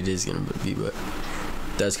even know how many days it's gonna be, but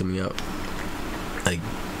that's coming out like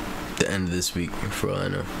the end of this week for all I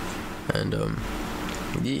know. And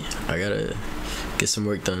yeah, I gotta get some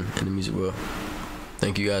work done in the music world.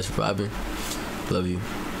 Thank you guys for vibing. Love you.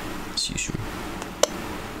 See you soon.